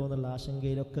നഷ്ടപ്പെടുമോ എന്നുള്ള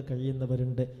ആശങ്കയിലൊക്കെ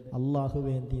കഴിയുന്നവരുണ്ട്. അള്ളാഹു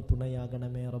വേണ്ടി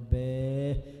തുണയാകണമേ റബ്ബേ.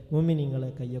 മുഅ്മിനീങ്ങളെ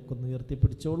കയ്യൊക്കെ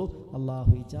ഉയർത്തിപ്പിടിച്ചോളൂ.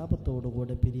 അള്ളാഹു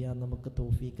ഇജാബത്തോടുകൂടെ പിരിയാൻ നമുക്ക്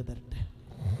തൗഫീക്ക് തരട്ടെ.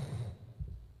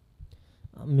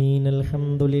 ആമീൻ.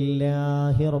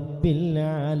 അൽഹംദുലില്ലാഹി റബ്ബിൽ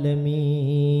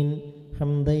ആലമീൻ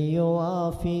ഹംദൻ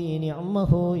യുവാഫി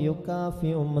നിഅമഹു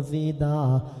യുകാഫിഉ മസീദാ.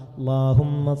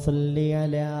 اللهم صل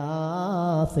على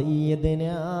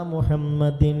سيدنا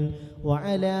محمد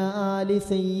وعلى آل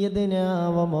سيدنا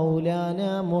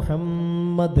ومولانا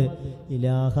محمد.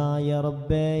 ഇലാഹായ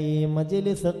റബ്ബേ, ഈ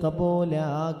മജ്ലിസ്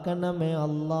കബൂലാക്കണമേ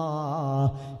അല്ലാ.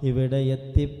 ഇവിടെ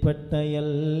എത്തിപ്പെട്ട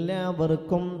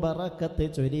എല്ലാവർക്കും ബറക്കത്ത്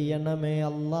ചൊരിയണമേ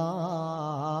അല്ലാ.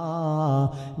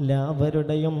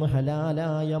 എല്ലാവരുടെയും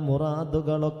ഹലാലായ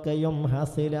മുറാദുകളൊക്കെയും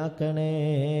ഹാസിലാക്കണേ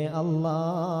അല്ലാ.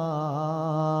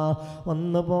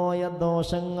 വന്നുപോയ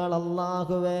ദോഷങ്ങൾ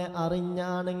അല്ലാഹുവേ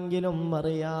അറിഞ്ഞാണെങ്കിലും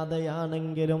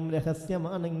അറിയാതെയാണെങ്കിലും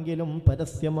രഹസ്യമാണെങ്കിലും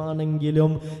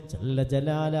പരസ്യമാണെങ്കിലും ജല്ല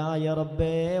ജലാലായ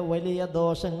റബ്ബേ, വലിയ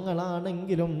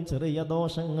ദോഷങ്ങളാണെങ്കിലും ചെറിയ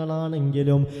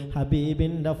ദോഷങ്ങളാണെങ്കിലും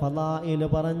ഹബീബിന്റെ ഫളായില്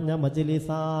പറഞ്ഞ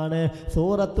മജ്ലിസാണ്.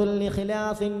 സൂറത്തുൽ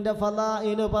ഇഖ്ലാസിന്റെ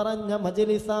ഫളായില് പറഞ്ഞ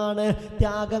മജ്ലിസാണ്.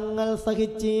 ത്യാഗങ്ങൾ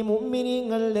സഹിച്ച്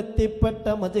മുഅ്മിനീങ്ങൾ എത്തിപ്പെട്ട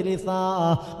മജ്ലിസാ.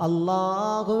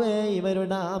 അല്ലാഹുവേ,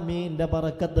 ഇവരുടെ ആമീന്റെ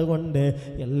ബറക്കത്ത് കൊണ്ട്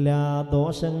എല്ലാ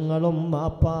ദോഷങ്ങളും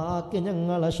മാപ്പാക്കി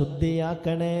ഞങ്ങളെ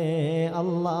ശുദ്ധിയാക്കണേ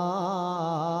അല്ലാ.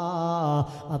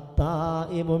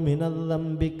 അത്തായിബു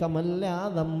മിനദ്ദംബി കമല്ലാ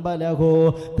ദംബലഹു.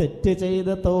 തെറ്റ്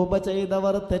ചെയ്ത് തൗബ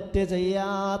ചെയ്തവർ തെറ്റ്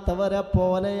ചെയ്യാത്തവരെ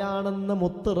പോലെയാണെന്ന്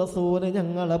മുത്ത് റസൂൽ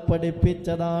ഞങ്ങളെ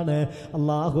പഠിപ്പിച്ചതാണ്.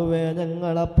 അല്ലാഹുവേ,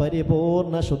 ഞങ്ങളെ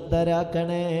പരിപൂർണ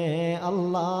ശുദ്ധരാക്കണേ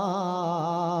അല്ലാ.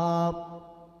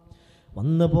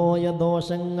 വന്നുപോയ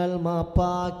ദോഷങ്ങൾ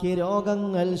മാപ്പാക്കി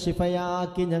രോഗങ്ങൾ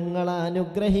ശിഫയാക്കി ഞങ്ങളെ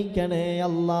അനുഗ്രഹിക്കണേ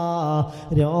അല്ലാ.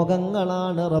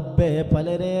 രോഗങ്ങളാണ് റബ്ബേ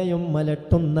പലരെയും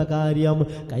അലട്ടുന്ന കാര്യം.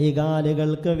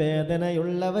 കൈകാലുകൾക്ക്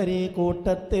വേദനയുള്ളവർ ഈ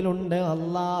കൂട്ടത്തിലുണ്ട്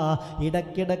അല്ലാ.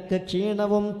 ഇടയ്ക്കിടയ്ക്ക്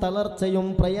ക്ഷീണവും തളർച്ചയും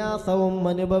പ്രയാസവും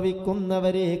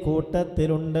അനുഭവിക്കുന്നവർ ഈ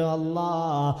കൂട്ടത്തിലുണ്ട് അല്ലാ.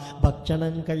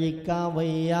 ഭക്ഷണം കഴിക്കാൻ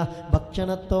വയ്യ,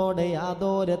 ഭക്ഷണത്തോടെ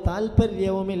യാതൊരു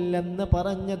താല്പര്യവുമില്ലെന്ന്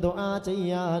പറഞ്ഞ് ദുആ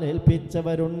ചെയ്യാൻ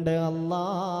ഏൽപ്പിച്ചവരുണ്ട് അല്ലാ.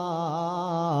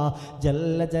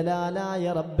 ജല്ല ജലാലായ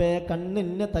റബ്ബേ,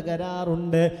 കണ്ണിന്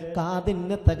തകരാറുണ്ട്,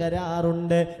 കാതിന്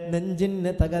തകരാറുണ്ട്,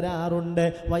 നെഞ്ചിന് തകരാറുണ്ട്,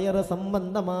 വയറ്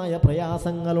സംബന്ധമായ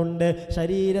പ്രയാസങ്ങളുണ്ട്,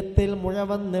 ശരീരത്തിൽ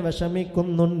മുഴവന്ന്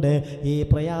വിഷമിക്കുന്നുണ്ട്. ഈ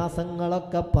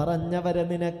പ്രയാസങ്ങളൊക്കെ പറഞ്ഞവരെ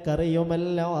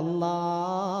നിനക്കറിയുമല്ലോ അല്ലാ.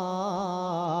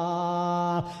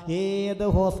 ഏത്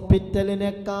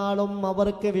ഹോസ്പിറ്റലിനേക്കാളും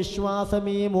അവർക്ക് വിശ്വാസം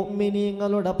ഈ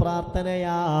മുഅ്മിനീങ്ങളുടെ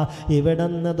പ്രാർത്ഥനയാ.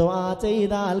 ഇവിടുന്ന് ദുആ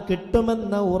ചെയ്താൽ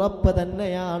കിട്ടുമെന്ന ഉറപ്പ്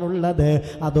തന്നെയാണുള്ളത്.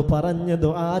 അത് പറഞ്ഞ്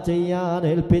ദുആ ചെയ്യാൻ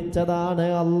ഏൽപ്പിച്ചതാണ്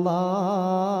അല്ലാ.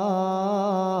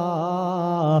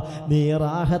 നീ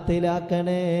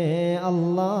റാഹത്തിലാക്കണേ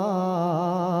അല്ലാ.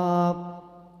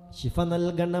 ശിഫ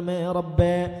നൽകണമേ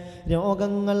റബ്ബേ.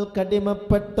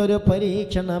 രോഗങ്ങൾക്കടിമപ്പെട്ടൊരു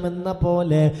പരീക്ഷണമെന്ന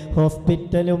പോലെ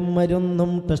ഹോസ്പിറ്റലും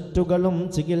മരുന്നും ടെസ്റ്റുകളും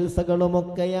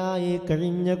ചികിത്സകളുമൊക്കെയായി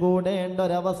കഴിഞ്ഞുകൂടേണ്ട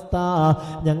ഒരവസ്ഥ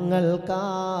ഞങ്ങൾക്കാർക്കും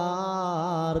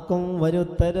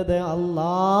വരുത്തരുത്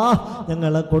അല്ലാ.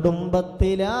 ഞങ്ങളെ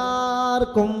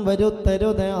കുടുംബത്തിലാർക്കും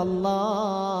വരുത്തരുത് അല്ലാ.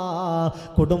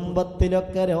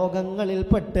 കുടുംബത്തിലൊക്കെ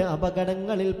രോഗങ്ങളിൽപ്പെട്ട്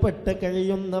അപകടങ്ങളിൽപ്പെട്ട്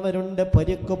കഴിയുന്നവരുണ്ട്,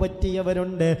 പരിക്കു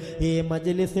പറ്റിയവരുണ്ട്. ഈ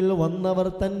മജ്ലിസിൽ വന്നവർ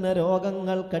തന്നെ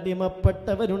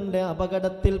രോഗങ്ങൾക്കടിമപ്പെട്ടവരുണ്ട്,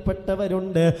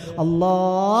 അപകടത്തിൽപ്പെട്ടവരുണ്ട്. അല്ലാ,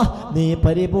 നീ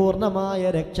പരിപൂർണമായ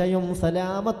രക്ഷയും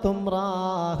സലാമത്തും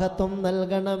റാഹത്തും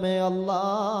നൽകണമേ അല്ലാ.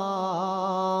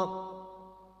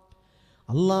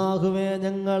 അല്ലാഹുവേ,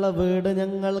 ഞങ്ങളെ വീട്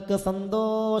ഞങ്ങൾക്ക്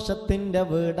സന്തോഷത്തിൻ്റെ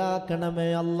വീടാക്കണമേ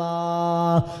അല്ലാ.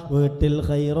 വീട്ടിൽ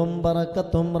ഖൈറും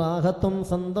ബറക്കത്തും റാഹത്തും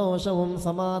സന്തോഷവും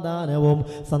സമാധാനവും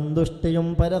സന്തുഷ്ടിയും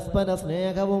പരസ്പര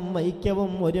സ്നേഹവും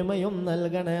ഐക്യവും ഒരുമയും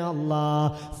നൽകണേ അല്ലാ.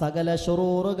 സകല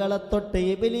ശുറൂറുകളെ തൊട്ട്,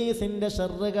 ഇബ്ലീസിൻ്റെ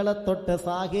ഷർറുകളെ തൊട്ട്,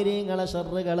 സാഹിരീങ്ങളെ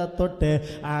ഷർറുകളെ തൊട്ട്,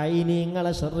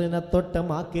 ആയിനീങ്ങളെ ഷർറിനെ തൊട്ട്,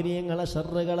 മാക്കിരീങ്ങളെ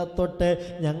ഷർറുകളെ തൊട്ട്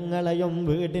ഞങ്ങളെയും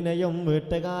വീടിനെയും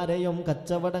വീട്ടുകാരെയും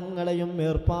കച്ചവടങ്ങളെയും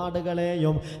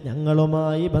ഏർപ്പാടുകളെയും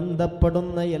ഞങ്ങളുമായി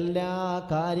ബന്ധപ്പെടുന്ന എല്ലാ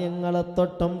കാര്യങ്ങളെ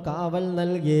തൊട്ടും കാവൽ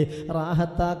നൽകി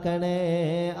റാഹത്താക്കണേ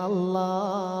അല്ലാ.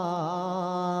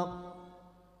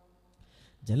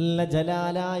 ജല്ല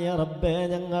ജലാലായ റബ്ബേ,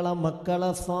 ഞങ്ങളെ മക്കളെ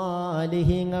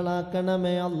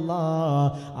സ്വാലിഹീങ്ങളാക്കണമേ അല്ലാ.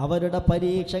 അവരുടെ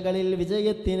പരീക്ഷകളിൽ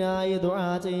വിജയത്തിനായി ദുആ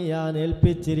ചെയ്യാൻ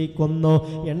ഏൽപ്പിച്ചിരിക്കുന്നു.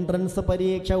 എൻട്രൻസ്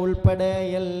പരീക്ഷ ഉൾപ്പെടെ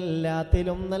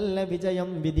എല്ലാത്തിലും നല്ല വിജയം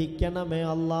വിധിക്കണമേ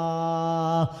അല്ലാ.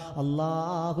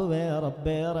 അല്ലാഹുവേ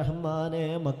റബ്ബേ റഹ്മാനെ,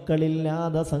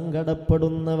 മക്കളില്ലാതെ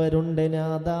സങ്കടപ്പെടുന്നവരുണ്ട്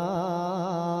നാഥാ.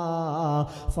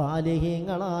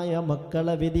 സാലിഹീങ്ങളായ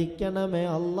മക്കളെ വിധിക്കണമേ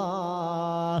അല്ലാ.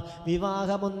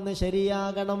 വിവാഹമൊന്ന്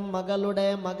ശരിയാകണം, മകളുടെ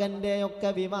മകൻ്റെ ഒക്കെ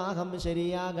വിവാഹം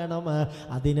ശരിയാകണം.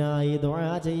 അതിനായി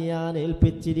ദുആ ചെയ്യാൻ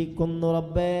ഏൽപ്പിച്ചിരിക്കുന്നു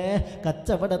റബ്ബേ.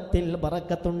 കച്ചവടത്തിൽ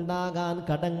ബറക്കത്തുണ്ടാകാൻ,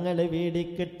 കടങ്ങൾ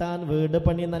വീടിക്കിട്ടാൻ, വീട്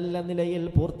പണി നല്ല നിലയിൽ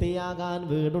പൂർത്തിയാകാൻ,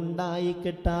 വീടുണ്ടായി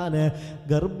കിട്ടാൻ,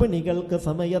 ഗർഭിണികൾക്ക്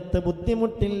സമയത്ത്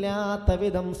ബുദ്ധിമുട്ടില്ലാത്ത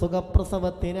വിധം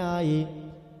സുഖപ്രസവത്തിനായി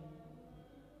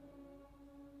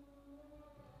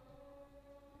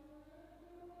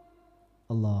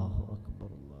അല്ലാഹു അക്ബർ.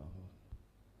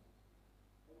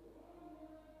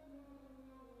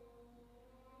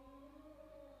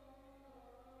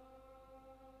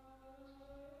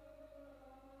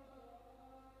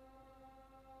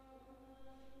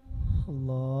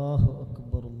 അല്ലാഹു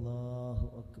അക്ബർ, അല്ലാഹു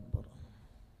അക്ബർ.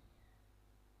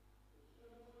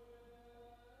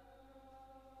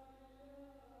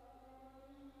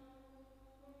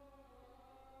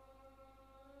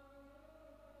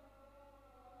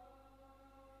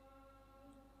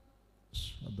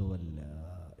 അഷ്ഹദു അൻ ലാ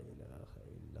ഇലാഹ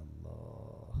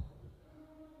ഇല്ലല്ലാഹ്.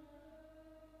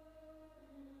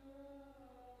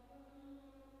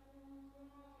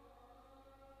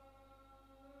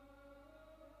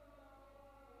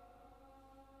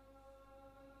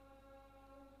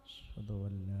 അഷ്ഹദു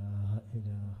അൻ ലാ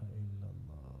ഇലാഹ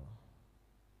ഇല്ലല്ലാഹ്.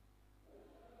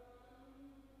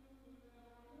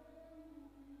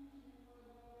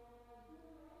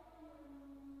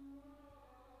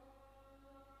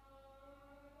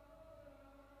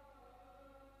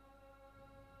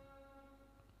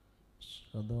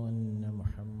 അഷ്ഹദു അന്ന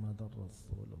മുഹമ്മദർ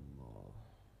റസൂലുള്ളാഹ്.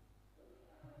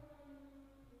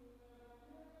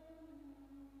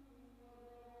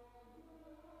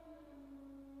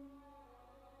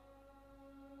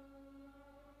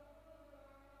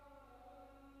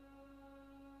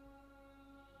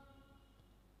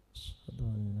 أشهد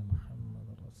أن محمد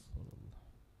رسول الله.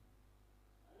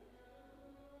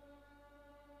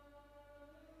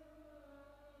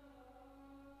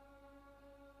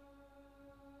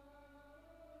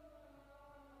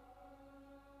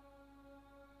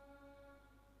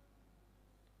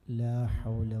 لا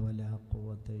حول ولا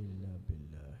قوة إلا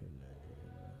بالله العلي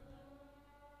العظيم.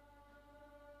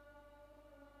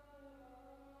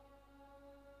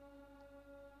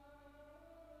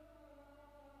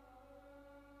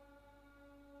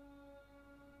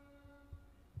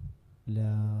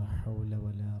 لا حول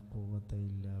ولا قوة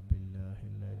إلا بالله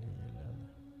العلي العظيم.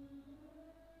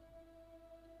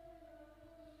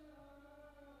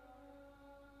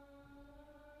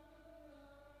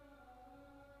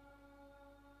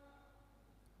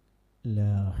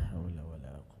 لا حول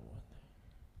ولا قوة.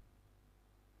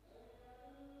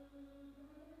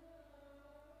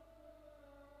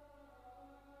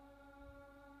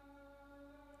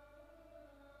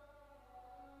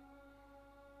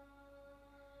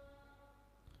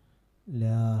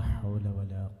 لا حول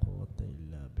ولا قوة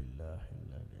إلا بالله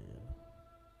العلي العظيم.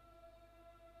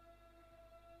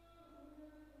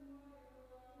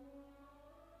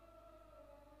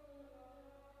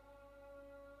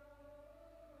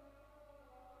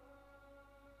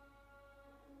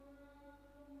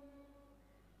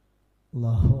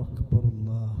 الله أكبر،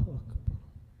 الله أكبر.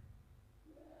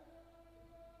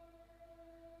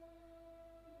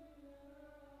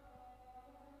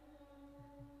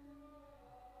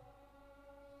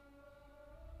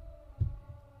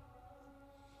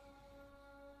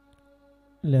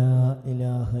 لا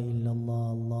إله إلا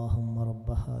الله اللهم رب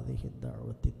هذه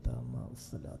الدعوة التامة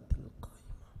والصلاة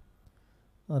القائمة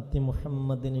آت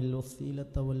محمد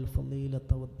الوسيلة والفضيلة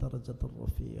والدرجة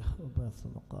الرفيعة وبعث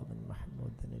مقاما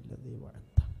محمودا الذي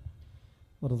وعدته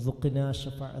وارزقنا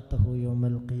شفاعته يوم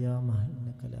القيامة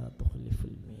إنك لا تخلف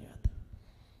الميعاد.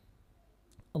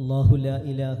 الله لا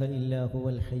إله إلا هو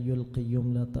الحي القيوم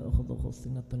لا تأخذه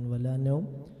سنة ولا نوم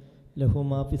له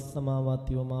ما في السماوات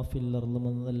وما في الأرض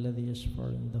من ذا الذي يشفع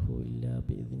عنده إلا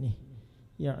بإذنه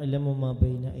يعلم ما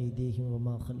بين أيديهم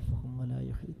وما خلفهم ولا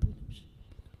يحيطون بشيء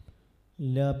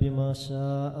إلا بما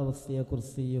شاء وسع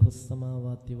كرسيه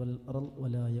السماوات والأرض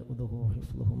ولا يؤوده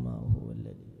حفظهما وهو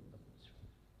العلي.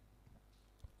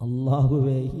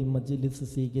 അല്ലാഹുവേ, ഈ മജ്ലിസ്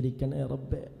സ്വീകരിക്കണേ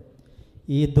റബ്ബേ,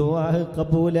 ഈ ദുആ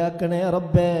കബൂലാക്കണേ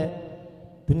റബ്ബേ,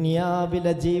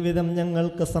 ദുനിയാവിലെ ജീവിതം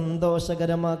ഞങ്ങൾക്ക്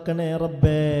സന്തോഷകരമാക്കണേ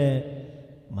റബ്ബേ,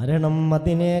 മരണം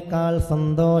അതിനേക്കാൾ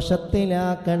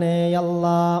സന്തോഷത്തിലാക്കണേ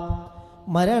അല്ലാഹ്,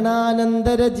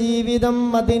 മരണാനന്തര ജീവിതം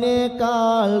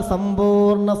അതിനേക്കാൾ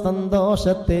സമ്പൂർണ്ണ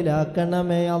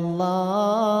സന്തോഷത്തിലാക്കണമേ അല്ലാഹ്.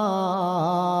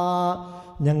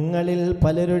 ഞങ്ങളിൽ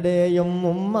പലരുടെയും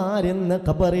ഉമ്മാരിന്ന്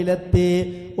ഖബറിലെത്തി,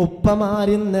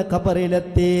 ഉപ്പമാരിന്ന്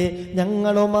ഖബറിലെത്തി.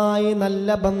 ഞങ്ങളുമായി നല്ല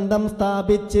ബന്ധം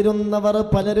സ്ഥാപിച്ചിരുന്നവർ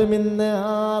പലരും ഇന്ന്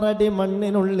 6 അടി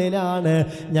മണ്ണിനുള്ളിലാണ്.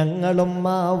 ഞങ്ങളും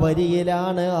ആ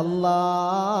വരിയിലാണ്. അല്ലാ,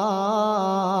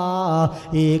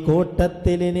 ഈ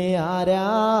കൂട്ടത്തിലിനി ആരാ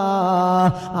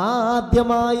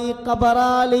ആദ്യമായി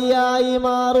ഖബറാളിയായി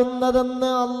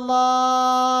മാറുന്നതെന്ന് അല്ലാ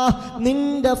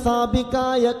നിന്റെ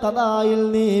സാബികായ ഖദായിൽ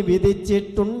നീ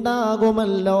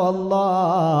വിധിച്ചിട്ടുണ്ടാകുമല്ലോ അല്ലാ.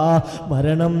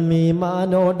 മരണം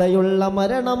ഈമാനോടെയുള്ള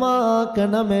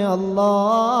മരണമാക്കണമേ അല്ലാ.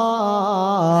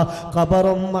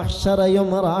 ഖബറും മഹ്ശറയും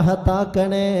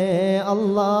റാഹത്താക്കണേ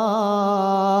അല്ലാ.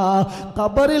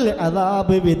 ഖബറിൽ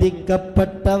അദാബ്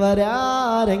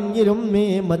വിധിക്കപ്പെട്ടവരാരെങ്കിലും ഈ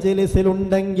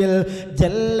മജ്ലിസിലുണ്ടെങ്കിൽ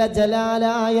ജല്ല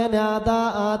ജലാലായ നാഥ,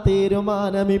 ആ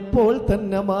തീരുമാനം ഇപ്പോൾ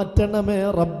തന്നെ മാറ്റണമേ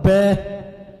റബ്ബേ.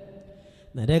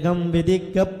 നരകം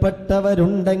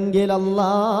വിധിക്കപ്പെട്ടവരുണ്ടെങ്കിൽ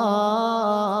അല്ലാ,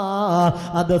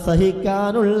 അത്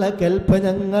സഹിക്കാനുള്ള കെൽപ്പ്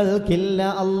ഞങ്ങൾക്കില്ല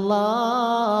അല്ലാ.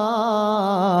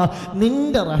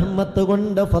 നിന്റെ റഹ്മത്ത്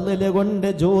കൊണ്ട്, ഫള് കൊണ്ട്,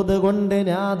 ജൂദ് കൊണ്ട്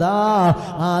നാഥാ,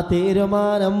 ആ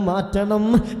തീരുമാനം മാറ്റണം.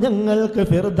 ഞങ്ങൾക്ക്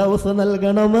ഫിർദൗസ്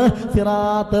നൽകണം.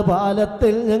 സിറാത്ത്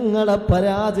പാലത്തിൽ ഞങ്ങളെ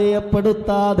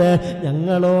പരാജയപ്പെടുത്താതെ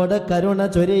ഞങ്ങളോട് കരുണ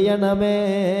ചൊരിയണമേ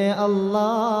അല്ലാ.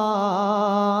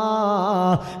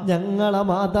 ഞങ്ങളെ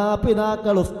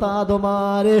മാതാപിതാക്കൾ,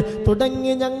 ഉസ്താദുമാര്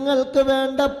തുടങ്ങി ഞങ്ങൾക്ക്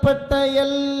വേണ്ടപ്പെട്ട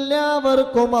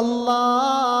എല്ലാവർക്കും അല്ലാ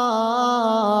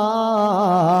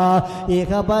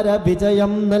ഇഹപര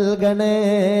വിജയം നൽകണേ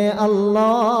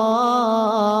അല്ലാ.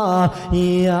 ഈ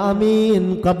ആമീൻ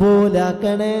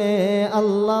കബൂലാക്കണേ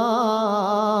അല്ലാ.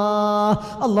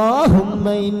 അല്ലാഹുമ്മ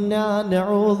ഇന്നാ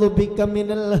നഊദു ബിക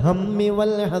മിനൽ ഹമ്മി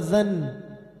വൽ ഹസൻ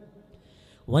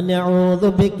ونعوذ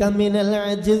بك من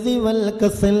العجز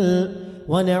والكسل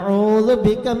ونعوذ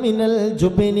بك من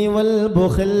الجبن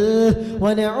والبخل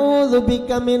ونعوذ بك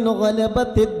من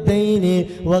غلبة الدين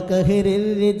وقهر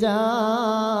الرجال.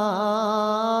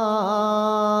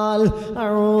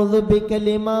 أعوذ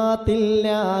بكلمات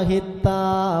الله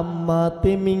التامات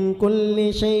من كل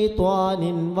شيطان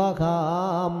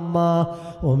وهامة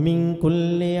ومن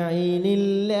كل عين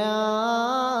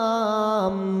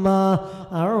لامة.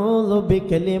 أعوذ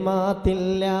بكلمات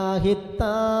الله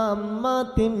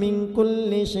التامات من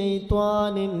كل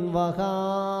شيطان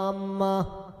وهامة.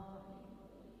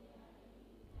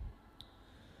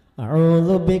 أعوذ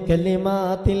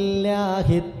بكلمات الله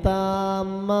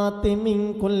التامات من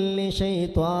كل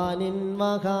شيطان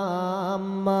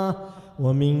وهامة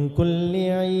ومن كل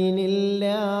عين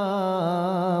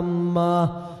لامة.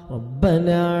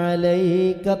 ربنا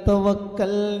عليك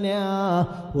توكلنا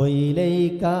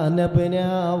وإليك أنبنا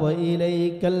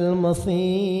وإليك المصير.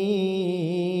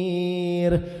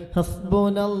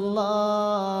 حسبنا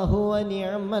الله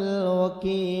ونعم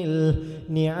الوكيل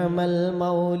نعم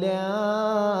المولى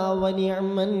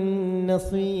ونعم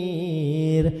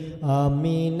النصير.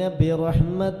 آمين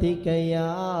برحمتك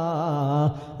يا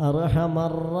أرحم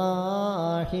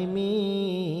الراحمين.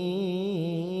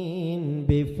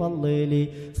 بفضل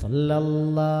صلى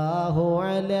الله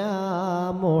على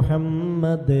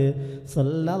محمد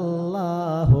صلى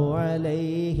الله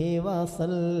عليه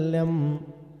وسلم.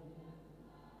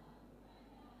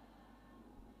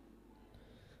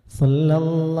 صلى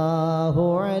الله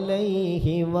عليه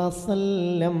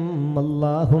وسلم.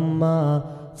 اللهم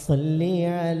صل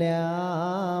على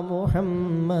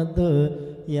محمد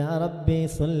يا ربي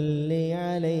صل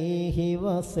عليه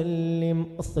وسلم.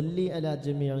 صل على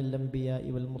جميع الأنبياء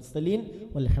والمرسلين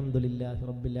والحمد لله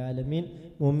رب العالمين.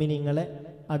 മുഅ്മിനീങ്ങളെ,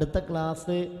 അടുത്ത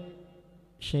ക്ലാസ്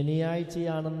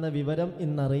ശനിയാഴ്ചയാണെന്ന വിവരം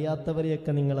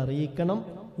ഇന്നറിയാത്തവരെയൊക്കെ നിങ്ങൾ അറിയിക്കണം.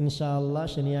 ഇൻഷാ അല്ലാ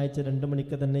ശനിയാഴ്ച 2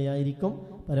 മണിക്ക് തന്നെയായിരിക്കും.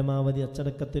 പരമാവധി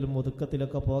അച്ചടക്കത്തിലും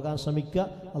ഒതുക്കത്തിലൊക്കെ പോകാൻ ശ്രമിക്കുക.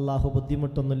 അള്ളാഹു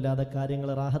ബുദ്ധിമുട്ടൊന്നുമില്ലാതെ കാര്യങ്ങൾ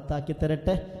റാഹത്താക്കി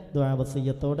തരട്ടെ. ദുആ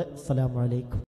വസിയ്യത്തോടെ അസ്സലാമു അലൈക്കും.